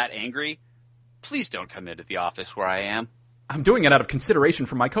and that angry, please don't come into the office where I am. I'm doing it out of consideration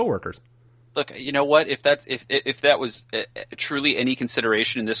for my coworkers. Look, you know what? If that was truly any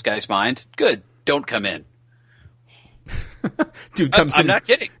consideration in this guy's mind, good. Don't come in. Dude comes in. I'm not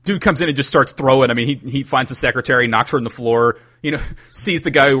kidding. Dude comes in and just starts throwing. I mean, he finds the secretary, knocks her on the floor. Sees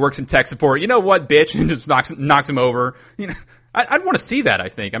the guy who works in tech support. You know what, bitch, and just knocks him over. I'd want to see that. I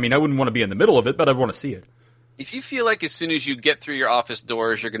think. I mean, I wouldn't want to be in the middle of it, but I'd want to see it. If you feel like as soon as you get through your office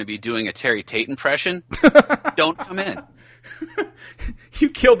doors, you're going to be doing a Terry Tate impression, don't come in. You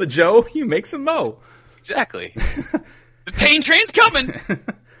kill the Joe, you make some mo. Exactly. The pain train's coming.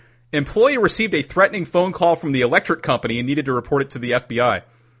 Employee received a threatening phone call from the electric company and needed to report it to the FBI.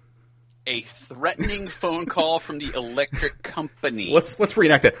 A threatening phone call from the electric company. Let's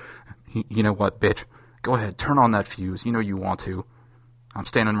reenact it. You know what, bitch? Go ahead, turn on that fuse. You know you want to. I'm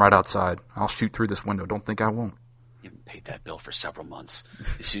standing right outside. I'll shoot through this window. Don't think I won't. You haven't paid that bill for several months.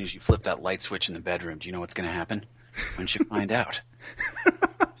 As soon as you flip that light switch in the bedroom, do you know what's going to happen? When you find out.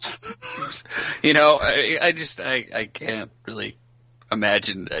 I can't really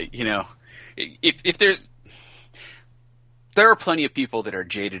imagine, if there are plenty of people that are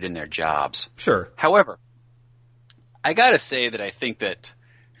jaded in their jobs. Sure. However, I gotta say that I think that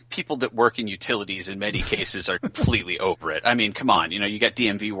people that work in utilities in many cases are completely over it. I mean, come on, you got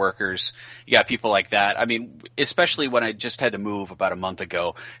DMV workers, you got people like that. I mean, especially when I just had to move about a month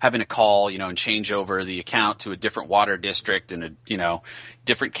ago, having to call, and change over the account to a different water district and a,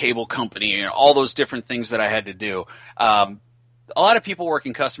 different cable company, all those different things that I had to do. A lot of people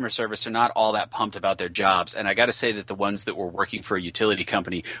working customer service are not all that pumped about their jobs, and I got to say that the ones that were working for a utility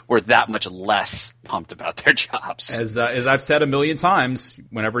company were that much less pumped about their jobs. As I've said a million times,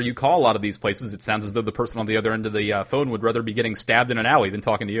 whenever you call a lot of these places, it sounds as though the person on the other end of the phone would rather be getting stabbed in an alley than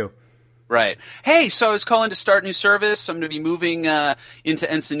talking to you. Right. Hey, so I was calling to start new service. I'm going to be moving into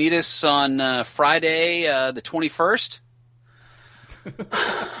Encinitas on Friday, the 21st.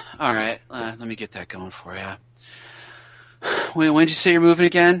 All right, let me get that going for you. When did you say you're moving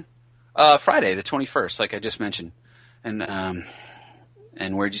again? Friday, the 21st, like I just mentioned. And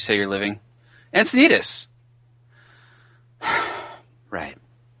where'd you say you're living? Encinitas. Right.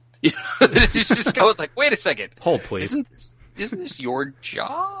 You just go like, wait a second. Hold, please. Isn't this your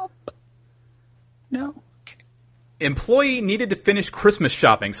job? No. Okay. Employee needed to finish Christmas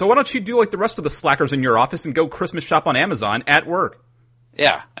shopping, so why don't you do like the rest of the slackers in your office and go Christmas shop on Amazon at work?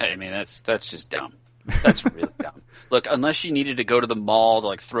 Yeah, I mean that's just dumb. That's really dumb. Look, unless you needed to go to the mall to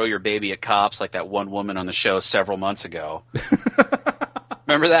like throw your baby at cops like that one woman on the show several months ago.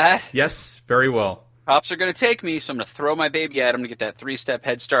 Remember that? Yes, very well. Cops are going to take me, so I'm going to throw my baby at them to get that 3-step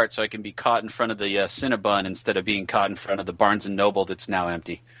head start so I can be caught in front of the Cinnabon instead of being caught in front of the Barnes & Noble that's now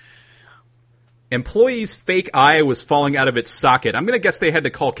empty. Employee's fake eye was falling out of its socket. I'm going to guess they had to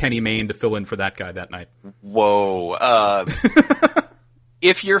call Kenny Mayne to fill in for that guy that night. Whoa.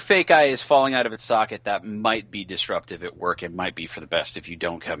 If your fake eye is falling out of its socket, that might be disruptive at work. It might be for the best if you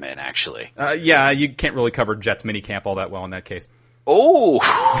don't come in, actually. Yeah, you can't really cover Jet's minicamp all that well in that case. Oh!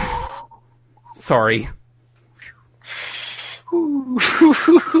 Sorry.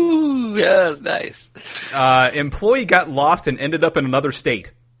 Yeah, that's nice. Employee got lost and ended up in another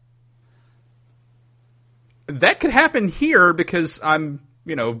state. That could happen here because I'm,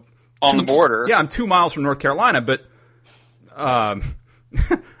 on the border. Yeah, I'm 2 miles from North Carolina, but I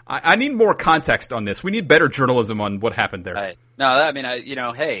need more context on this. We need better journalism on what happened there. Right. No, I mean,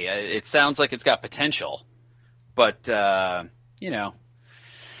 hey, it sounds like it's got potential, but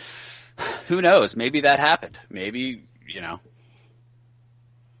who knows? Maybe that happened. Maybe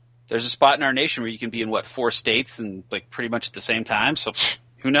there's a spot in our nation where you can be in 4 states and like pretty much at the same time. So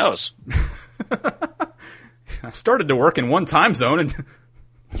who knows? I started to work in one time zone and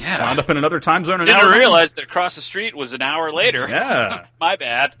wound up in another time zone. Didn't realize that across the street was an hour later. Yeah. My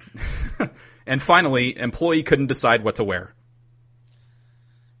bad. And finally, employee couldn't decide what to wear.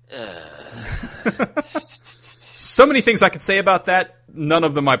 So many things I could say about that. None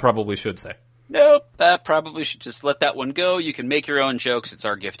of them I probably should say. Nope, that probably should just let that one go. You can make your own jokes. It's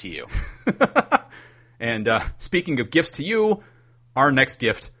our gift to you. And speaking of gifts to you, our next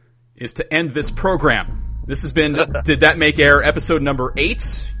gift is to end this program. This has been Did That Make Air, episode number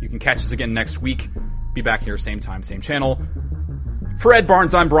 8. You can catch us again next week. Be back here, same time, same channel. For Ed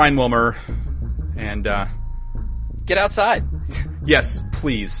Barnes, I'm Brian Wilmer. And, get outside. Yes,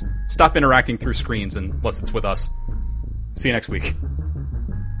 please. Stop interacting through screens unless it's with us. See you next week.